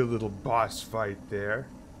 Good little boss fight there.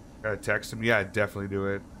 Gotta text him. Yeah, definitely do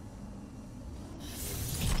it.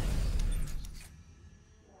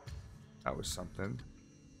 That was something.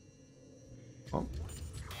 Oh,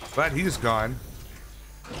 glad he's gone.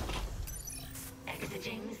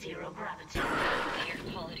 Exiting zero gravity. The air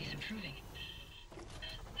quality's improving.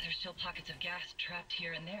 There's still pockets of gas trapped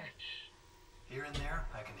here and there. Here and there,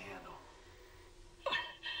 I can handle.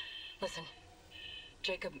 Listen,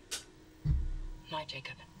 Jacob, my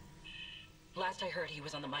Jacob. Last I heard, he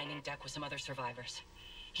was on the mining deck with some other survivors.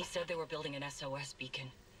 He said they were building an SOS beacon.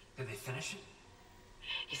 Did they finish it?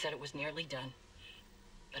 He said it was nearly done,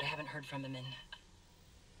 but I haven't heard from him in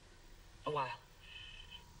a while.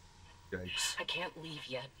 Yikes. I can't leave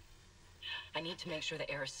yet. I need to make sure the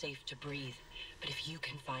air is safe to breathe. But if you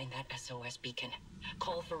can find that SOS beacon,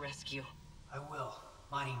 call for rescue. I will.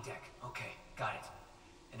 Mining deck. Okay, got it.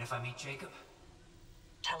 And if I meet Jacob?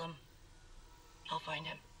 Tell him I'll find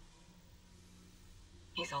him.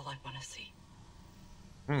 He's all I want to see.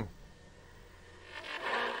 An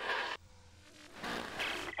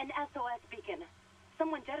SOS beacon.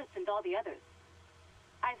 Someone jettisoned all the others.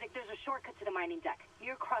 Isaac, there's a shortcut to the mining deck,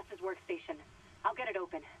 near Cross's workstation. I'll get it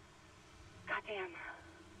open. Goddamn.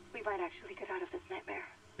 We might actually get out of this nightmare.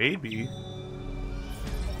 Maybe.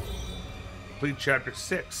 Complete Chapter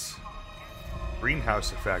 6.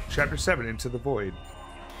 Greenhouse Effect. Chapter 7, Into the Void.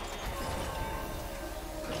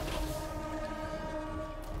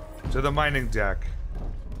 To the mining deck.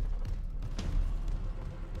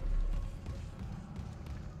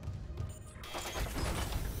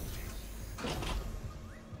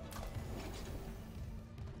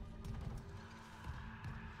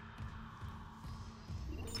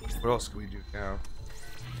 What else can we do now?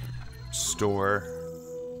 Store.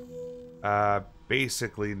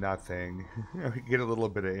 Basically nothing. We can get a little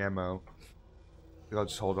bit of ammo. I think I'll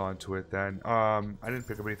just hold on to it then. I didn't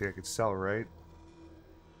pick up anything I could sell, right?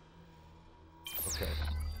 Okay.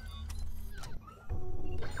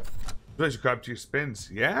 So you got up to your spins.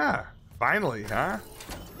 Yeah! Finally, huh?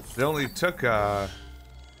 It only took 2+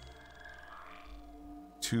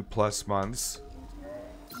 months.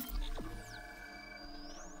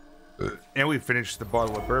 And we finished the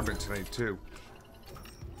bottle of bourbon tonight, too.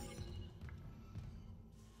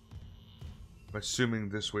 I'm assuming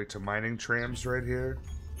this way to mining trams right here.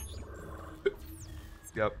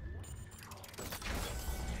 Yep.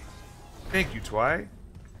 Thank you, Twy.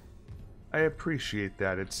 I appreciate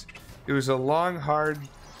that. It was a long, hard,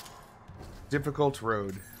 difficult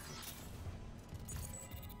road.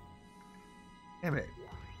 Damn it.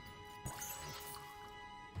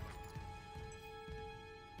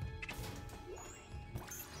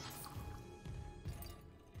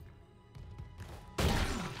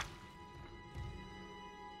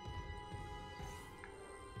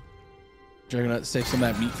 You're gonna save some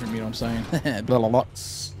of that meat from me, you know what I'm saying? Blah, blah, blah.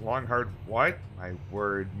 Long, hard, what? My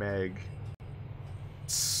word, Meg.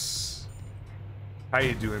 How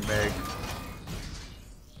you doing, Meg?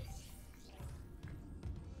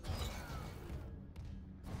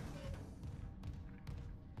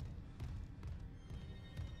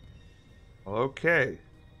 Okay.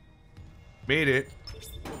 Made it.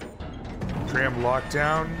 Tram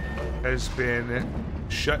lockdown has been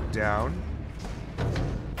shut down.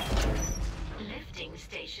 Lifting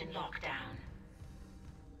station lockdown.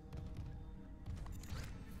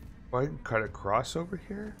 Oh, I can cut across over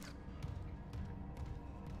here?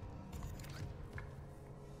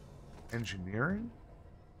 Engineering?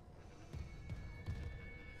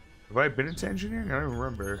 Have I been into engineering? I don't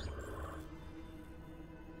remember.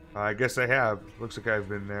 I guess I have. Looks like I've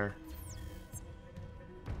been there.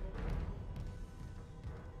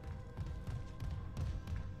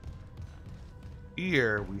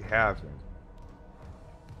 Here we haven't.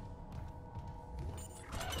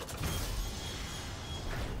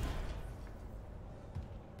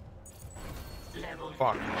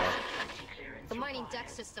 Fuck. The mining deck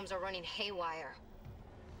systems are running haywire.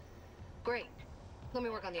 Great. Let me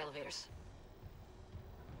work on the elevators.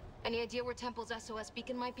 Any idea where Temple's SOS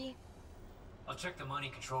beacon might be? I'll check the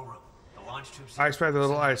mining control room. The launch tubes. I spy the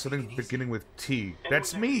little eye, something beginning with T.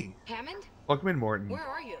 That's me! Hammond? Welcome in, Morton. Where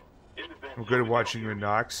are you? I'm good at watching you in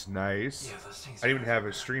Nox. Nice. I didn't even have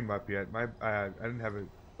a stream up yet. I didn't have a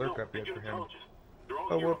lurk up yet for him.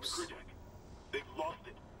 Oh, whoops. They've lost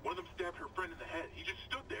it. One of them stabbed her friend in the head. He just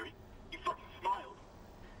stood there. He fucking smiled.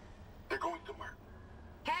 They're going somewhere.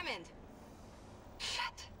 Hammond!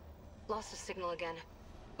 Shit. Lost the signal again.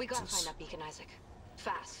 We gotta find that beacon, Isaac.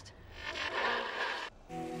 Fast.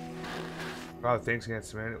 Wow, thanks,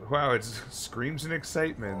 handsome man. Wow, it screams in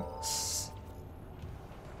excitement.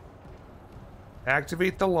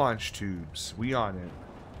 Activate the launch tubes. We on it.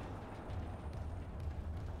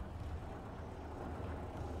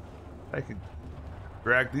 I can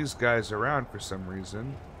drag these guys around for some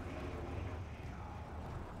reason.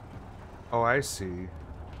 Oh, I see.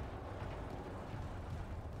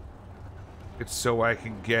 It's so I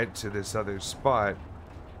can get to this other spot,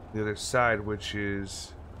 the other side, which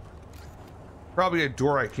is Probably a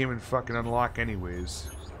door I can't even fucking unlock anyways.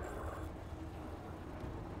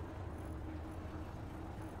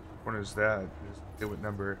 What is that? What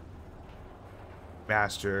number?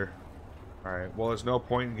 Master. Alright, well there's no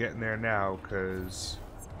point in getting there now, because...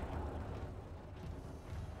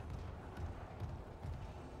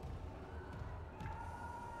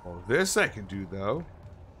 Well, this I can do, though.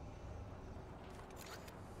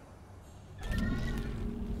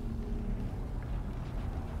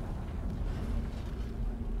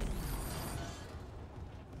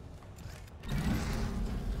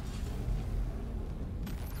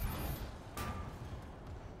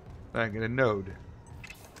 I get a node.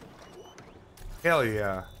 Hell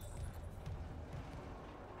yeah.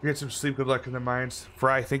 Get some sleep. Good luck in the mines.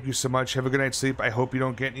 Fry, thank you so much. Have a good night's sleep. I hope you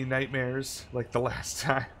don't get any nightmares like the last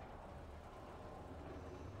time.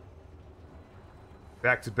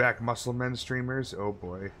 Back-to-back muscle men streamers. Oh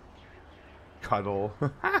boy. Cuddle.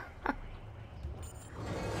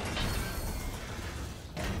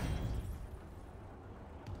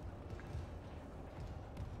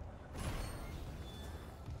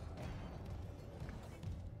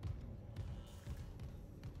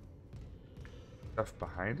 Stuff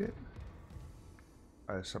behind it?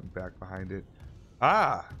 There's something back behind it.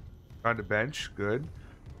 Ah! Found a bench. Good.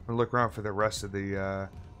 I'm gonna look around for the rest of the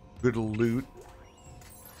good loot.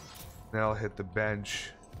 Then I'll hit the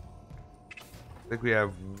bench. I think we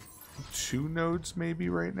have 2 nodes maybe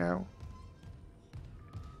right now.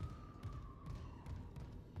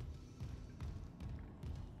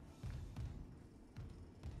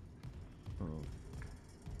 Oh.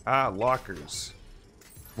 Ah, lockers.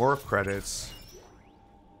 More credits.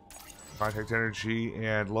 Contact energy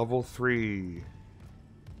and level 3.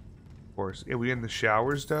 Of course. Are we in the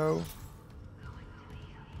showers though?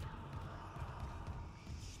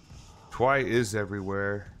 Twi is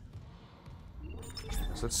everywhere.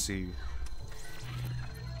 So let's see.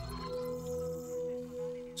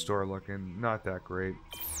 Store looking not that great.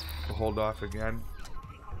 We'll hold off again.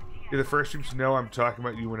 You're the first to know I'm talking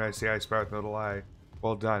about you when I say I spy with no lie.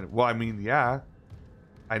 Well done. Well, I mean, yeah.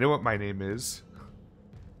 I know what my name is.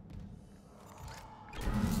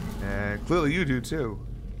 And clearly you do too.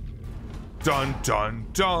 Dun dun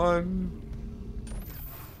dun!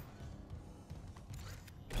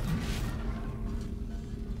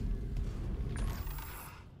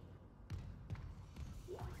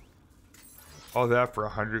 All that for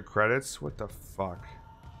 100 credits? What the fuck?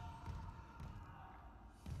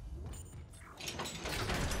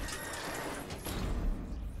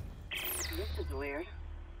 This is weird.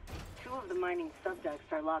 2 of the mining subducts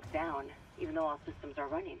are locked down, even though all systems are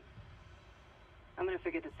running. I'm gonna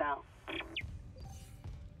figure this out.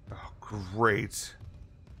 Oh, great.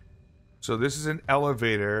 So this is an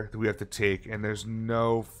elevator that we have to take, and there's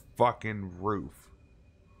no fucking roof.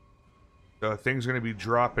 So things are going to be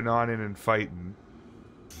dropping on in and fighting.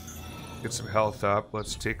 Get some health up.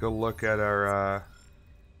 Let's take a look at our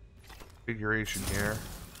configuration here.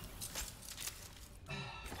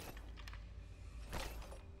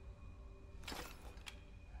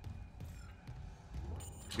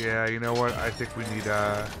 Yeah, you know what? I think we need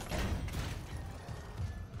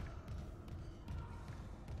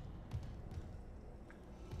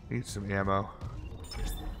some ammo.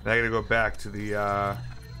 And I gotta go back to the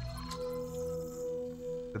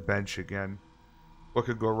bench again. What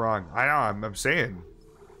could go wrong? I know, I'm saying.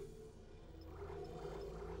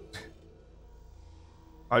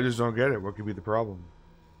 I just don't get it. What could be the problem?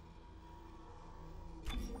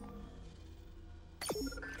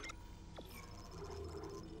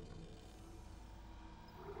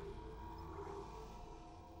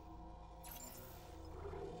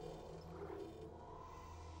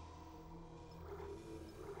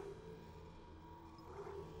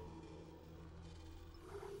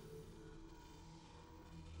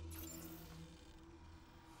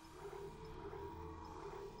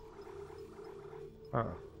 Oh.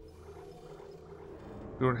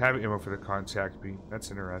 We don't have ammo for the contact beam. That's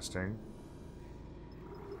interesting.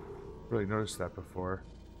 Really noticed that before.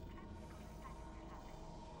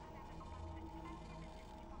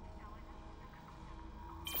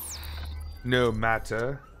 No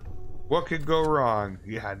matter. What could go wrong?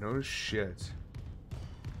 Yeah, no shit.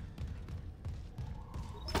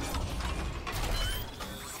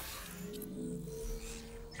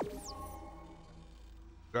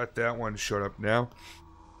 Got that one showed up now.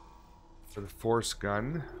 For the force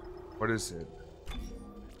gun. What is it?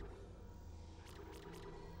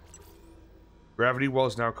 Gravity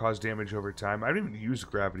wells now cause damage over time. I haven't even used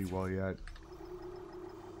gravity well yet.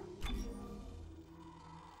 I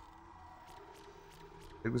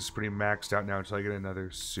think this is pretty maxed out now until I get another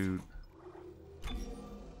suit.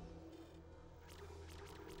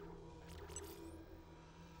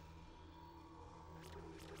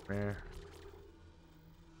 Man.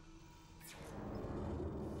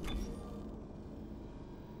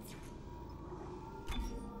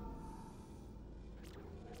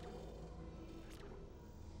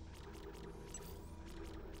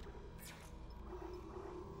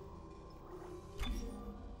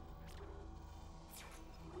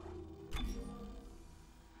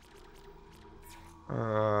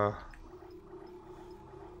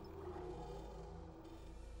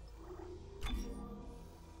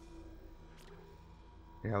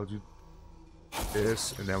 Yeah, I'll do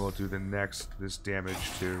this, and then we'll do this damage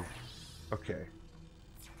too. Okay.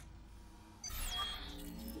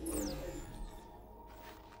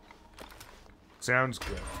 Sounds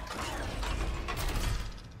good.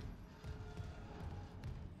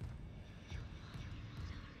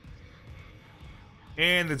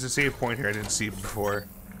 And there's a save point here I didn't see before.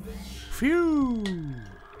 Phew!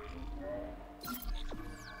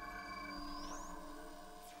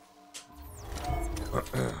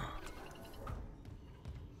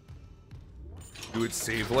 Do it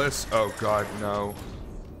saveless? Oh god, no.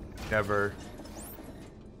 Never.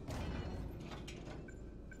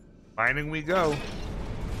 Mining we go.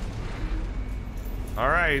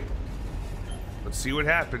 Alright. Let's see what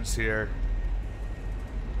happens here.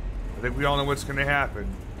 I think we all know what's gonna happen.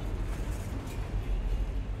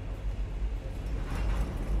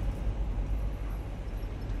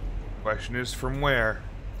 Question is from where?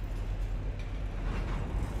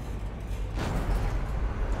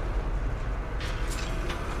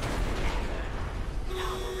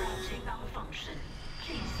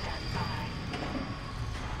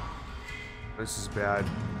 This is bad.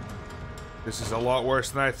 This is a lot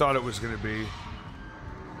worse than I thought it was gonna be.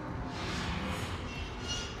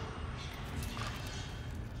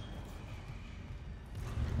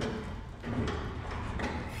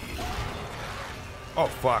 Oh,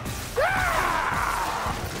 fuck.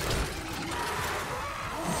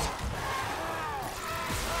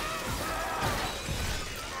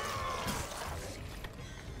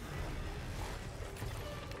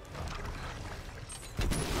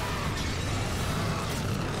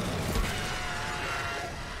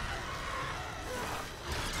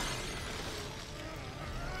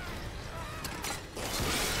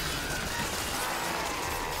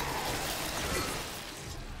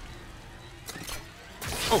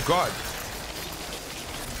 Oh god.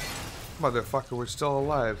 Motherfucker, we're still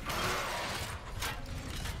alive.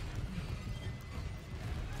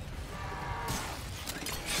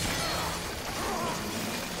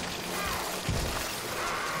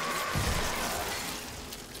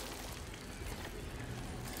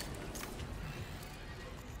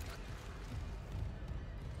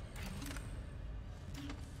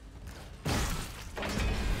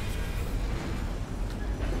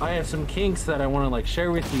 I have some kinks that I want to like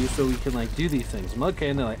share with you so we can like do these things. I'm okay,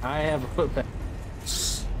 and they're like, I have a foot peg.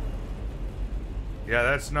 Yeah,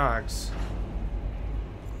 that's Nox.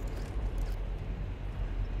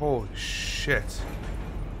 Holy shit.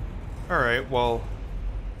 Alright, well,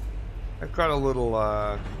 I got a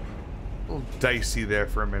little dicey there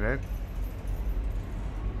for a minute.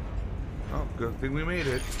 Oh, good thing we made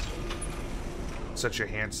it. Such a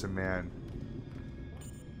handsome man.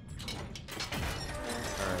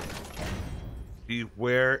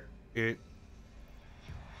 Where it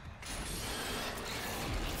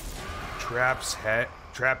traps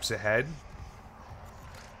ahead.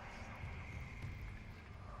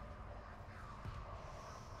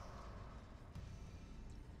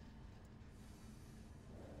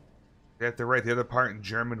 They have to write the other part in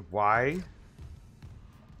German. Why?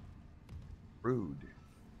 Rude.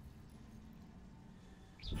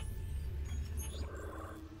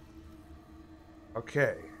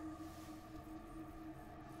 Okay.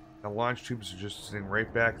 The launch tubes are just sitting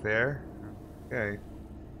right back there. Okay.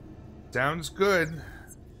 Sounds good.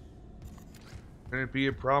 Couldn't be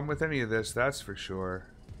a problem with any of this, that's for sure.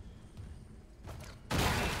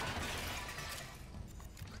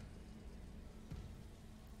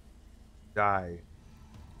 Die.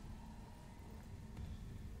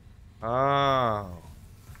 Oh.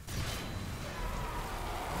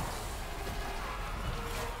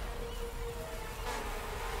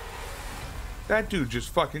 That dude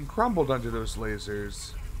just fucking crumbled under those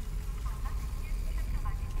lasers.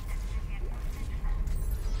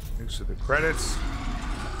 Thanks for the credits.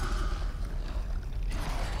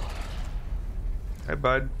 Hey,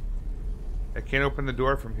 bud. I can't open the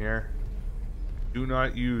door from here. Do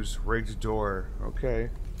not use rigged door. Okay.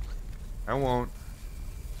 I won't.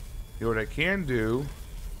 You know what I can do?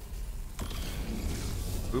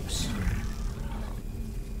 Oops.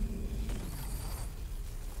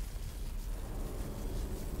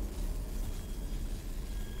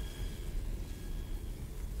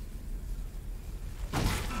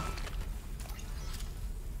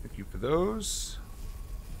 grab those.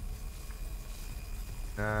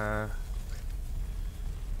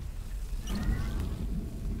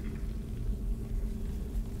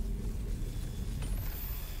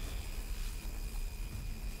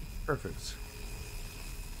 Perfect.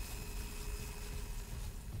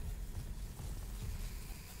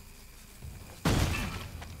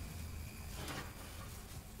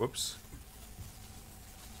 Whoops.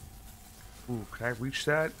 Ooh, can I reach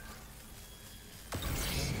that?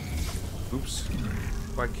 Oops.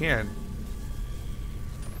 Oh, I can.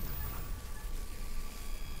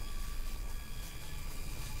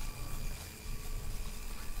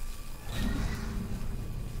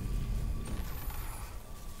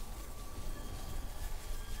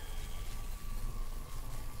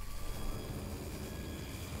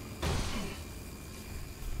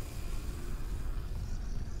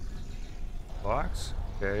 Blocks?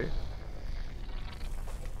 Okay.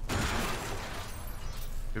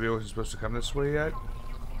 Maybe I wasn't supposed to come this way yet?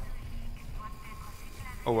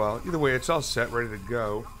 Oh well, either way, it's all set, ready to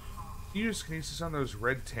go. Can you use kinesis on those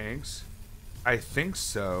red tanks? I think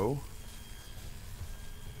so.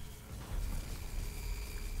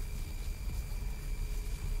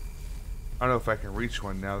 I don't know if I can reach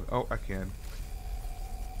one now. Oh, I can.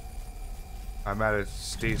 I'm out of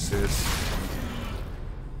stasis.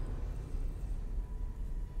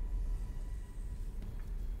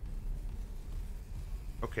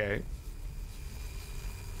 Okay.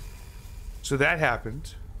 So that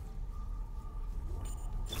happened.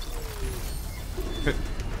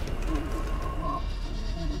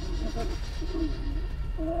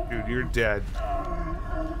 Dude, you're dead.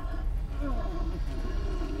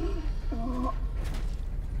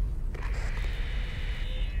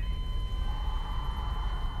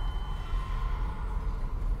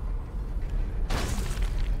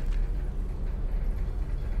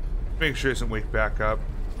 Make sure he doesn't wake back up.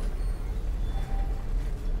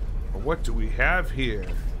 But what do we have here?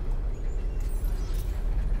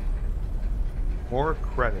 More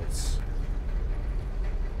credits.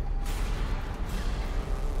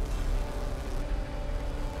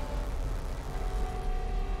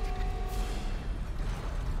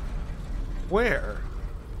 Where?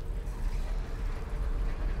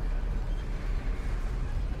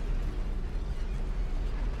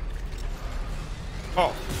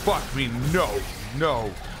 Oh, fuck me, no, no.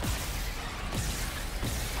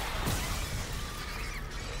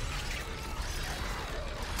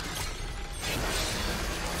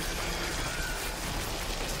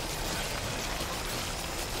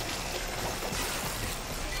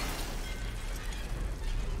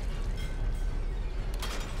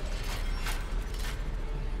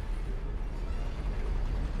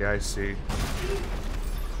 Yeah, I see.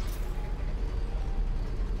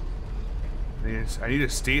 I need a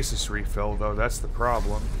stasis refill, though. That's the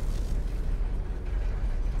problem.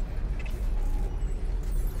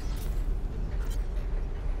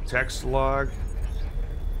 Text log.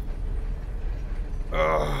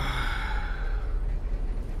 Ugh.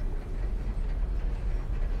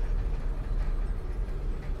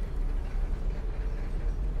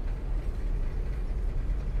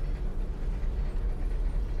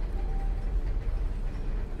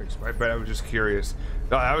 I bet I was just curious.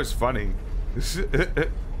 No, that was funny.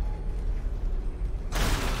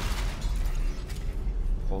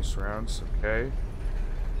 Pulse rounds, okay.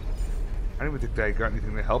 I don't even think that I got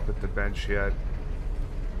anything to help at the bench yet.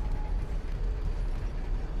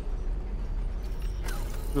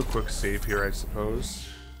 Do a quick save here, I suppose.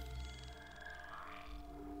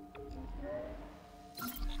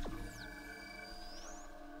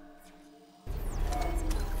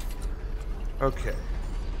 Okay.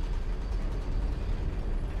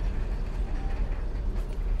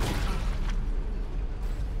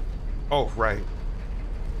 Oh, right.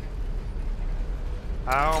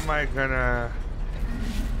 How am I gonna...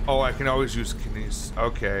 Oh, I can always use kinesis.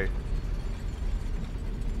 Okay.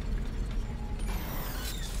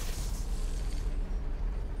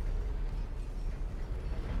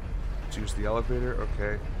 Let's use the elevator.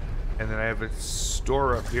 Okay. And then I have a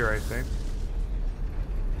store up here, I think.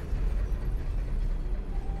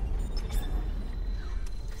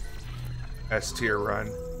 S tier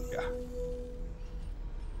run. Yeah.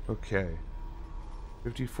 Okay.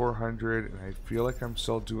 5,400, and I feel like I'm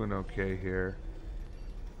still doing okay here.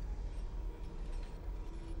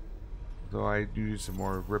 Though I do need some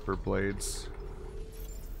more Ripper blades.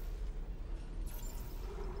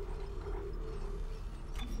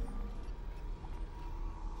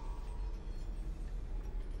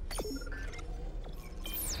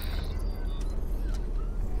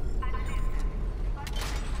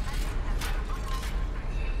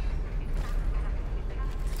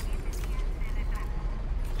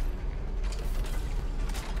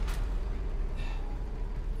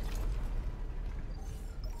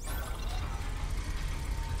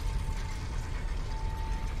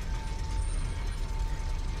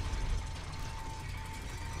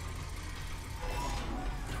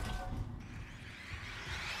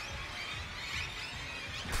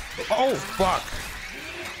 Oh, fuck.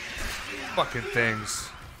 Fucking things.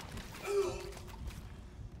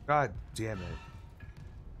 God damn it.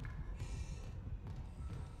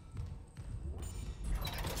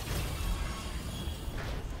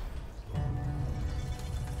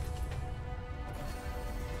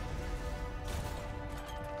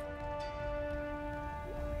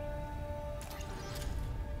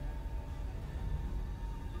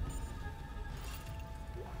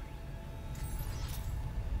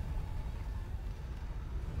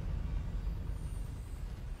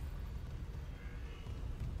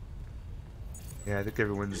 Yeah, I think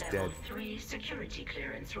everyone's dead. Level 3 security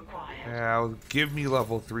clearance required. Yeah, give me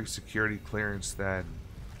level 3 security clearance then.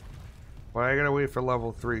 Why I gotta wait for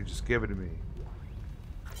level 3? Just give it to me.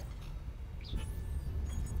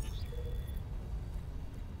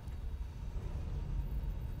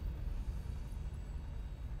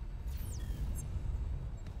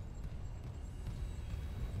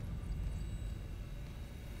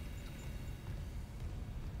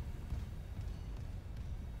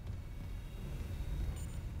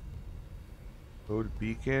 Load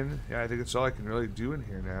beacon. Yeah, I think that's all I can really do in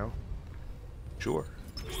here now. Sure.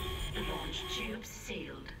 Launch tubes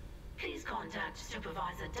sealed. Please contact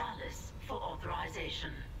Supervisor Dallas for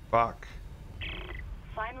authorization. Fuck.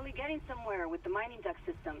 Finally getting somewhere with the mining duct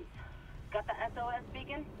systems. Got the SOS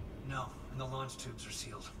beacon? No, and the launch tubes are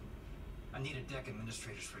sealed. I need a deck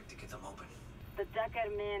administrator's rig to get them open. The deck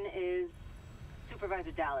admin is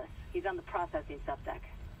Supervisor Dallas. He's on the processing subdeck.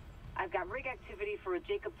 I've got rig activity for a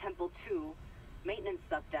Jacob Temple 2 maintenance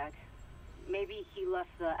subdeck. Maybe he left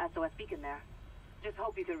the SOS beacon there. Just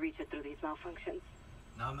hope you can reach it through these malfunctions.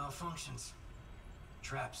 Not malfunctions.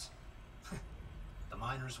 Traps. The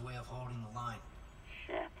miner's way of holding the line.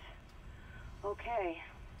 Shit. Okay.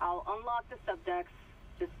 I'll unlock the subdecks.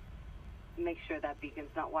 Just make sure that beacon's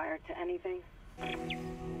not wired to anything.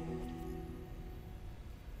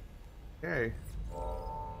 Okay.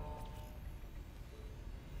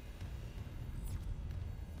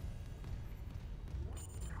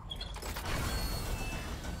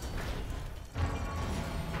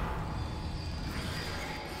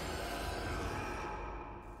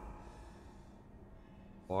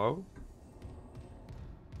 Hello?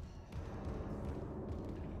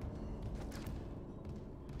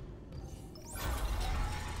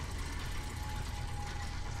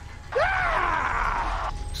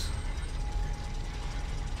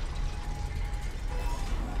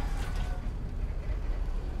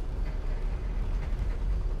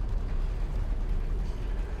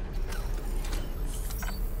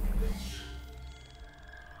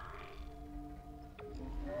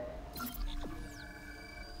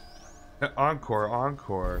 Encore,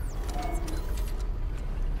 encore.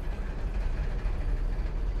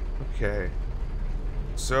 Okay.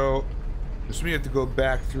 So, just we have to go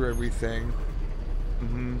back through everything.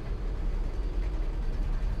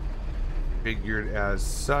 Figured as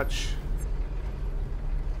such.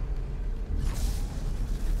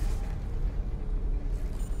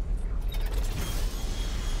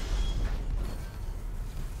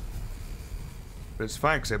 But it's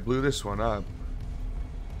fine because I blew this one up.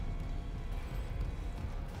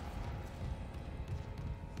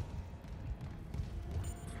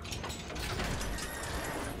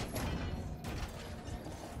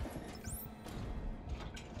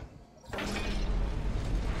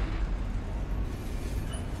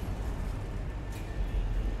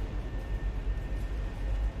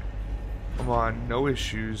 Come on, no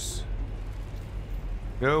issues.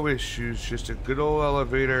 No issues, just a good old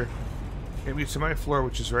elevator. Get me to my floor,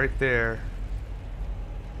 which is right there.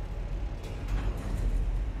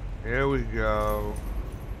 There we go.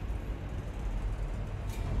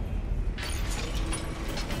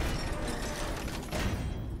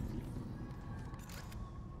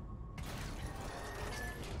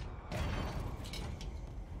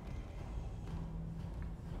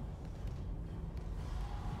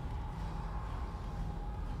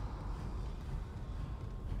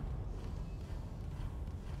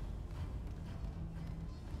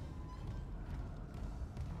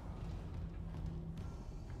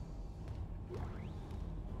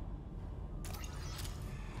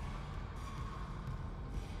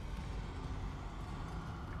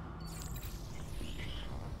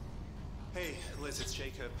 Hey, Liz, it's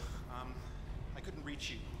Jacob. I couldn't reach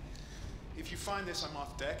you. If you find this, I'm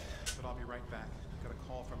off deck, but I'll be right back. I got a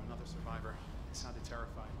call from another survivor. He sounded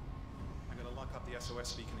terrified. I'm gonna lock up the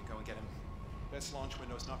SOS beacon and go and get him. Best launch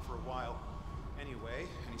window's not for a while. Anyway,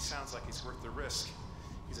 and he sounds like he's worth the risk.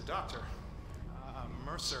 He's a doctor.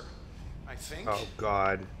 Mercer, I think. Oh,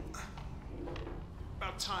 God.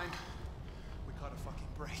 About time we caught a fucking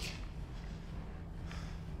break.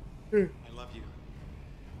 I love you.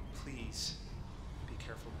 Please be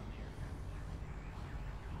careful down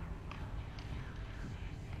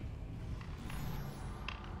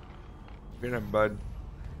here. Get him, bud.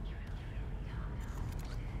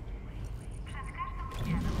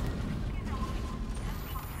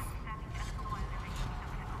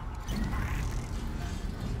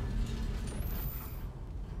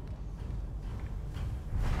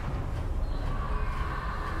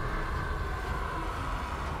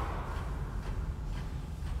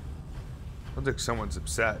 Sounds like someone's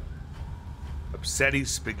upset. Upsetty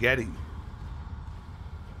spaghetti.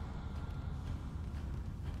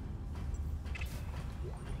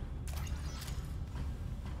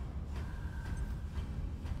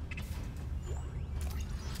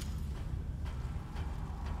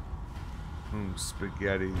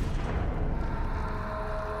 Spaghetti.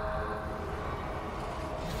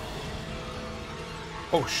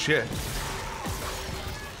 Oh shit.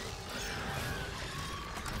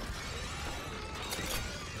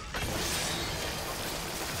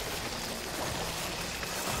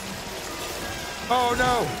 Oh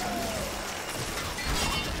no.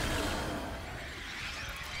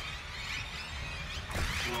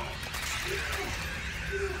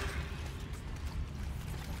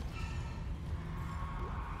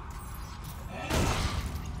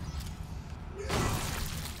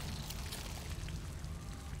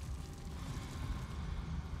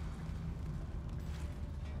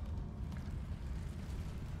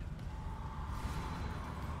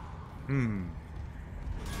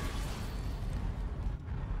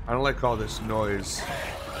 I don't like all this noise.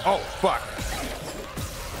 Oh, fuck.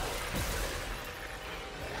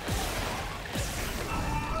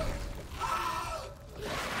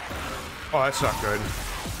 Oh, that's not good.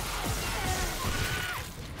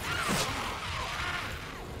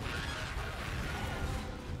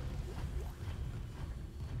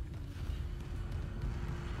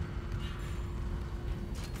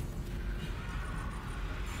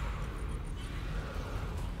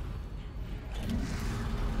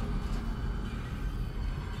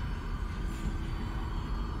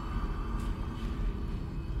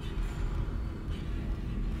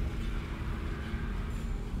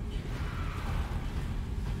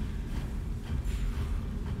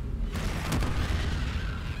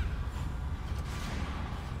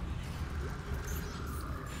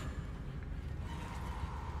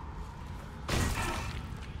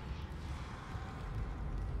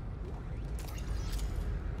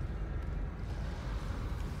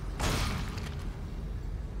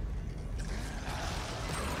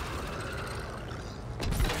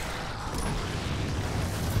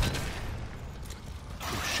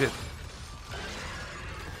 Shit.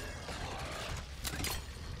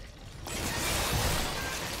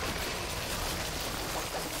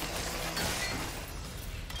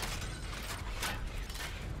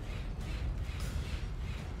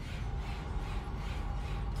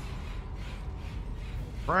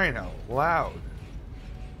 Crying out loud.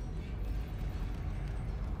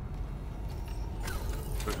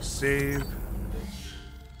 Quick save.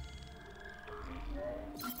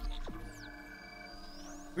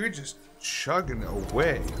 We're just chugging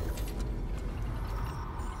away.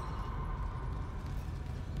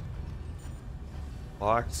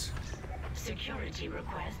 Locked. Security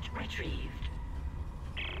request retrieved.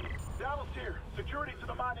 Dallas here. Security to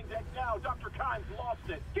the mining deck now. Dr. Kimes lost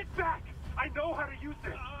it. Get back! I know how to use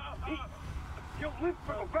it. He'll live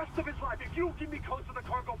for the rest of his life if you don't give me codes to the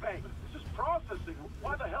cargo bay. This is processing.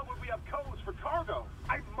 Why the hell would we have codes for cargo?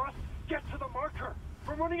 I must get to the marker.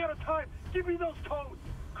 We're running out of time. Give me those codes.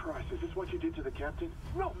 Christ, is this what you did to the captain?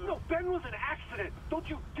 No, Ben was an accident. Don't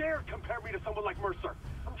you dare compare me to someone like Mercer.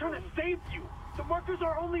 I'm trying to save you. The marker's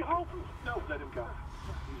our only hope. No, let him go.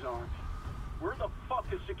 He's armed. Where the fuck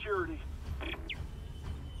is security?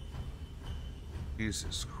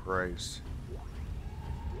 Jesus Christ.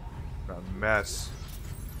 What a mess.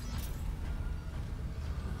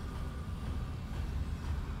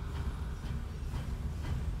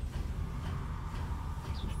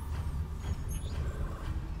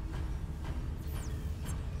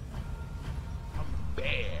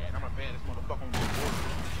 I'm a baddest motherfucker on the board.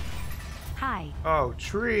 Hi. Oh,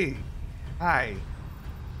 Tree. Hi.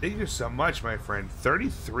 Thank you so much, my friend.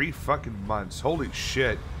 33 fucking months. Holy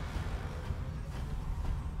shit.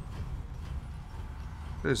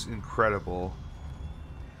 This is incredible.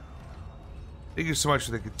 Thank you so much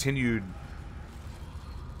for the continued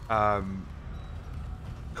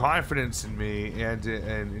confidence in me and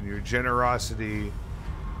in your generosity.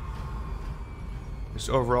 Just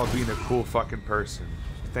overall being a cool fucking person.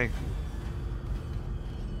 Thank you.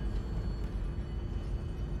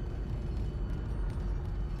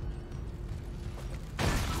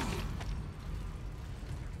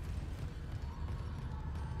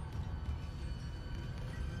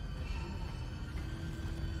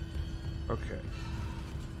 Okay.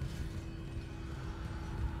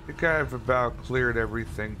 I think I've about cleared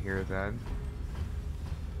everything here then.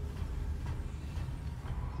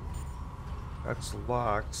 That's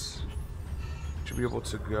locked. Should be able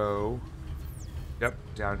to go. Yep,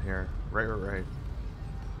 down here. Right.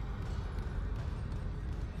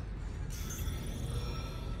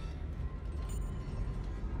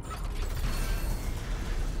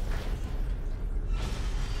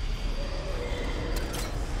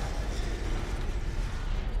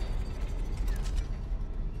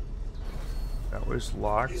 That was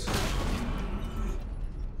locked.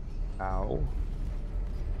 Ow.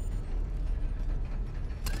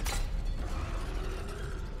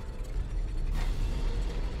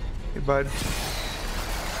 Hey, bud.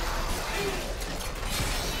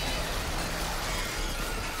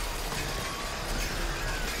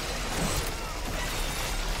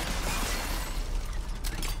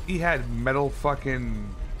 He had metal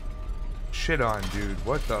fucking shit on, dude.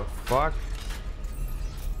 What the fuck?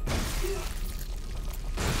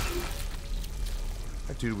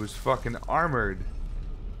 That dude was fucking armored.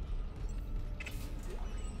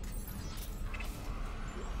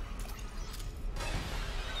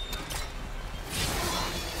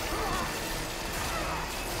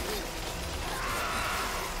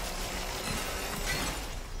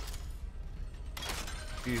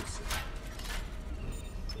 Jeez.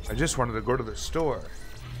 I just wanted to go to the store.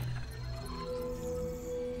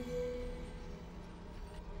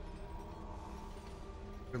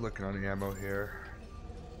 We're looking on the ammo here.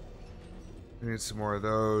 We need some more of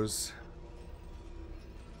those.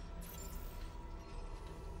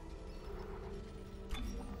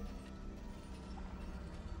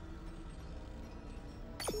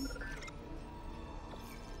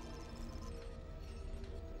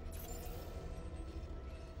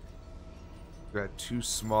 We got 2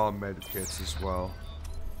 small med kits as well.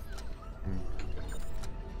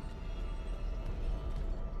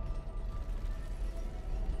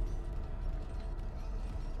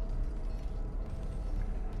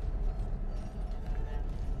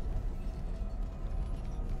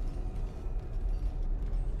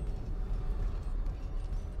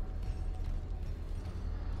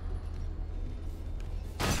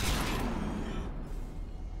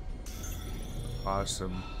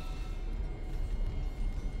 Awesome.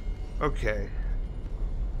 Okay.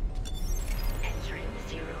 Entering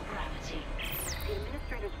zero gravity. The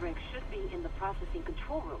administrator's rig should be in the processing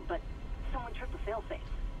control room, but someone tripped the failsafe.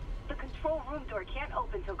 The control room door can't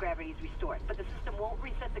open till gravity is restored, but the system won't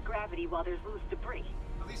reset the gravity while there's loose debris.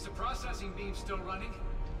 At least the processing beam's still running.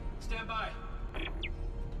 Stand by.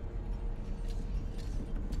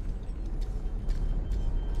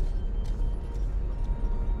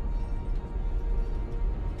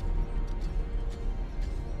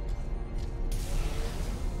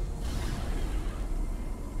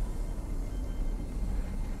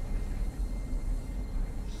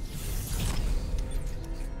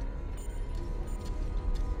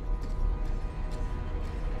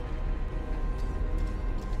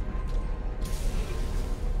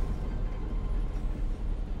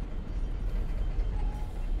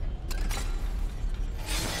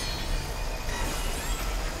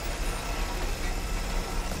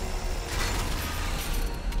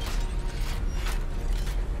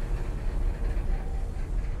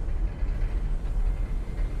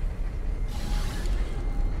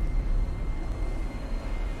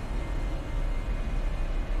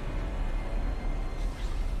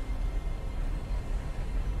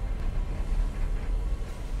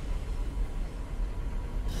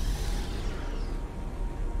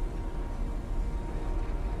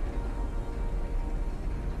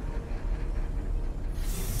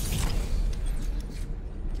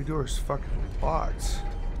 The door's fucking locked.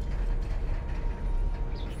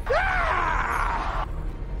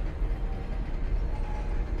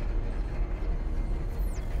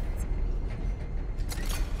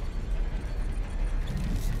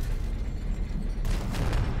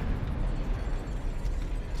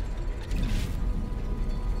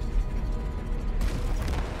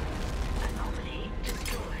 Anomaly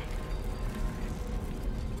destroyed.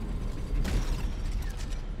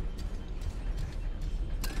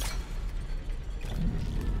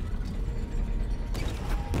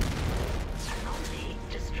 Anomaly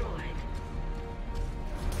destroyed.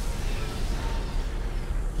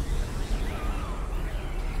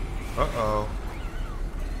 Uh-oh.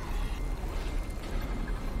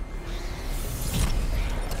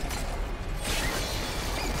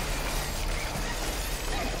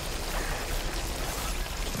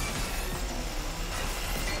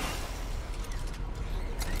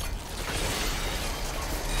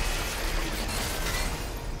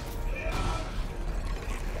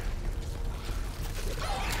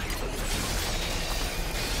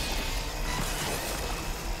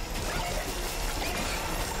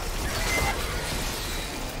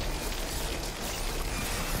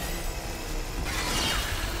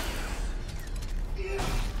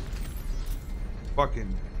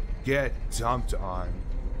 fucking get dumped on.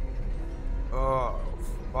 Oh,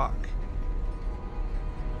 fuck.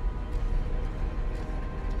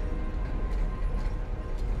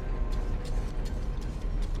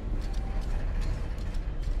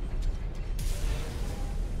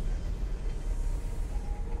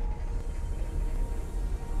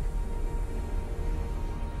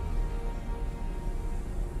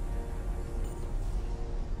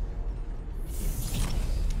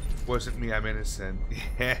 Wasn't me, I'm innocent.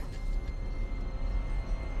 Yeah.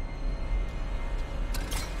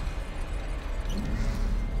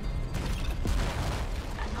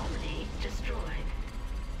 Anomaly destroyed.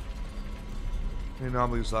 The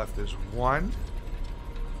anomalies left is 1.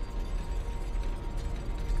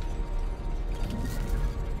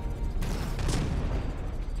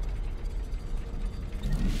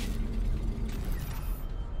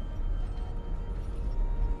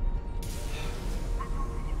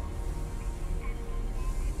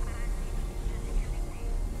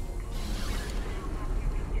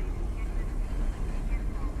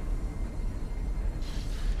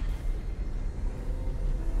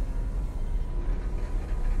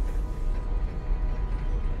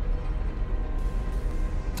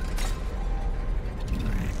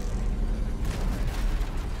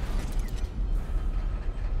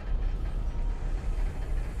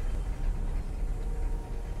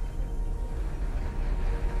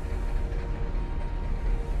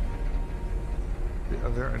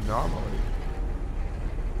 Other anomaly.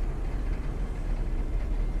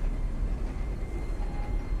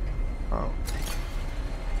 Oh.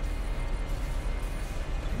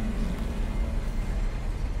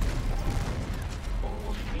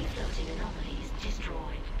 All free-floating anomalies destroyed.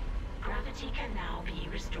 Gravity can now be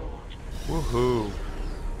restored. Woohoo.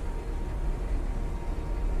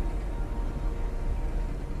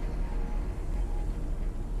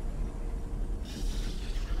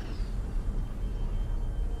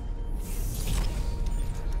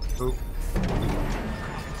 Oh.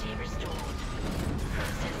 Gravity restored.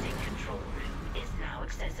 Processing control room is now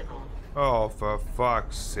accessible. Oh, for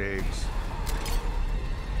fuck's sakes.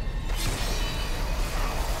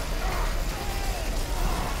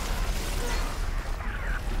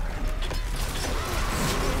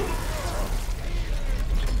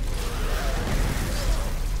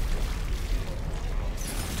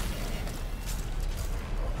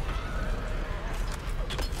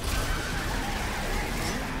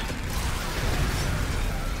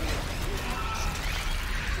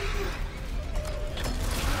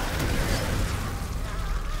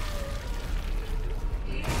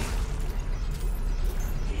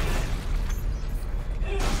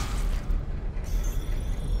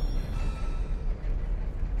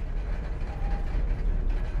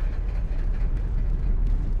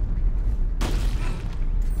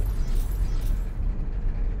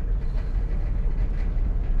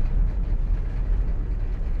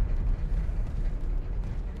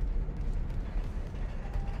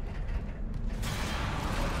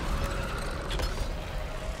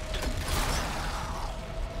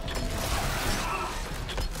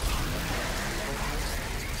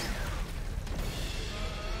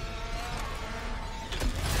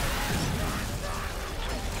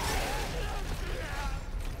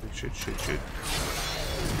 Shit.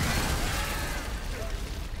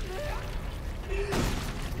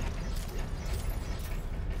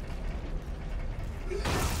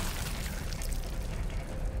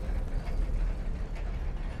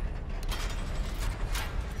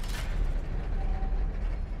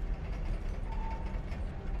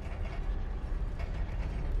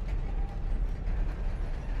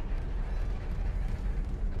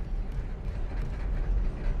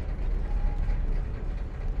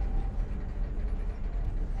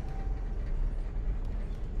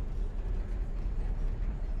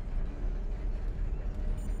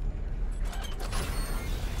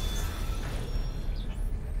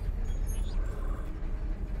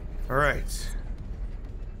 All right.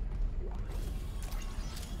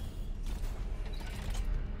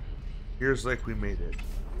 Here's like we made it.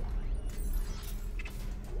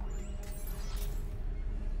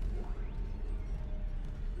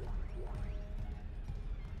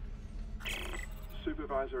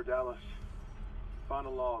 Supervisor Dallas,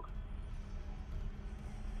 final log.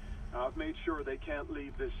 I've made sure they can't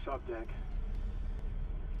leave this subdeck,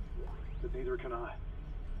 but neither can I.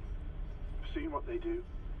 I've seen what they do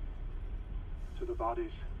to the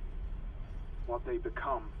bodies, what they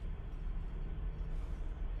become,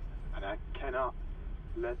 and I cannot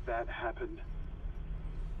let that happen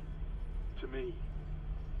to me.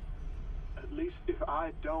 At least if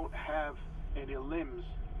I don't have any limbs,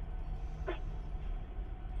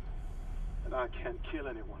 and I can't kill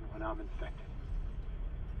anyone when I'm infected.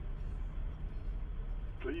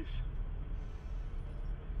 Please,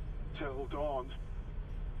 tell Dawn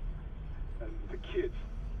and the kids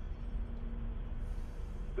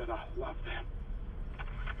that I love them.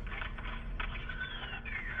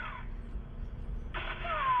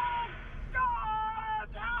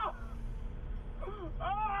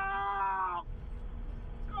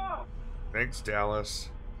 Thanks, Dallas.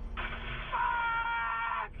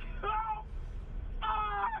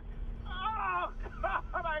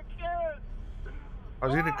 I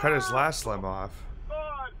was gonna cut his last limb off.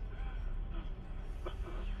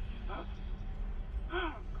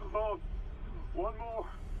 Come on, one more.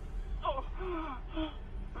 Oh.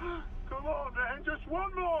 Come on, man, just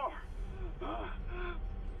one more.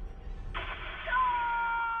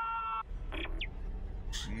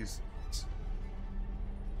 Jeez.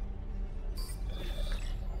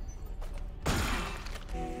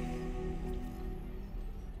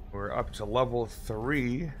 We're up to level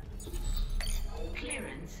 3.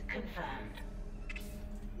 Clearance confirmed.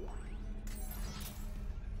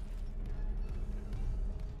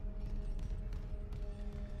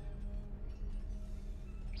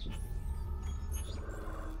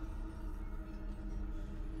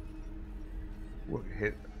 We'll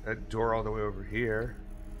hit that door all the way over here.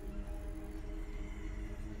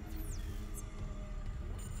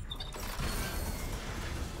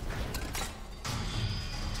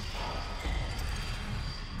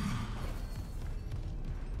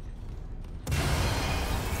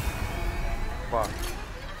 Fuck.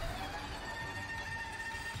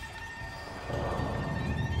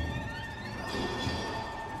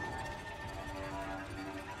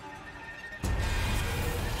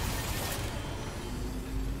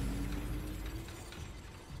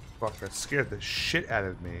 Fuck, that scared the shit out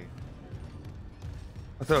of me.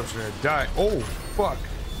 I thought I was gonna die. Oh, fuck.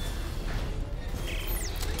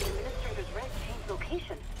 The administrator's red changed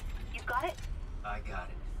location. You got it? I got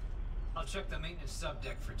it. I'll check the maintenance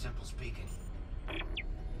subdeck for Temple's Beacon.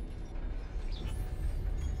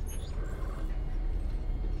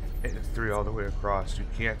 It's 3 all the way across. You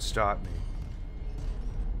can't stop me.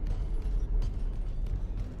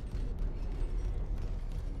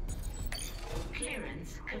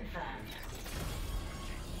 Clearance confirmed.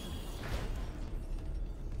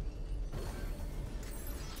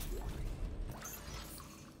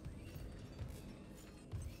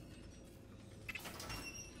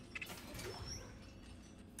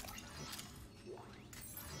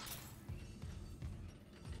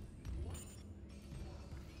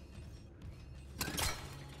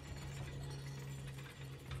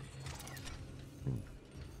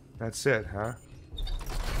 That's it, huh?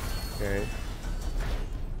 Okay.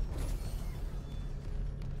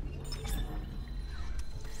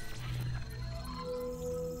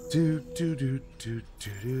 Do.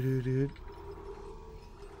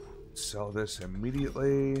 Sell this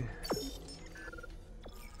immediately.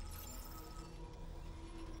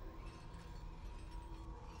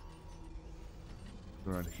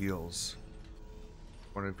 We're on heals.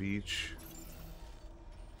 One of each.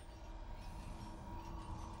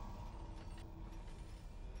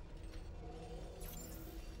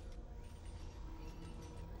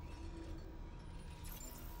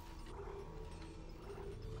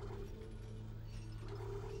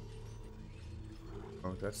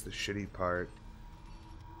 Oh, that's the shitty part.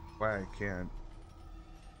 Why I can't.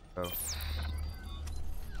 Oh.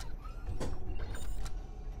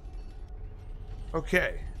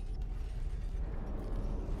 Okay.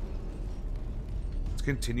 Let's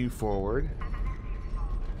continue forward.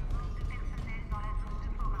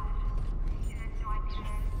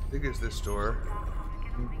 I think it's this door.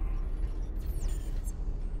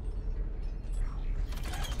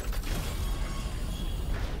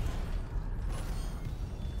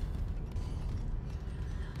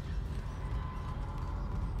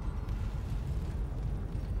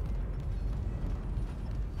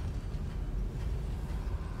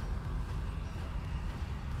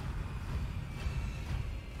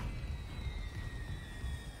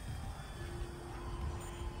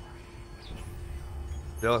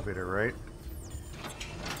 The elevator, right?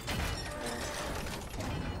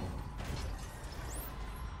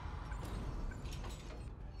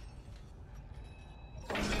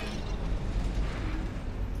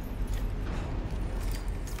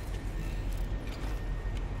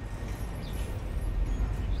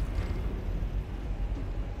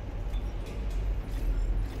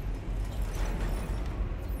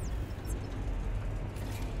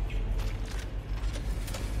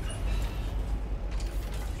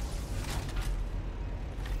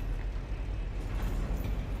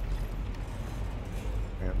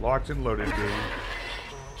 Locked and loaded, dude.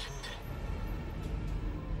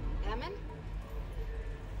 Hammond?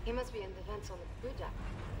 He must be in the vents on the crew deck.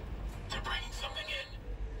 They're bringing something in.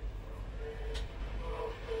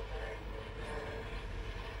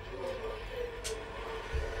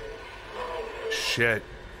 Shit.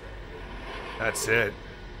 That's it.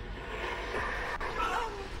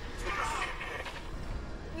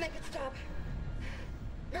 Make it stop.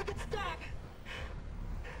 Make it stop.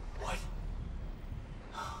 What?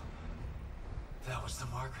 That was the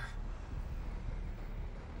marker.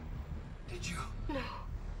 Did you? No.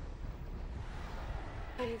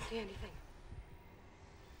 I didn't see anything.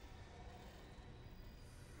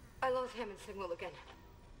 I lost Hammond signal again.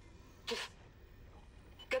 Just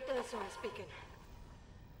get the SOS beacon.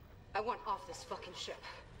 I want off this fucking ship.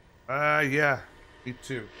 Yeah. Me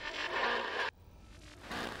too.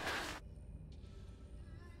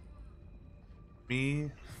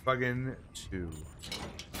 Me fucking too.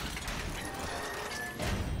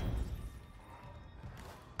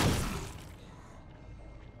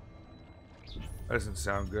 That doesn't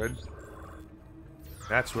sound good.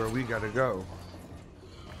 That's where we gotta go.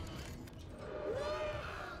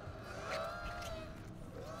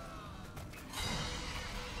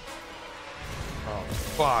 Oh,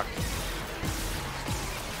 fuck.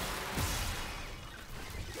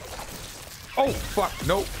 Oh, fuck.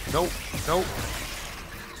 Nope, nope, nope.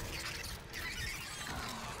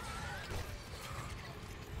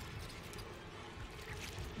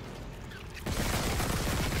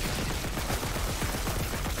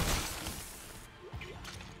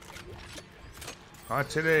 Not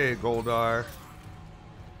today, Goldar.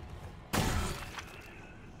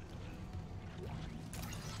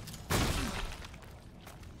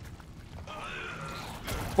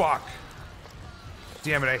 Fuck.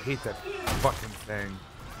 Damn it, I hate that fucking thing.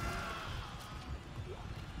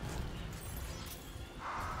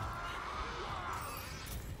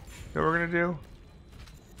 Know what we're gonna do?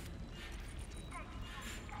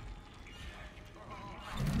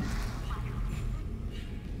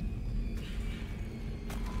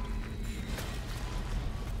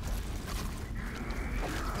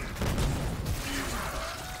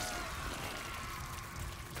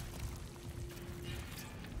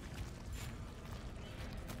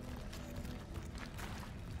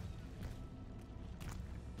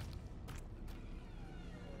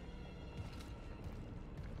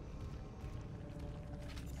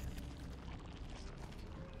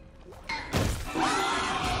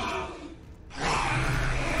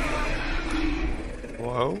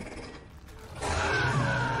 Hello?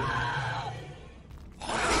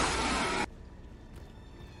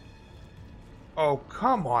 Oh,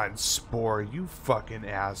 come on, Spore, you fucking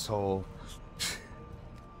asshole.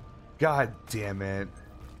 God damn it.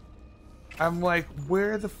 I'm like,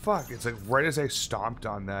 where the fuck? It's like right as I stomped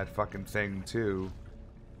on that fucking thing, too.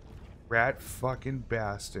 Rat fucking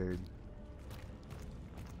bastard.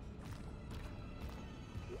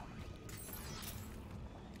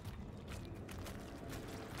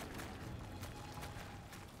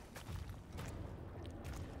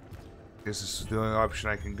 Guess this is the only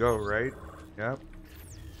option I can go, right? Yep.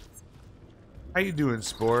 How you doing,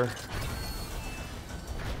 Spore?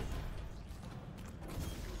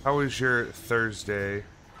 How was your Thursday?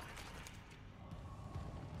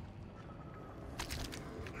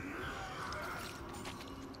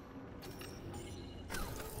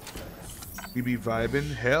 You be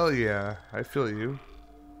vibing? Hell yeah, I feel you.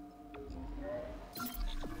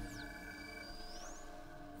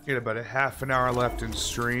 Get about a half an hour left in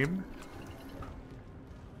stream.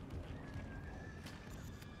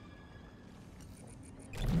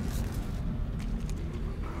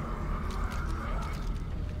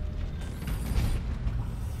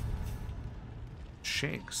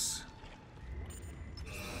 Shanks.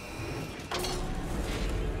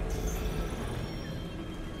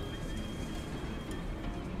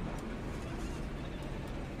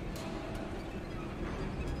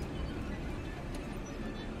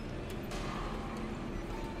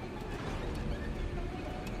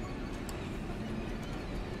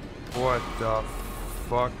 What the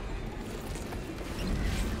fuck?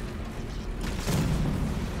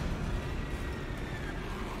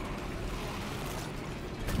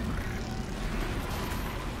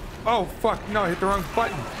 Oh fuck, no, I hit the wrong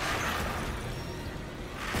button.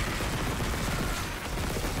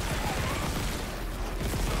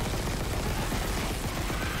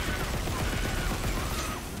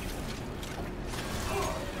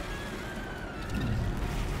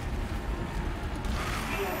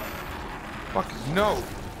 Fuck, no.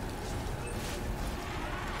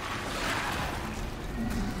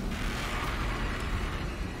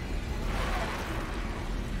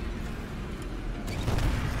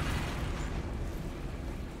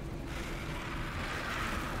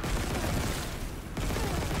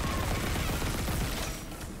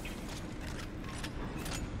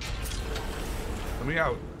 me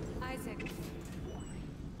out. Isaac.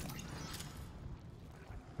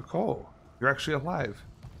 Nicole, you're actually alive.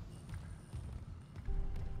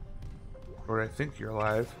 Or I think you're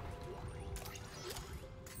alive.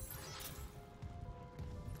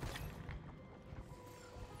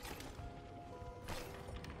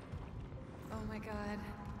 Oh my god.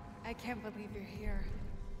 I can't believe you're here.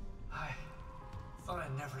 I thought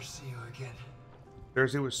I'd never see you again.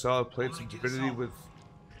 Thursday was solid. Played some Divinity with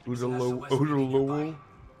Udalowul,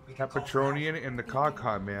 Capatronian, and the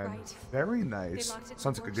Cogcon, man. Very nice.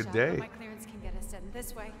 Sounds like a good day. My clearance can get us in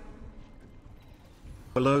this way.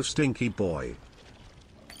 Hello, stinky boy.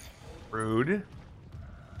 Rude.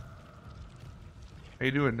 How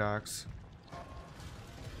you doing, Nox?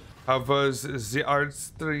 How was the art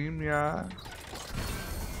stream, yeah?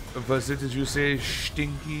 Was it, did you say,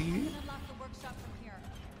 stinky?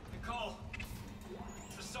 Nicole,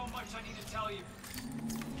 there's so much I need to tell you.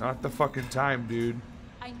 Not the fucking time, dude.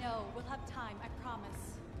 I know. We'll have time. I promise.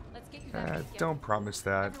 Let's get you back. Don't promise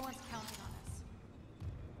that. Everyone's counting on us.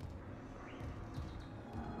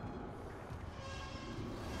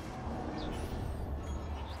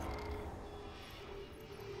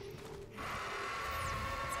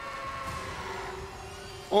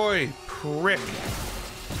 Oi, prick.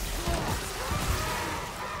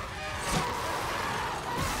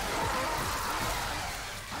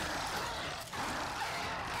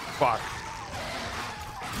 Fuck.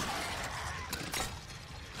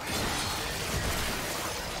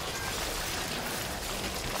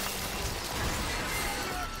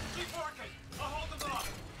 Keep working. I'll hold them off.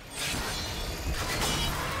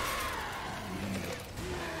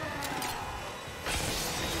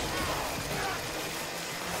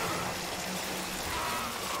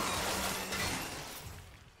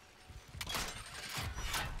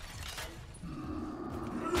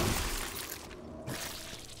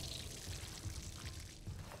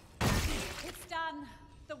 It's done.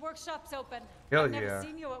 The workshop's open. Hell I've never yeah.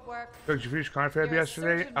 seen you at work. Did you finish Confab You're a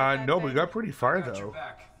yesterday? surgeon with No, that we got thing. pretty far I got your though.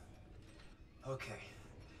 back. Okay.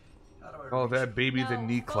 How do I Oh, reach that you? baby, the No,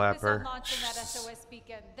 knee focus clapper. on launching that SOS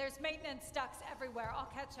beacon. There's maintenance ducts everywhere. I'll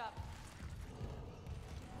catch up.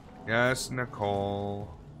 Yes,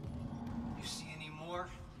 Nicole. You see any more,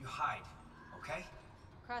 you hide, okay?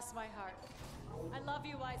 Cross my heart. I love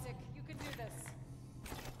you, Isaac. You can do this.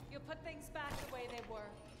 You'll put things back the way they were.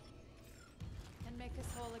 And make us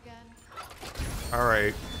whole again.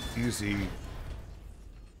 Alright, easy.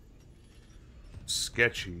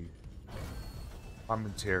 Sketchy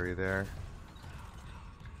commentary there.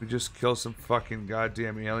 We just kill some fucking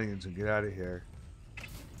goddamn aliens and get out of here.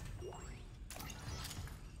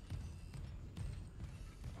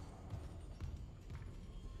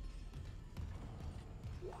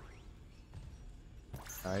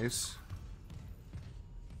 Nice.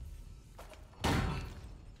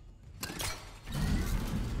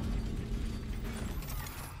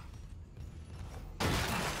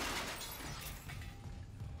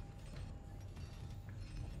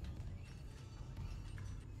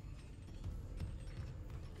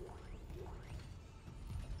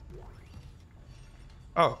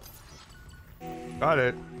 Oh. Got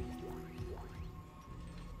it.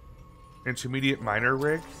 Intermediate minor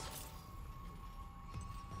rig.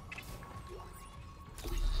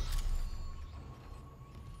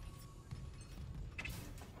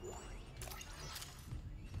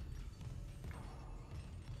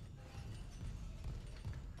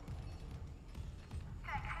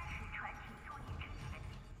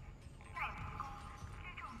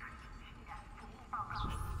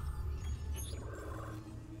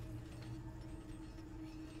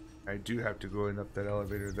 I do have to go in up that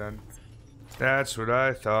elevator then. That's what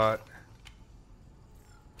I thought.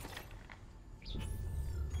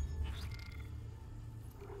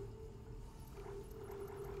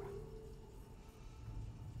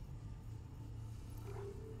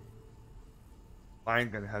 Line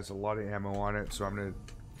gun has a lot of ammo on it, so I'm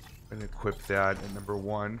gonna equip that at number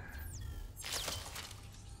 1.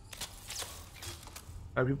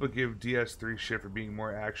 People give DS3 shit for being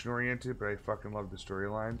more action oriented, but I fucking love the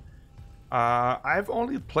storyline. I've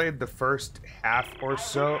only played the first half or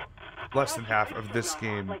so, less than half of this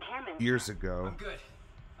game years ago. I'm good.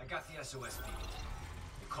 I got the SOS beacon.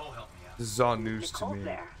 Nicole helped me out. This is all news to me. We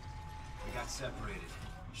got separated.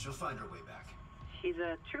 She'll find her way back. She's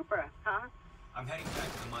a trooper, huh? I'm heading back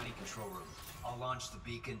to the mining control room. I'll launch the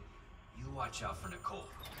beacon. You watch out for Nicole.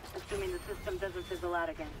 Assuming the system doesn't fizzle out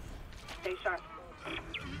again. Stay sharp.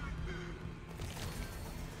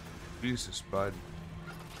 Jesus, bud.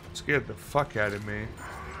 Scared the fuck out of me.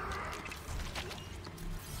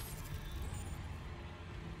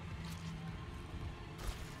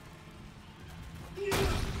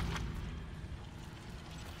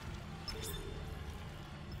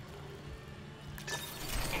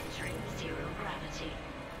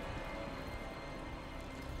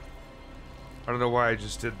 I don't know why I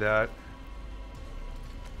just did that.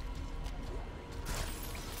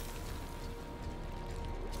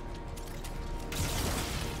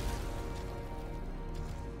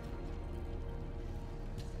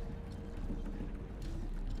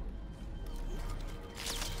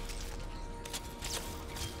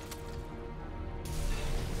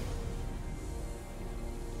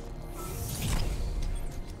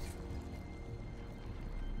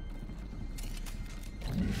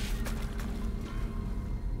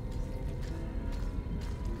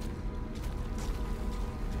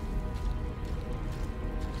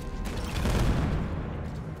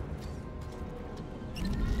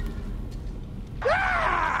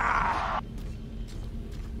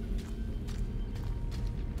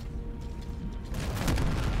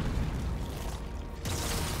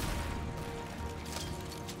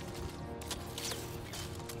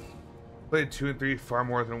 Played 2 and 3 far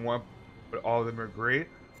more than 1, but all of them are great.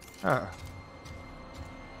 Huh.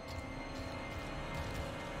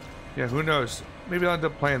 Yeah, who knows? Maybe I'll end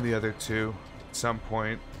up playing the other 2 at some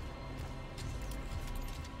point.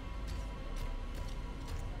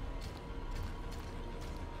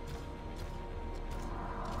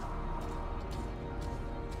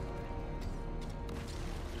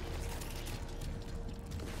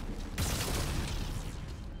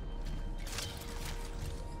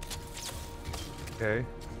 Okay.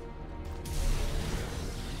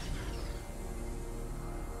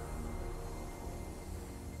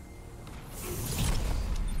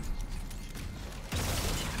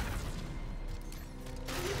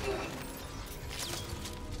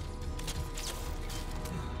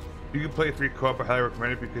 You can play 3 co-op. I highly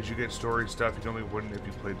recommend it because you get story stuff you normally wouldn't if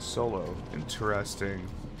you played solo. Interesting.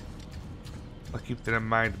 I'll keep that in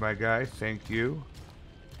mind, my guy. Thank you.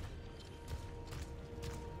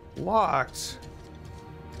 Locked.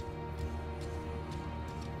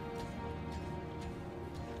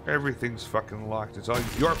 Everything's fucking locked. It's all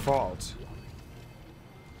your fault.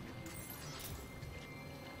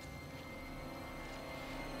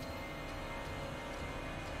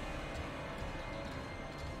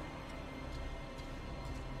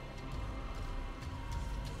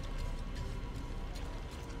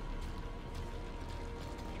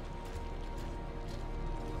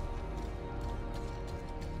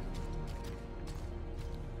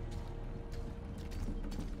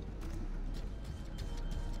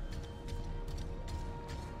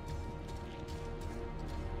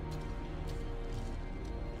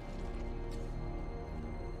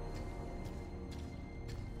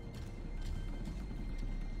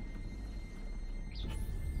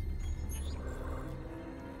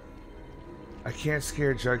 I can't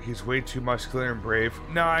scare Jugg. He's way too muscular and brave.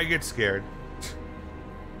 No, I get scared.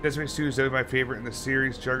 Desmond Stu is my favorite in the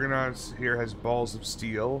series. Juggernaut here has balls of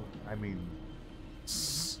steel. I mean,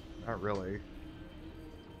 not really.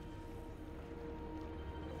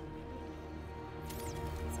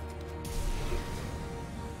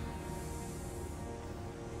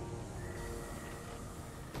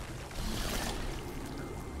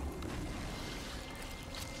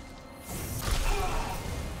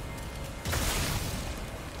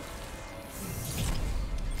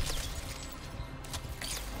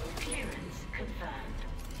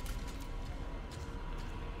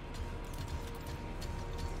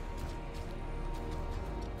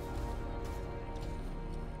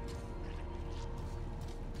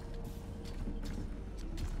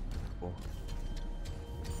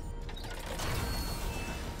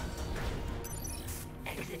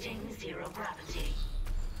 Exiting zero gravity.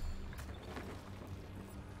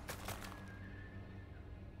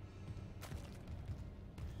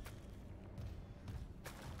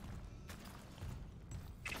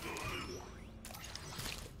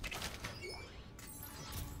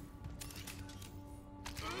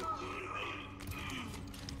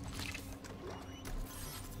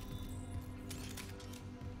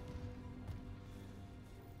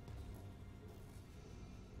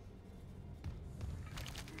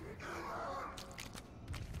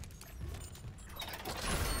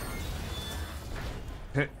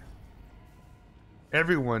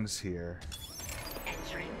 Everyone's here.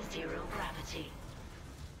 Entering zero gravity.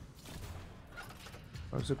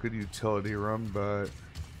 That was a good utility room, but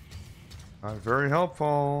not very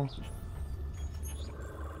helpful.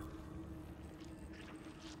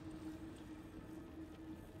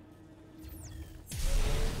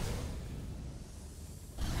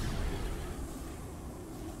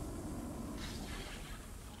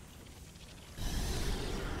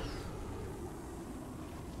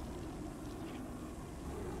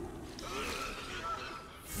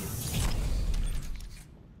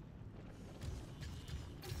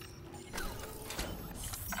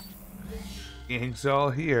 Gang's all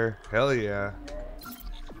here. Hell yeah.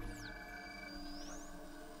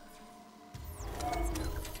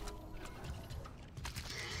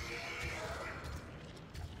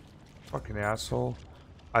 Fucking asshole.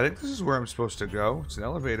 I think this is where I'm supposed to go. It's an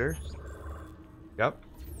elevator. Yep.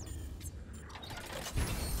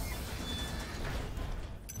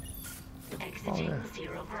 Exiting yeah.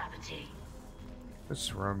 zero gravity.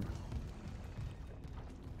 This room.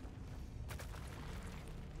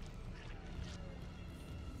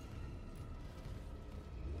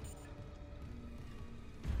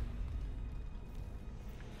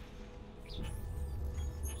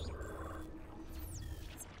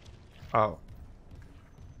 Oh.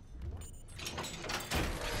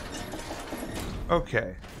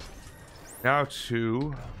 Okay. Now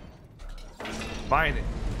to mining.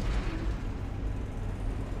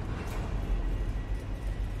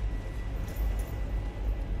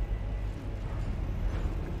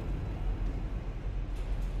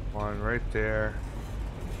 One right there.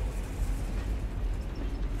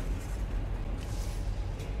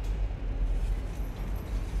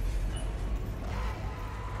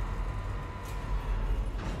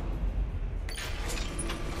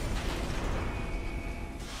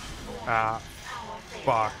 Ah,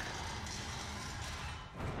 fuck.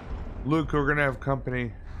 Luke, we're gonna have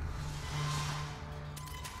company.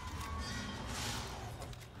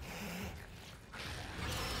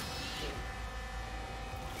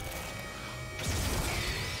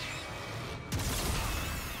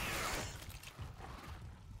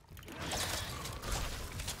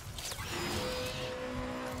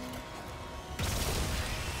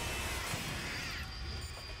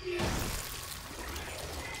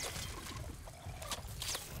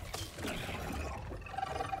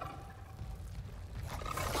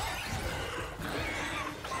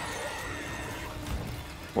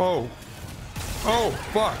 Whoa. Oh,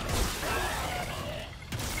 fuck.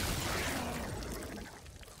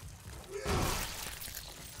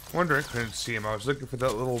 Wonder I couldn't see him. I was looking for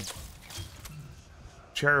that little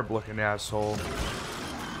cherub-looking asshole.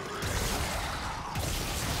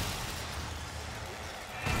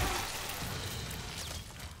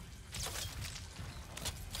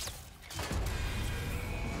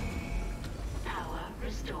 Power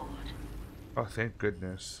restored. Oh, thank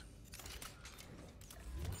goodness.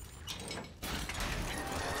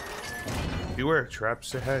 Beware,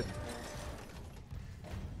 traps ahead.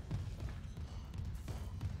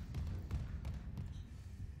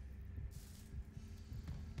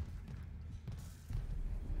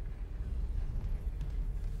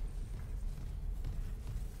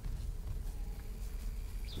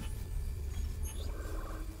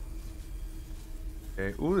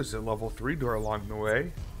 Okay, ooh, there's a level 3 door along the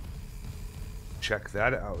way. Check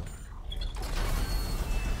that out.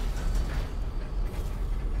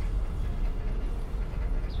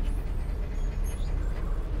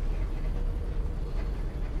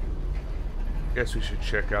 Guess we should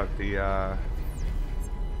check out the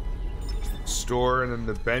store, and then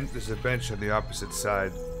the bench. There's a bench on the opposite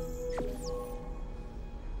side.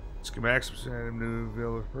 Schematics, new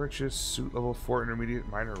available purchase, suit level 4 intermediate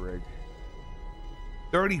minor rig.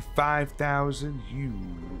 35,000. You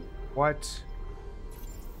what?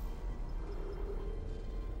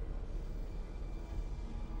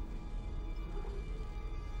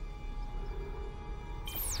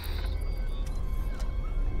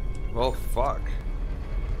 Well, fuck.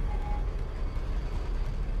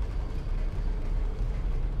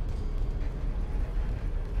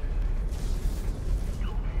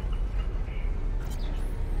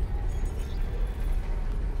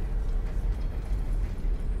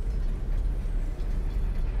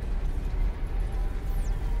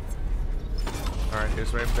 Alright,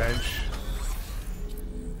 here's my bench.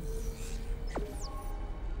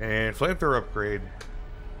 And flamethrower upgrade.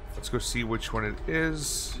 Let's go see which one it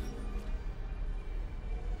is.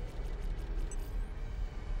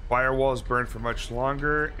 Firewalls burn for much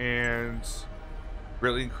longer and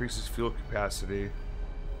greatly increases fuel capacity.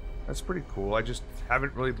 That's pretty cool. I just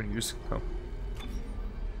haven't really been using them.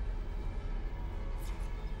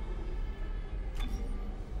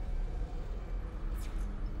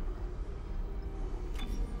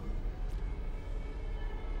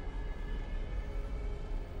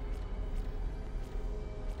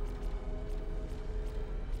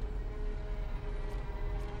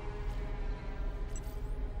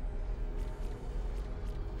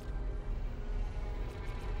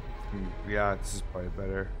 Yeah, this is probably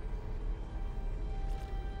better.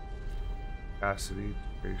 Capacity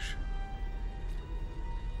duration.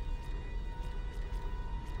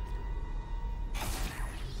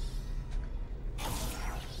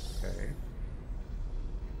 Okay.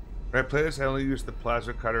 When I play this, I only use the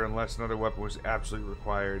plasma cutter unless another weapon was absolutely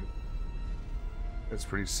required. That's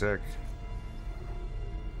pretty sick.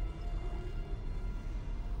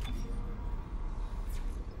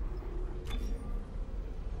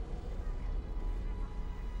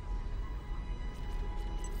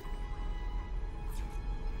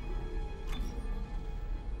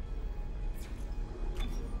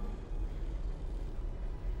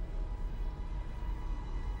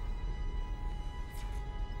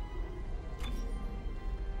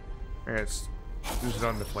 Let's use it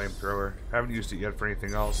on the flamethrower. Haven't used it yet for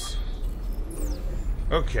anything else.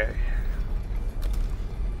 Okay.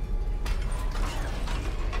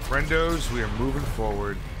 Friendos, we are moving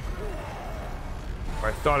forward.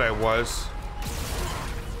 I thought I was.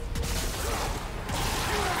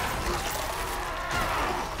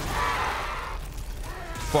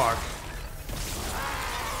 Fuck.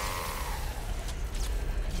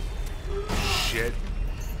 Shit.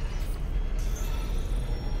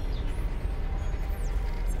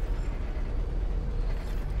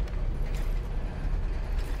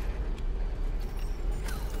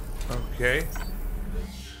 Okay.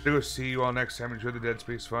 So we'll see you all next time. Enjoy the Dead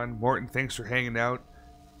Space fun. Morton, thanks for hanging out.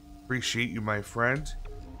 Appreciate you, my friend.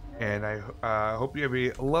 And I hope you have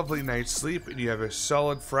a lovely night's sleep and you have a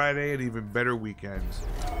solid Friday and even better weekend.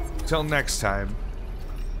 Till next time.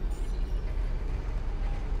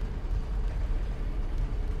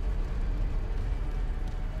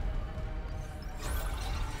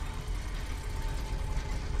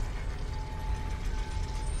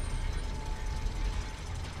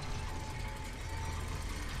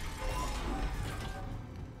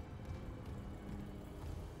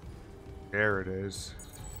 There it is.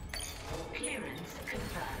 Clearance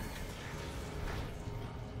confirmed.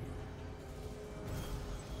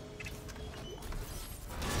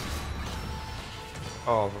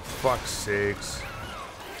 Oh, for fuck's sakes.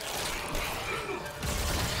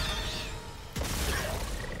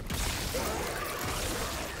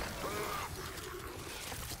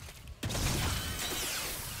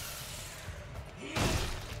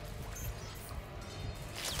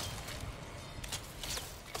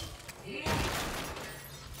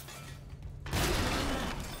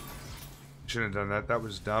 Shouldn't have done that. That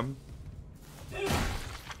was dumb.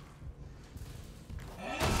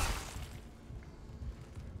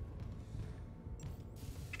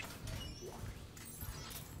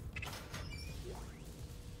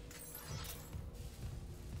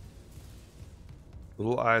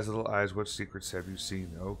 Little eyes, what secrets have you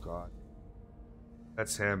seen? Oh god.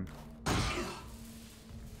 That's him.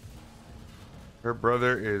 Her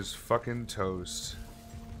brother is fucking toast.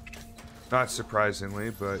 Not surprisingly,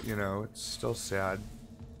 but, you know, it's still sad.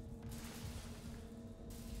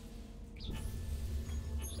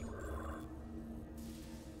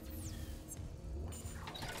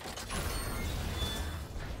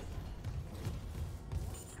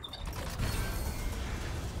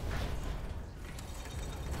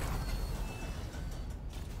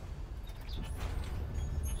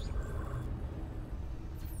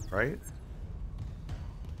 Right?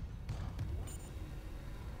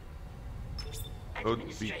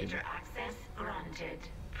 Administrator access granted.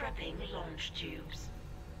 Prepping launch tubes.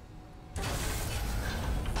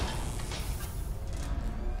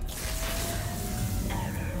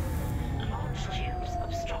 Error. Launch tubes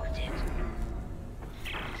obstructed.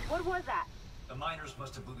 What was that? The miners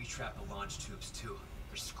must have booby-trapped the launch tubes too.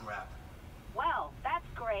 They're scrap. Well, that's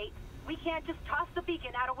great. We can't just toss the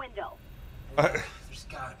beacon out a window. There's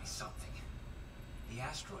gotta be something. The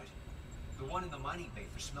asteroid. The one in the mining bay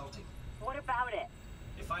for smelting. What about it?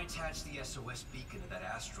 If I attach the SOS beacon to that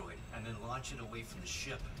asteroid and then launch it away from the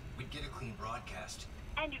ship, we'd get a clean broadcast.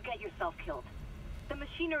 And you'd get yourself killed. The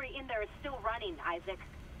machinery in there is still running, Isaac.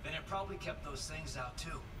 Then it probably kept those things out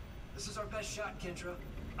too. This is our best shot, Kendra.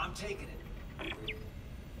 I'm taking it.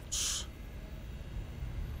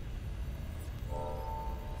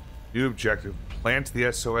 New objective. Plant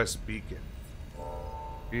the SOS beacon.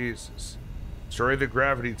 Jesus. Destroy the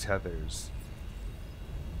gravity tethers.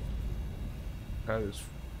 That is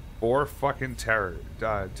 4 fucking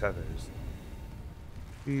tethers.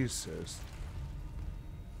 Jesus.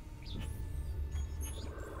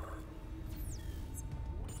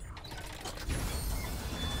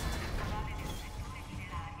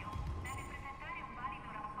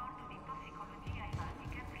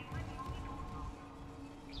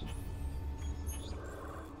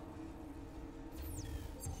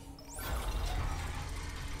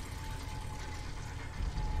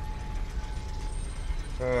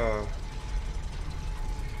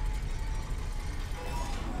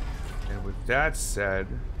 And with that said,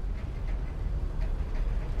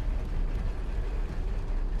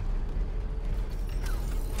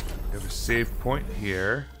 save point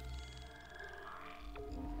here.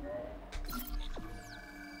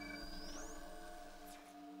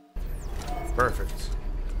 Perfect.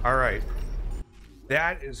 All right.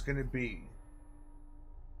 That is going to be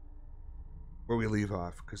where we leave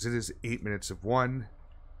off, because it is 8 minutes of 1,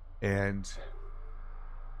 and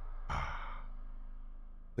I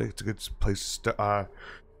think it's a good place to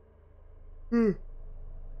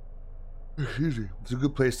excuse me. It's a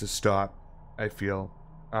good place to stop, I feel.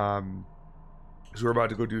 Because we're about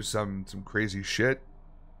to go do some crazy shit.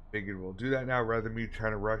 Figured we'll do that now rather than me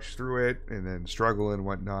trying to rush through it and then struggle and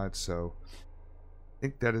whatnot. So I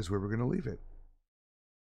think that is where we're going to leave it.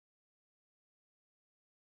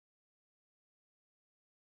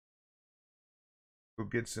 Go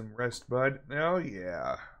get some rest, bud. Oh,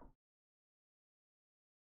 yeah.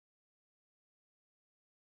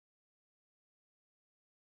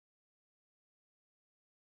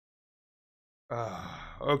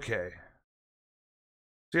 Okay.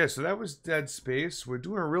 So yeah, so that was Dead Space. We're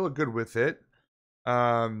doing really good with it.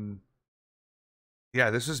 Yeah,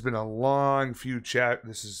 this has been a long few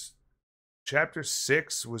this is chapter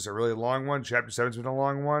 6 was a really long one. Chapter 7's been a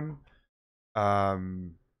long one.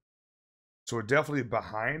 So we're definitely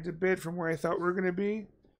behind a bit from where I thought we were gonna be,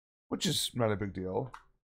 which is not a big deal.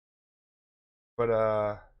 But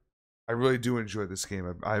I really do enjoy this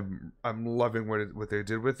game. I'm loving what they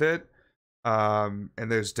did with it. And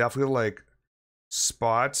there's definitely like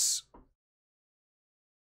spots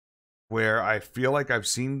where I feel like I've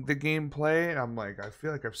seen the gameplay, and I'm like, I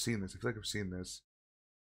feel like I've seen this. I feel like I've seen this.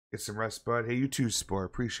 Get some rest, bud. Hey, you too, Spore.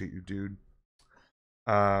 Appreciate you, dude.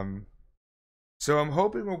 So I'm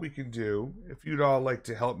hoping what we can do, if you'd all like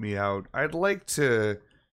to help me out, I'd like to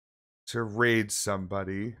raid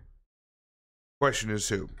somebody. Question is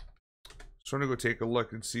who? Just want to go take a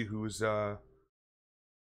look and see who's up.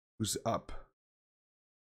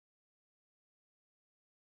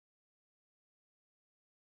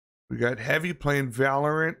 We got Heavy playing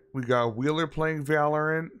Valorant. We got Wheeler playing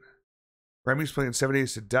Valorant. Remy's playing 7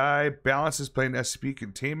 Days to Die. Balance is playing SCP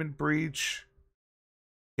Containment Breach.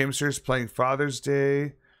 Kimster's playing Father's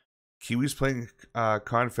Day. Kiwi's playing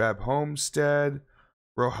Confab Homestead.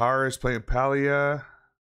 Rohara is playing Palia.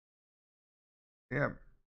 Damn.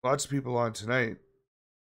 Lots of people on tonight.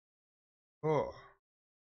 Oh.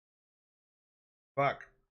 Fuck.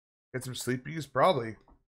 Get some sleepies? Probably.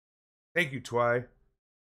 Thank you, Twy.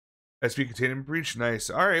 SCP Containment Breach, nice.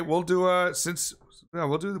 All right, we'll do we'll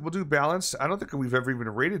do Balance. I don't think we've ever even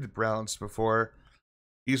rated Balance before.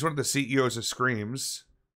 He's one of the CEOs of Screams.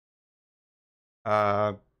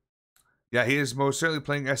 Yeah, he is most certainly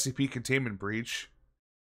playing SCP Containment Breach.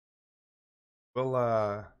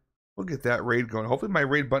 We'll get that raid going. Hopefully my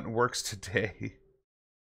raid button works today.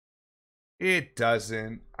 It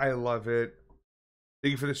doesn't. I love it.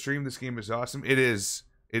 Thank you for the stream. This game is awesome. It is.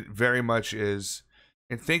 It very much is.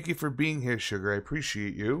 And thank you for being here, Sugar. I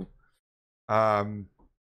appreciate you. So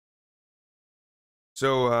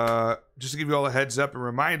just to give you all a heads up and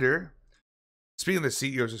reminder, speaking of the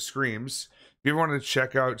CEOs of Screams, if you ever wanted to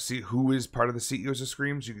check out, see who is part of the CEOs of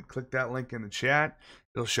Screams, you can click that link in the chat.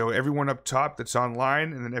 It'll show everyone up top that's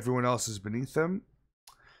online, and then everyone else is beneath them.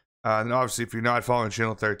 And obviously, if you're not following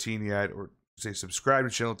Channel 13 yet, or say subscribe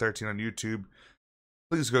to Channel 13 on YouTube,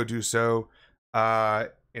 please go do so.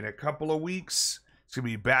 In a couple of weeks, it's going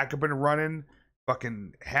to be back up and running,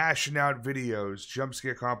 fucking hashing out videos, jump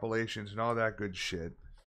scare compilations, and all that good shit.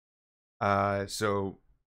 So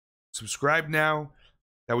subscribe now,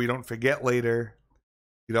 that we don't forget later.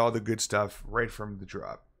 Get all the good stuff right from the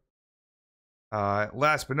drop.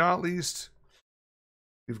 Last but not least,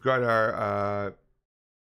 we've got our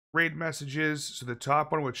raid messages. So the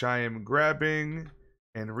top one, which I am grabbing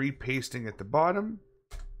and repasting at the bottom,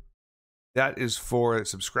 that is for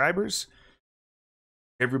subscribers.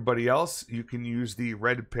 Everybody else, you can use the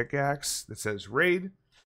red pickaxe that says raid.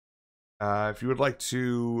 If you would like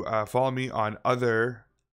to follow me on other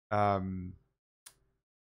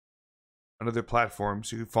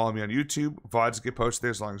platforms, you can follow me on YouTube. VODs get posted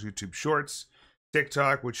there as long as YouTube Shorts.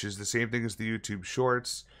 TikTok, which is the same thing as the YouTube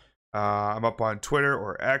Shorts. I'm up on Twitter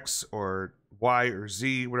or X or Y or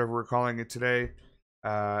Z, whatever we're calling it today.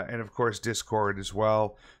 And of course, Discord as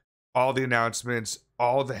well. All the announcements,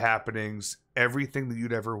 all the happenings, everything that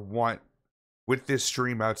you'd ever want with this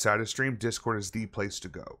stream outside of stream, Discord is the place to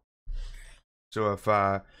go. So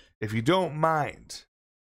if you don't mind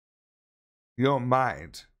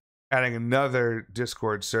adding another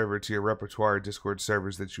Discord server to your repertoire of Discord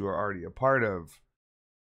servers that you are already a part of,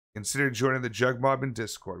 consider joining the Jugg Mob in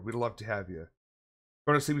Discord. We'd love to have you.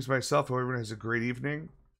 Going to sleep with myself. Hope everyone has a great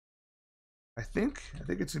evening. I think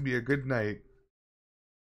it's gonna be a good night.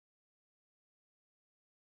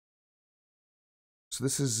 So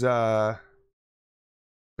this is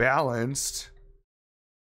balanced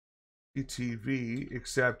TV,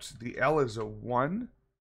 except the L is a 1.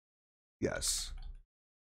 Yes.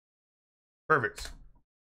 Perfect.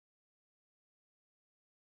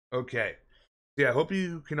 Okay. Yeah, I hope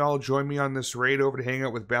you can all join me on this raid over to hang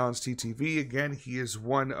out with Balanced TTV. Again, he is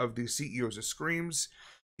one of the CEOs of Screams.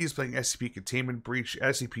 He's playing SCP Containment Breach.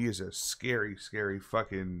 SCP is a scary, scary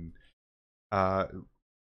fucking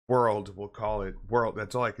world, we'll call it. World,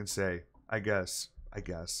 that's all I can say. I guess.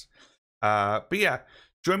 But yeah,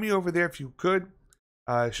 join me over there if you could.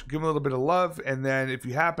 Give him a little bit of love, and then if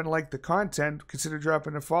you happen to like the content, consider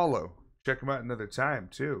dropping a follow. Check him out another time,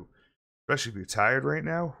 too. Especially if you're tired right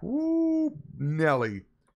now. Woo, Nelly.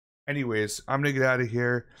 Anyways, I'm going to get out of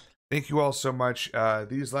here. Thank you all so much.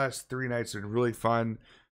 These last 3 nights have been really fun.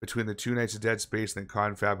 Between the 2 nights of Dead Space and then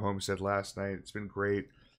Confab Homestead last night. It's been great.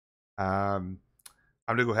 I'm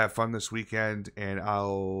going to go have fun this weekend, and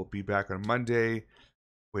I'll be back on Monday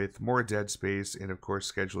with more Dead Space. And, of course,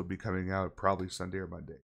 schedule will be coming out probably Sunday or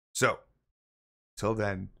Monday. So, till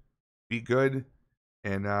then, be good,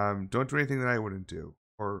 and don't do anything that I wouldn't do.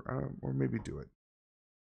 Or maybe do it.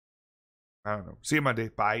 I don't know. See you Monday.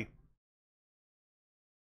 Bye.